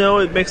edge.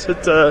 It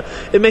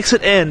makes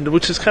it end,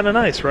 which is kind of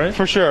nice, right?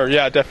 For sure,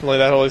 yeah, definitely.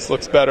 That always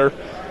looks better.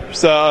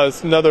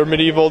 There's another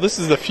medieval. This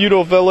is the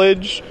feudal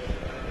village.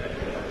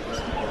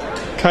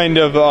 Kind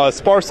of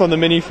sparse on the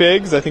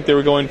minifigs. I think they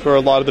were going for a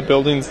lot of the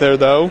buildings there,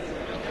 though.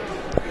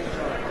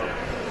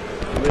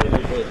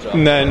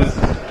 And then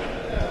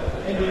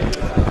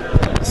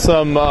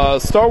some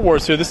Star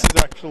Wars here. This is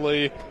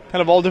actually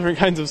kind of all different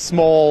kinds of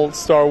small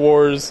Star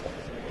Wars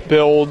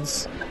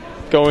builds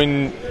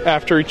going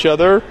after each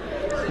other.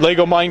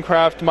 Lego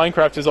Minecraft.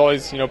 Minecraft is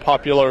always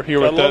popular here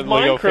with the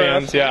Lego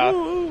fans. Yeah.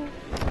 Woo.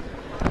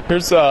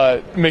 Here's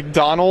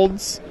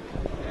McDonald's.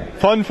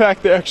 Fun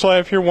fact that actually I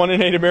have here, 1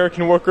 in 8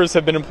 American workers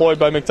have been employed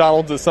by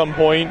McDonald's at some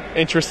point.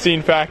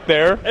 Interesting fact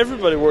there.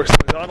 Everybody works at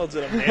McDonald's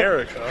in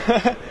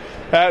America.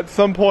 At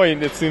some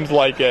point, it seems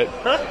like it.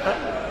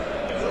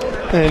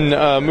 And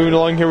moving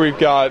along here, we've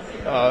got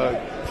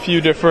a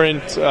few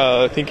different,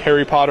 I think,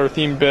 Harry Potter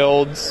themed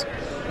builds.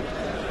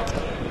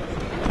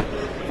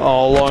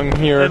 All along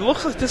here. It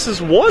looks like this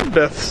is one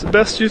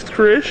best youth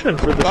creation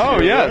for this year. Oh,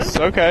 yes.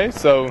 Right? Okay.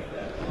 So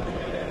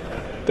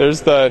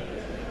there's the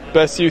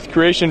Best Youth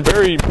Creation.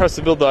 Very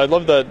impressive build, though. I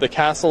love the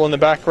castle in the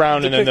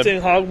background. Depicting and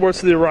then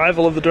Hogwarts, the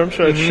arrival of the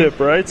Durmstrang ship,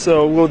 right?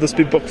 So will this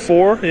be book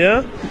 4?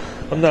 Yeah?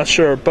 I'm not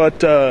sure,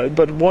 but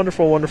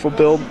wonderful, wonderful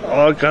build.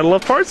 Oh, gotta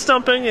love part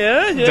stumping,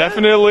 yeah.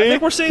 Definitely. I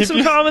think we're seeing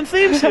some common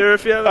themes here,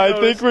 if you haven't noticed.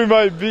 I think we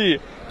might be.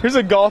 Here's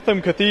a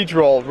Gotham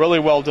Cathedral, really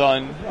well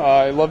done.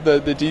 I love the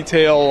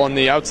detail on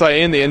the outside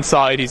and the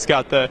inside. He's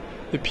got the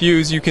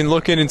pews. You can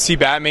look in and see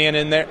Batman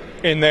in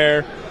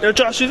there. Now,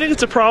 Josh, do you think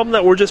it's a problem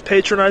that we're just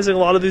patronizing a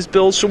lot of these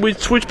builds? Should we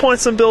point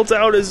some builds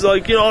out as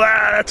like,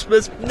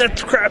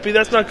 that's crappy,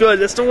 that's not good,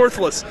 that's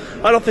worthless?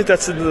 I don't think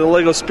that's in the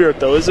LEGO spirit,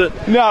 though, is it?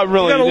 Not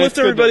really. You gotta lift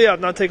everybody up,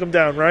 not take them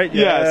down, right?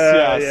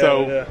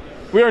 Yes.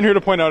 We aren't here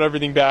to point out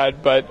everything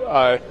bad,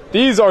 but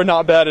these are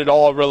not bad at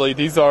all, really.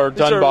 These are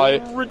done by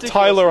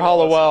Tyler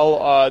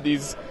Hollowell.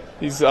 These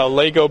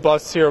LEGO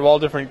busts here of all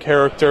different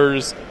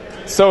characters.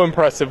 So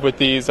impressive with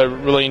these. I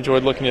really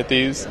enjoyed looking at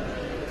these.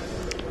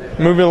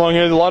 Moving along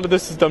here, a lot of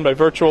this is done by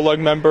Virtual Leg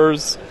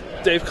members.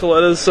 Dave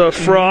Coletta's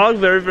frog,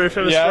 very, very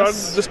famous frog,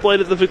 displayed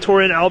at the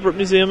Victoria and Albert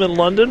Museum in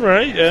London,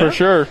 right? Yeah. For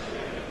sure.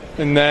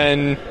 And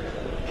then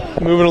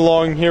moving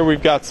along here,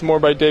 we've got some more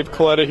by Dave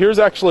Coletta. Here's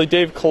actually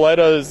Dave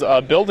Coletta's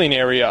building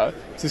area.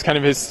 This is kind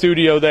of his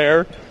studio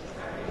there.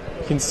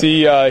 You can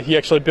see he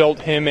actually built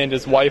him and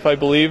his wife, I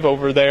believe,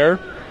 over there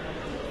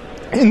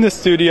in the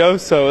studio.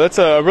 So that's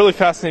a really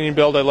fascinating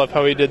build. I love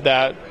how he did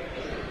that.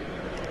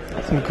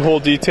 Some cool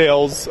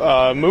details.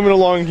 Moving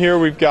along here,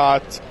 we've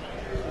got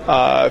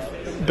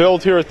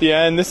build here at the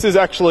end. This is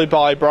actually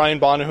by Brian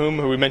Bonahum,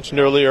 who we mentioned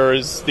earlier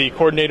is the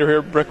coordinator here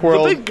at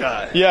Brickworld. The big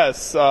guy.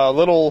 Yes,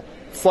 little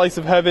slice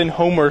of heaven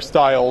Homer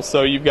style.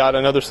 So you've got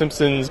another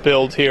Simpsons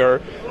build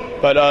here.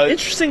 But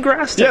interesting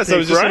grass technique, yes, I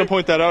was just going to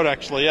point that out,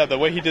 actually. Yeah, the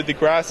way he did the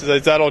grass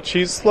is that all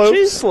cheese slopes?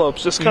 Cheese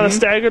slopes, just kind of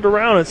staggered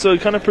around, and so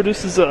it kind of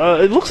produces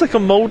it looks like a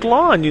mowed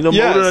lawn, mowed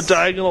in a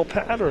diagonal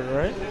pattern,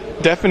 right?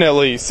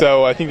 Definitely.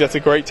 So I think that's a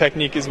great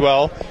technique as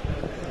well.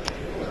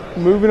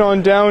 Moving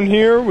on down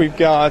here, we've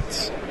got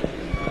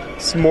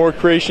some more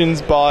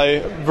creations by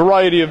a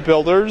variety of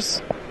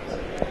builders.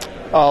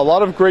 A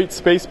lot of great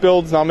space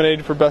builds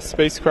nominated for Best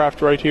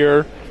Spacecraft right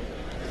here.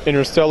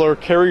 Interstellar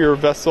Carrier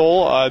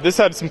Vessel. This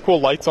had some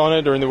cool lights on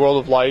it during the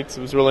World of Lights.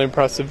 It was a really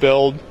impressive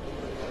build.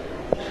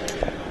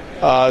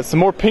 Some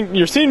more pink.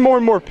 You're seeing more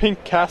and more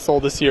pink castle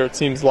this year, it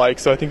seems like.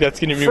 So I think that's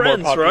going to be more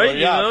popular. Right?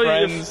 Yeah,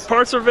 Friends. If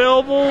parts are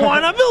available, why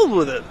not build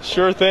with it?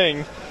 Sure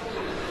thing.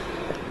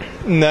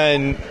 And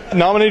then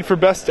nominated for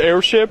Best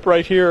Airship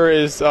right here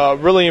is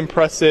really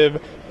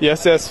impressive. The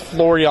SS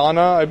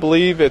Floriana, I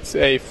believe. It's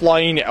a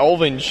flying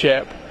elven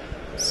ship.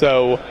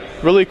 So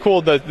really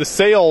cool. The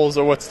sails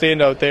are what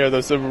stand out there.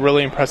 Those are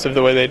really impressive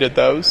the way they did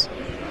those.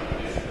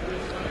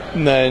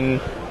 And then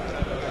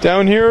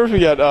down here we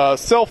got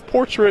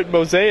self-portrait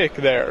mosaic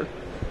there.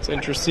 It's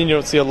interesting. You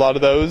don't see a lot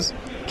of those.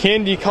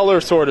 Candy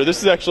color sorter. This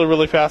is actually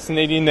really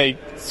fascinating. They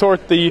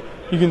sort you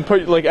can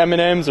put like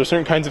M&Ms or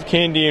certain kinds of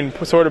candy and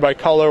sort it by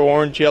color: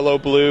 orange, yellow,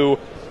 blue,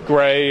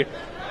 gray.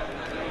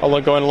 All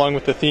going along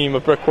with the theme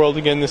of Brickworld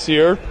again this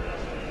year.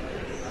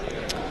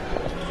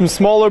 Some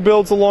smaller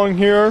builds along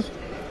here.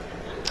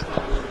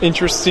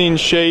 Interesting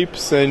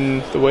shapes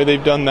and the way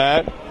they've done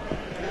that.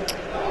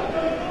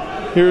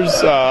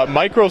 Here's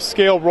micro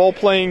scale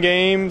role-playing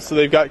game, so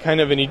they've got kind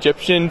of an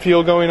Egyptian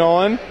feel going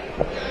on.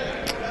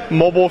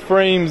 Mobile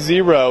Frame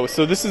Zero.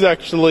 So this is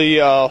actually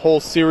a whole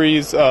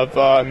series of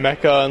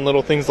mecha and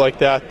little things like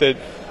that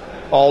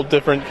all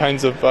different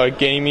kinds of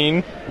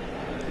gaming.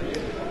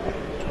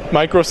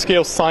 Micro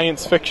scale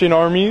science fiction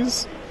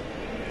armies.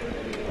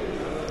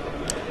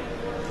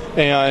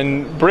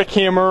 And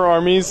Brickhammer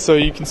armies, so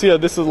you can see that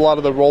this is a lot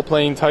of the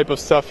role-playing type of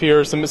stuff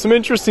here. Some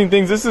interesting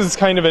things. This is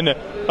kind of in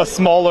a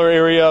smaller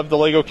area of the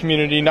LEGO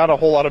community. Not a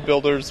whole lot of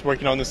builders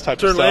working on this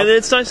type of stuff. And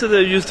it's nice that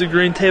they used the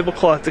green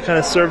tablecloth to kind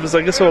of serve as,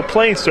 I guess, a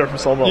playing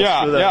surface almost.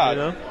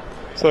 Yeah.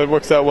 So it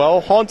works out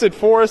well. Haunted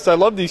Forest. I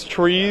love these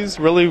trees.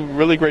 Really,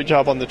 really great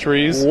job on the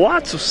trees.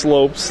 Lots of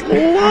slopes.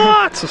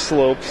 Lots of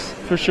slopes.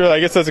 For sure. I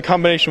guess that's a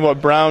combination of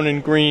what brown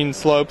and green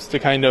slopes to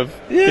kind of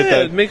get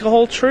that. Make a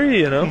whole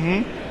tree,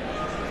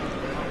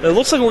 It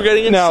looks like we're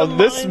getting into now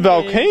this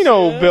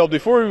volcano build. I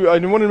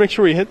wanted to make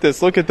sure we hit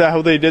this. Look at that,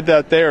 how they did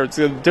that there. It's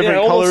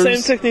different colors.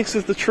 Same techniques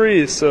as the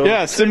trees. So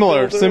yeah,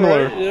 similar.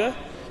 Right? Yeah,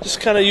 just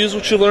kind of use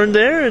what you learned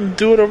there and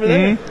do it over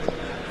there.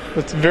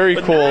 That's very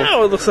cool.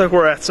 Now it looks like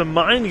we're at some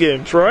mind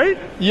games, right?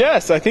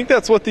 Yes, I think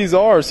that's what these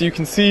are. So you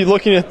can see,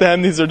 looking at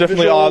them, these are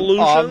definitely odd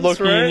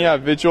looking. Right? Yeah,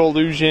 visual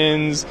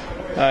illusions.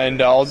 And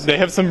they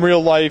have some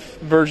real-life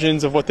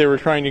versions of what they were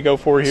trying to go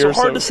for here.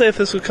 So hard to say if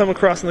this would come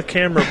across on the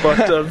camera,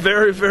 but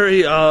very,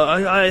 very,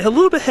 a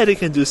little bit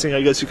headache-inducing,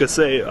 I guess you could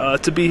say,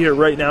 to be here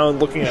right now and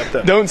looking at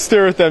them. Don't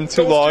stare at them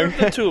too long. Don't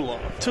stare at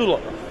them too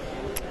long.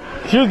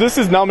 Here, this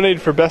is nominated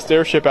for Best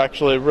Airship,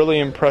 actually. A really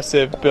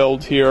impressive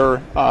build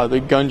here, the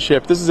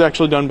gunship. This is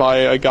actually done by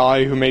a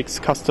guy who makes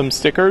custom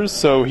stickers,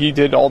 so he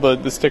did all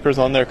the stickers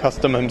on there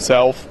custom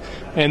himself.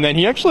 And then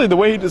the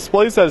way he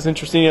displays that is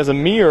interesting. He has a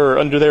mirror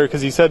under there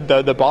because he said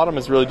the bottom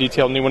is really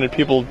detailed and he wanted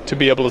people to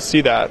be able to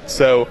see that.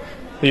 So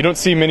you don't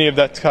see many of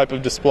that type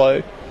of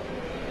display.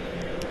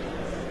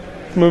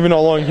 Moving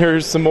along,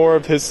 here's some more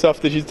of his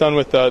stuff that he's done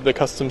with the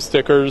custom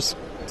stickers,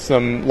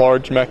 some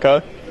large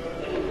mecha.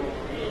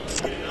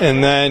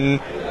 And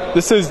then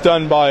this is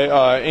done by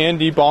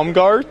Andy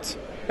Baumgart,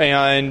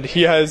 and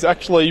he has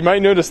actually, you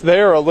might notice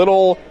there, a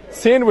little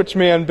Sandwich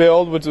Man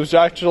build, which was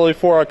actually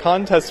for a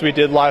contest we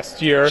did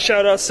last year.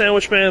 Shout out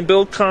Sandwich Man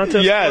Build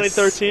Contest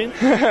 2013.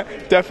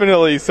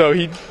 Definitely. So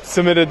he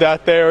submitted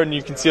that there, and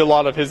you can see a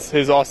lot of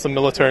his awesome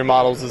military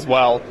models as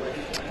well.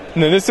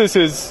 And then this is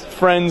his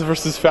Friends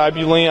versus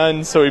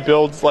Fabuland, so he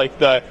builds like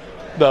the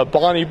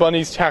Bonnie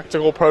Bunny's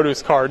Tactical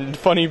Produce card, and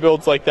funny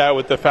builds like that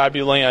with the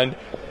Fabuland,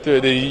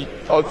 the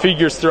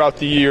figures throughout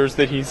the years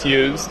that he's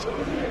used.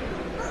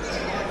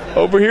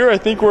 Over here, I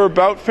think we're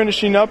about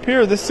finishing up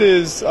here. This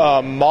is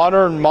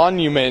Modern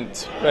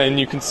Monument, and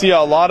you can see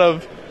a lot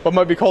of what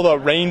might be called a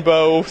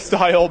rainbow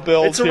style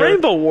build. It's a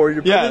rainbow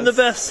warrior, but yes. in the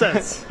best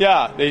sense.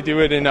 Yeah, they do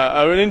it in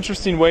an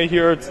interesting way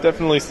here. It's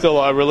definitely still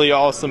a really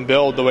awesome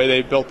build, the way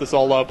they built this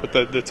all up with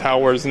the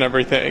towers and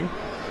everything.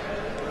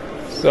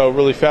 So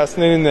really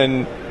fascinating.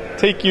 Then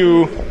take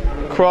you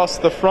across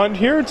the front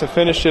here to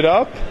finish it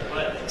up.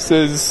 This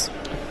is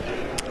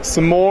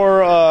some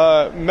more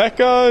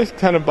mecha,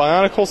 kind of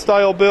Bionicle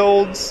style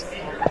builds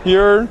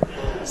here.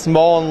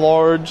 Small and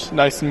large,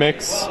 nice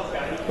mix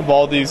of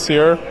all these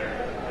here.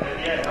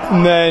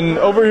 And then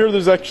over here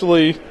there's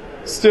actually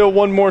still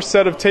one more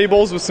set of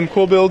tables with some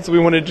cool builds we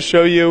wanted to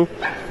show you.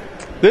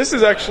 This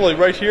is actually,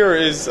 right here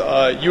is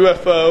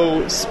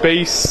UFO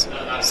space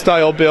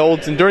style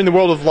builds, and during the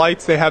World of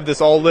Lights they have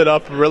this all lit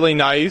up really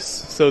nice,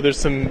 so there's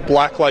some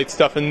black light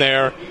stuff in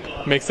there,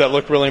 makes that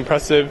look really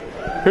impressive.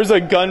 Here's a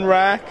gun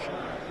rack,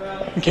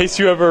 in case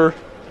you ever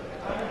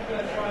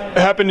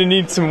happen to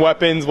need some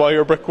weapons while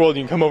you're at Brickworld,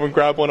 you can come over and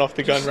grab one off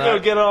the gun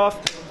rack.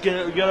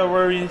 Get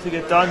wherever you need to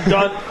get done.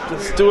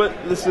 Just do it.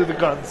 This is the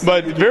guns.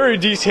 But very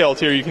detailed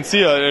here. You can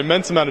see an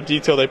immense amount of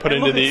detail they put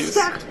into these.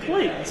 Stacked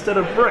plate instead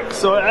of brick.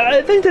 So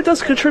I think that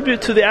does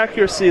contribute to the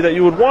accuracy that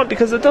you would want,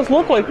 because it does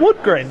look like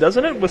wood grain,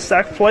 doesn't it, with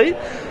stacked plate?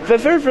 A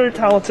very, very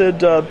talented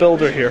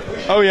builder here.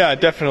 Oh yeah,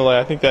 definitely.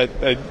 I think that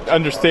I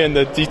understand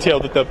the detail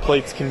that the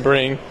plates can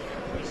bring.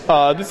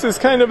 This is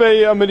kind of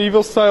a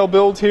medieval style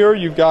build here.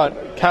 You've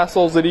got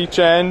castles at each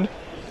end,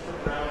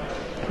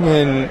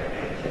 and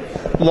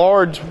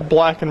large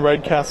black and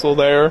red castle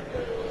there,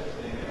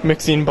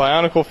 mixing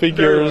Bionicle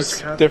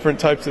figures, different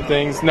types of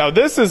things. Now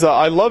this is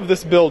I love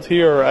this build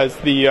here as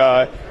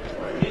the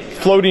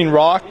floating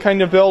rock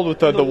kind of build with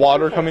the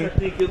water coming.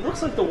 It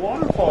looks like the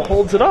waterfall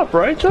holds it up,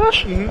 right,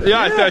 Josh? Mm-hmm.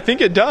 Yeah, I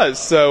think it does.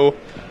 So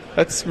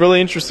that's really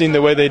interesting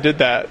the way they did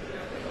that.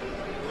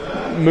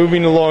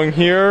 Moving along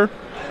here,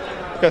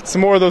 got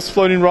some more of those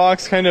floating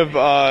rocks, kind of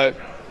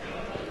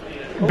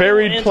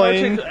buried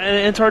plane.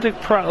 Antarctic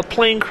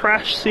plane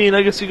crash scene,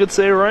 I guess you could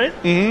say, right?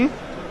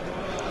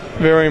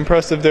 Mm-hmm. Very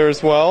impressive there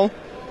as well.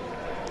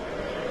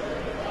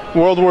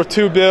 World War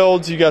II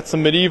builds, you got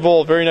some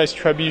medieval, very nice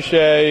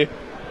trebuchet,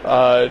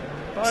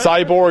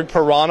 cyborg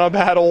piranha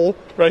battle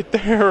right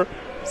there.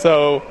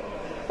 So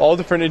all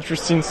different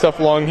interesting stuff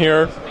along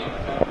here.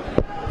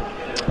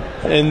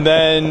 And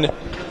then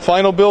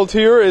final build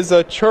here is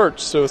a church,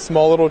 so a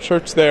small little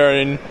church there,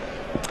 and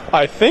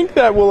I think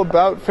that will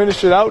about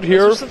finish it out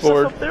here. Is there some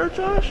stuff up there,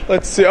 Josh?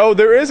 Let's see. Oh,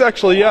 there is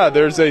actually, yeah.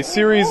 There's a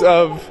series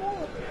of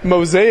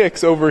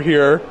mosaics over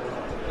here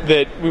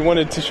that we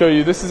wanted to show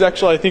you. This is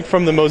actually, I think,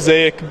 from the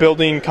mosaic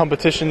building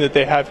competition that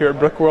they have here at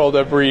Brickworld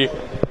every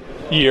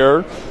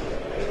year.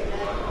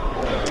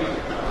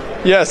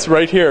 Yes,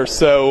 right here.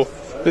 So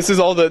this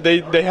is all that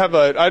they have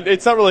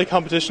it's not really a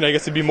competition, I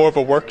guess it'd be more of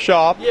a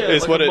workshop. Yeah,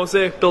 is like what a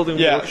mosaic building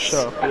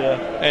workshop. Yeah.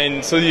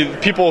 And so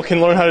people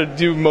can learn how to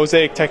do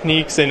mosaic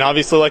techniques, and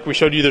obviously, like we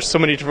showed you, there's so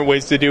many different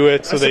ways to do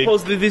it. So I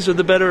suppose these are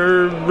the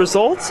better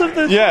results of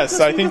the. Yes,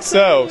 I think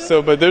so.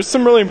 But there's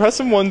some really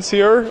impressive ones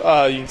here.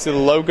 You can see the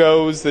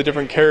logos, the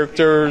different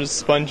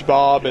characters,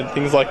 SpongeBob, and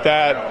things like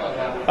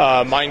that.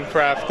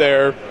 Minecraft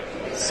there.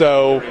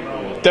 So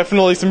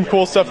definitely some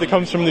cool stuff that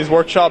comes from these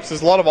workshops.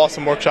 There's a lot of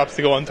awesome workshops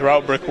to go on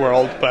throughout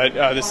Brickworld, but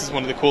this is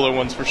one of the cooler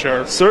ones for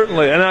sure.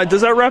 Certainly. And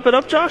does that wrap it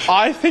up, Josh?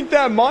 I think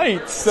that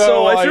might.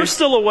 So if you're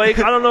still awake,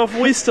 I don't know if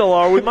we still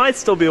are. We might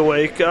still be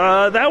awake.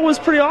 That was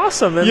pretty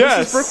awesome. And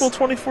yes. This is Brickworld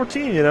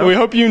 2014, you know. We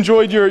hope you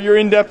enjoyed your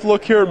in-depth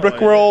look here at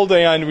Brickworld,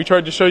 and we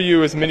tried to show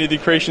you as many of the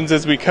creations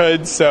as we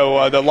could. So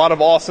a lot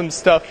of awesome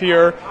stuff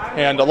here,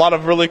 and a lot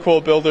of really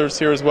cool builders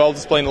here as well,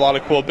 displaying a lot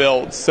of cool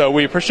builds. So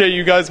we appreciate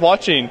you guys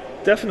watching.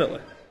 Definitely.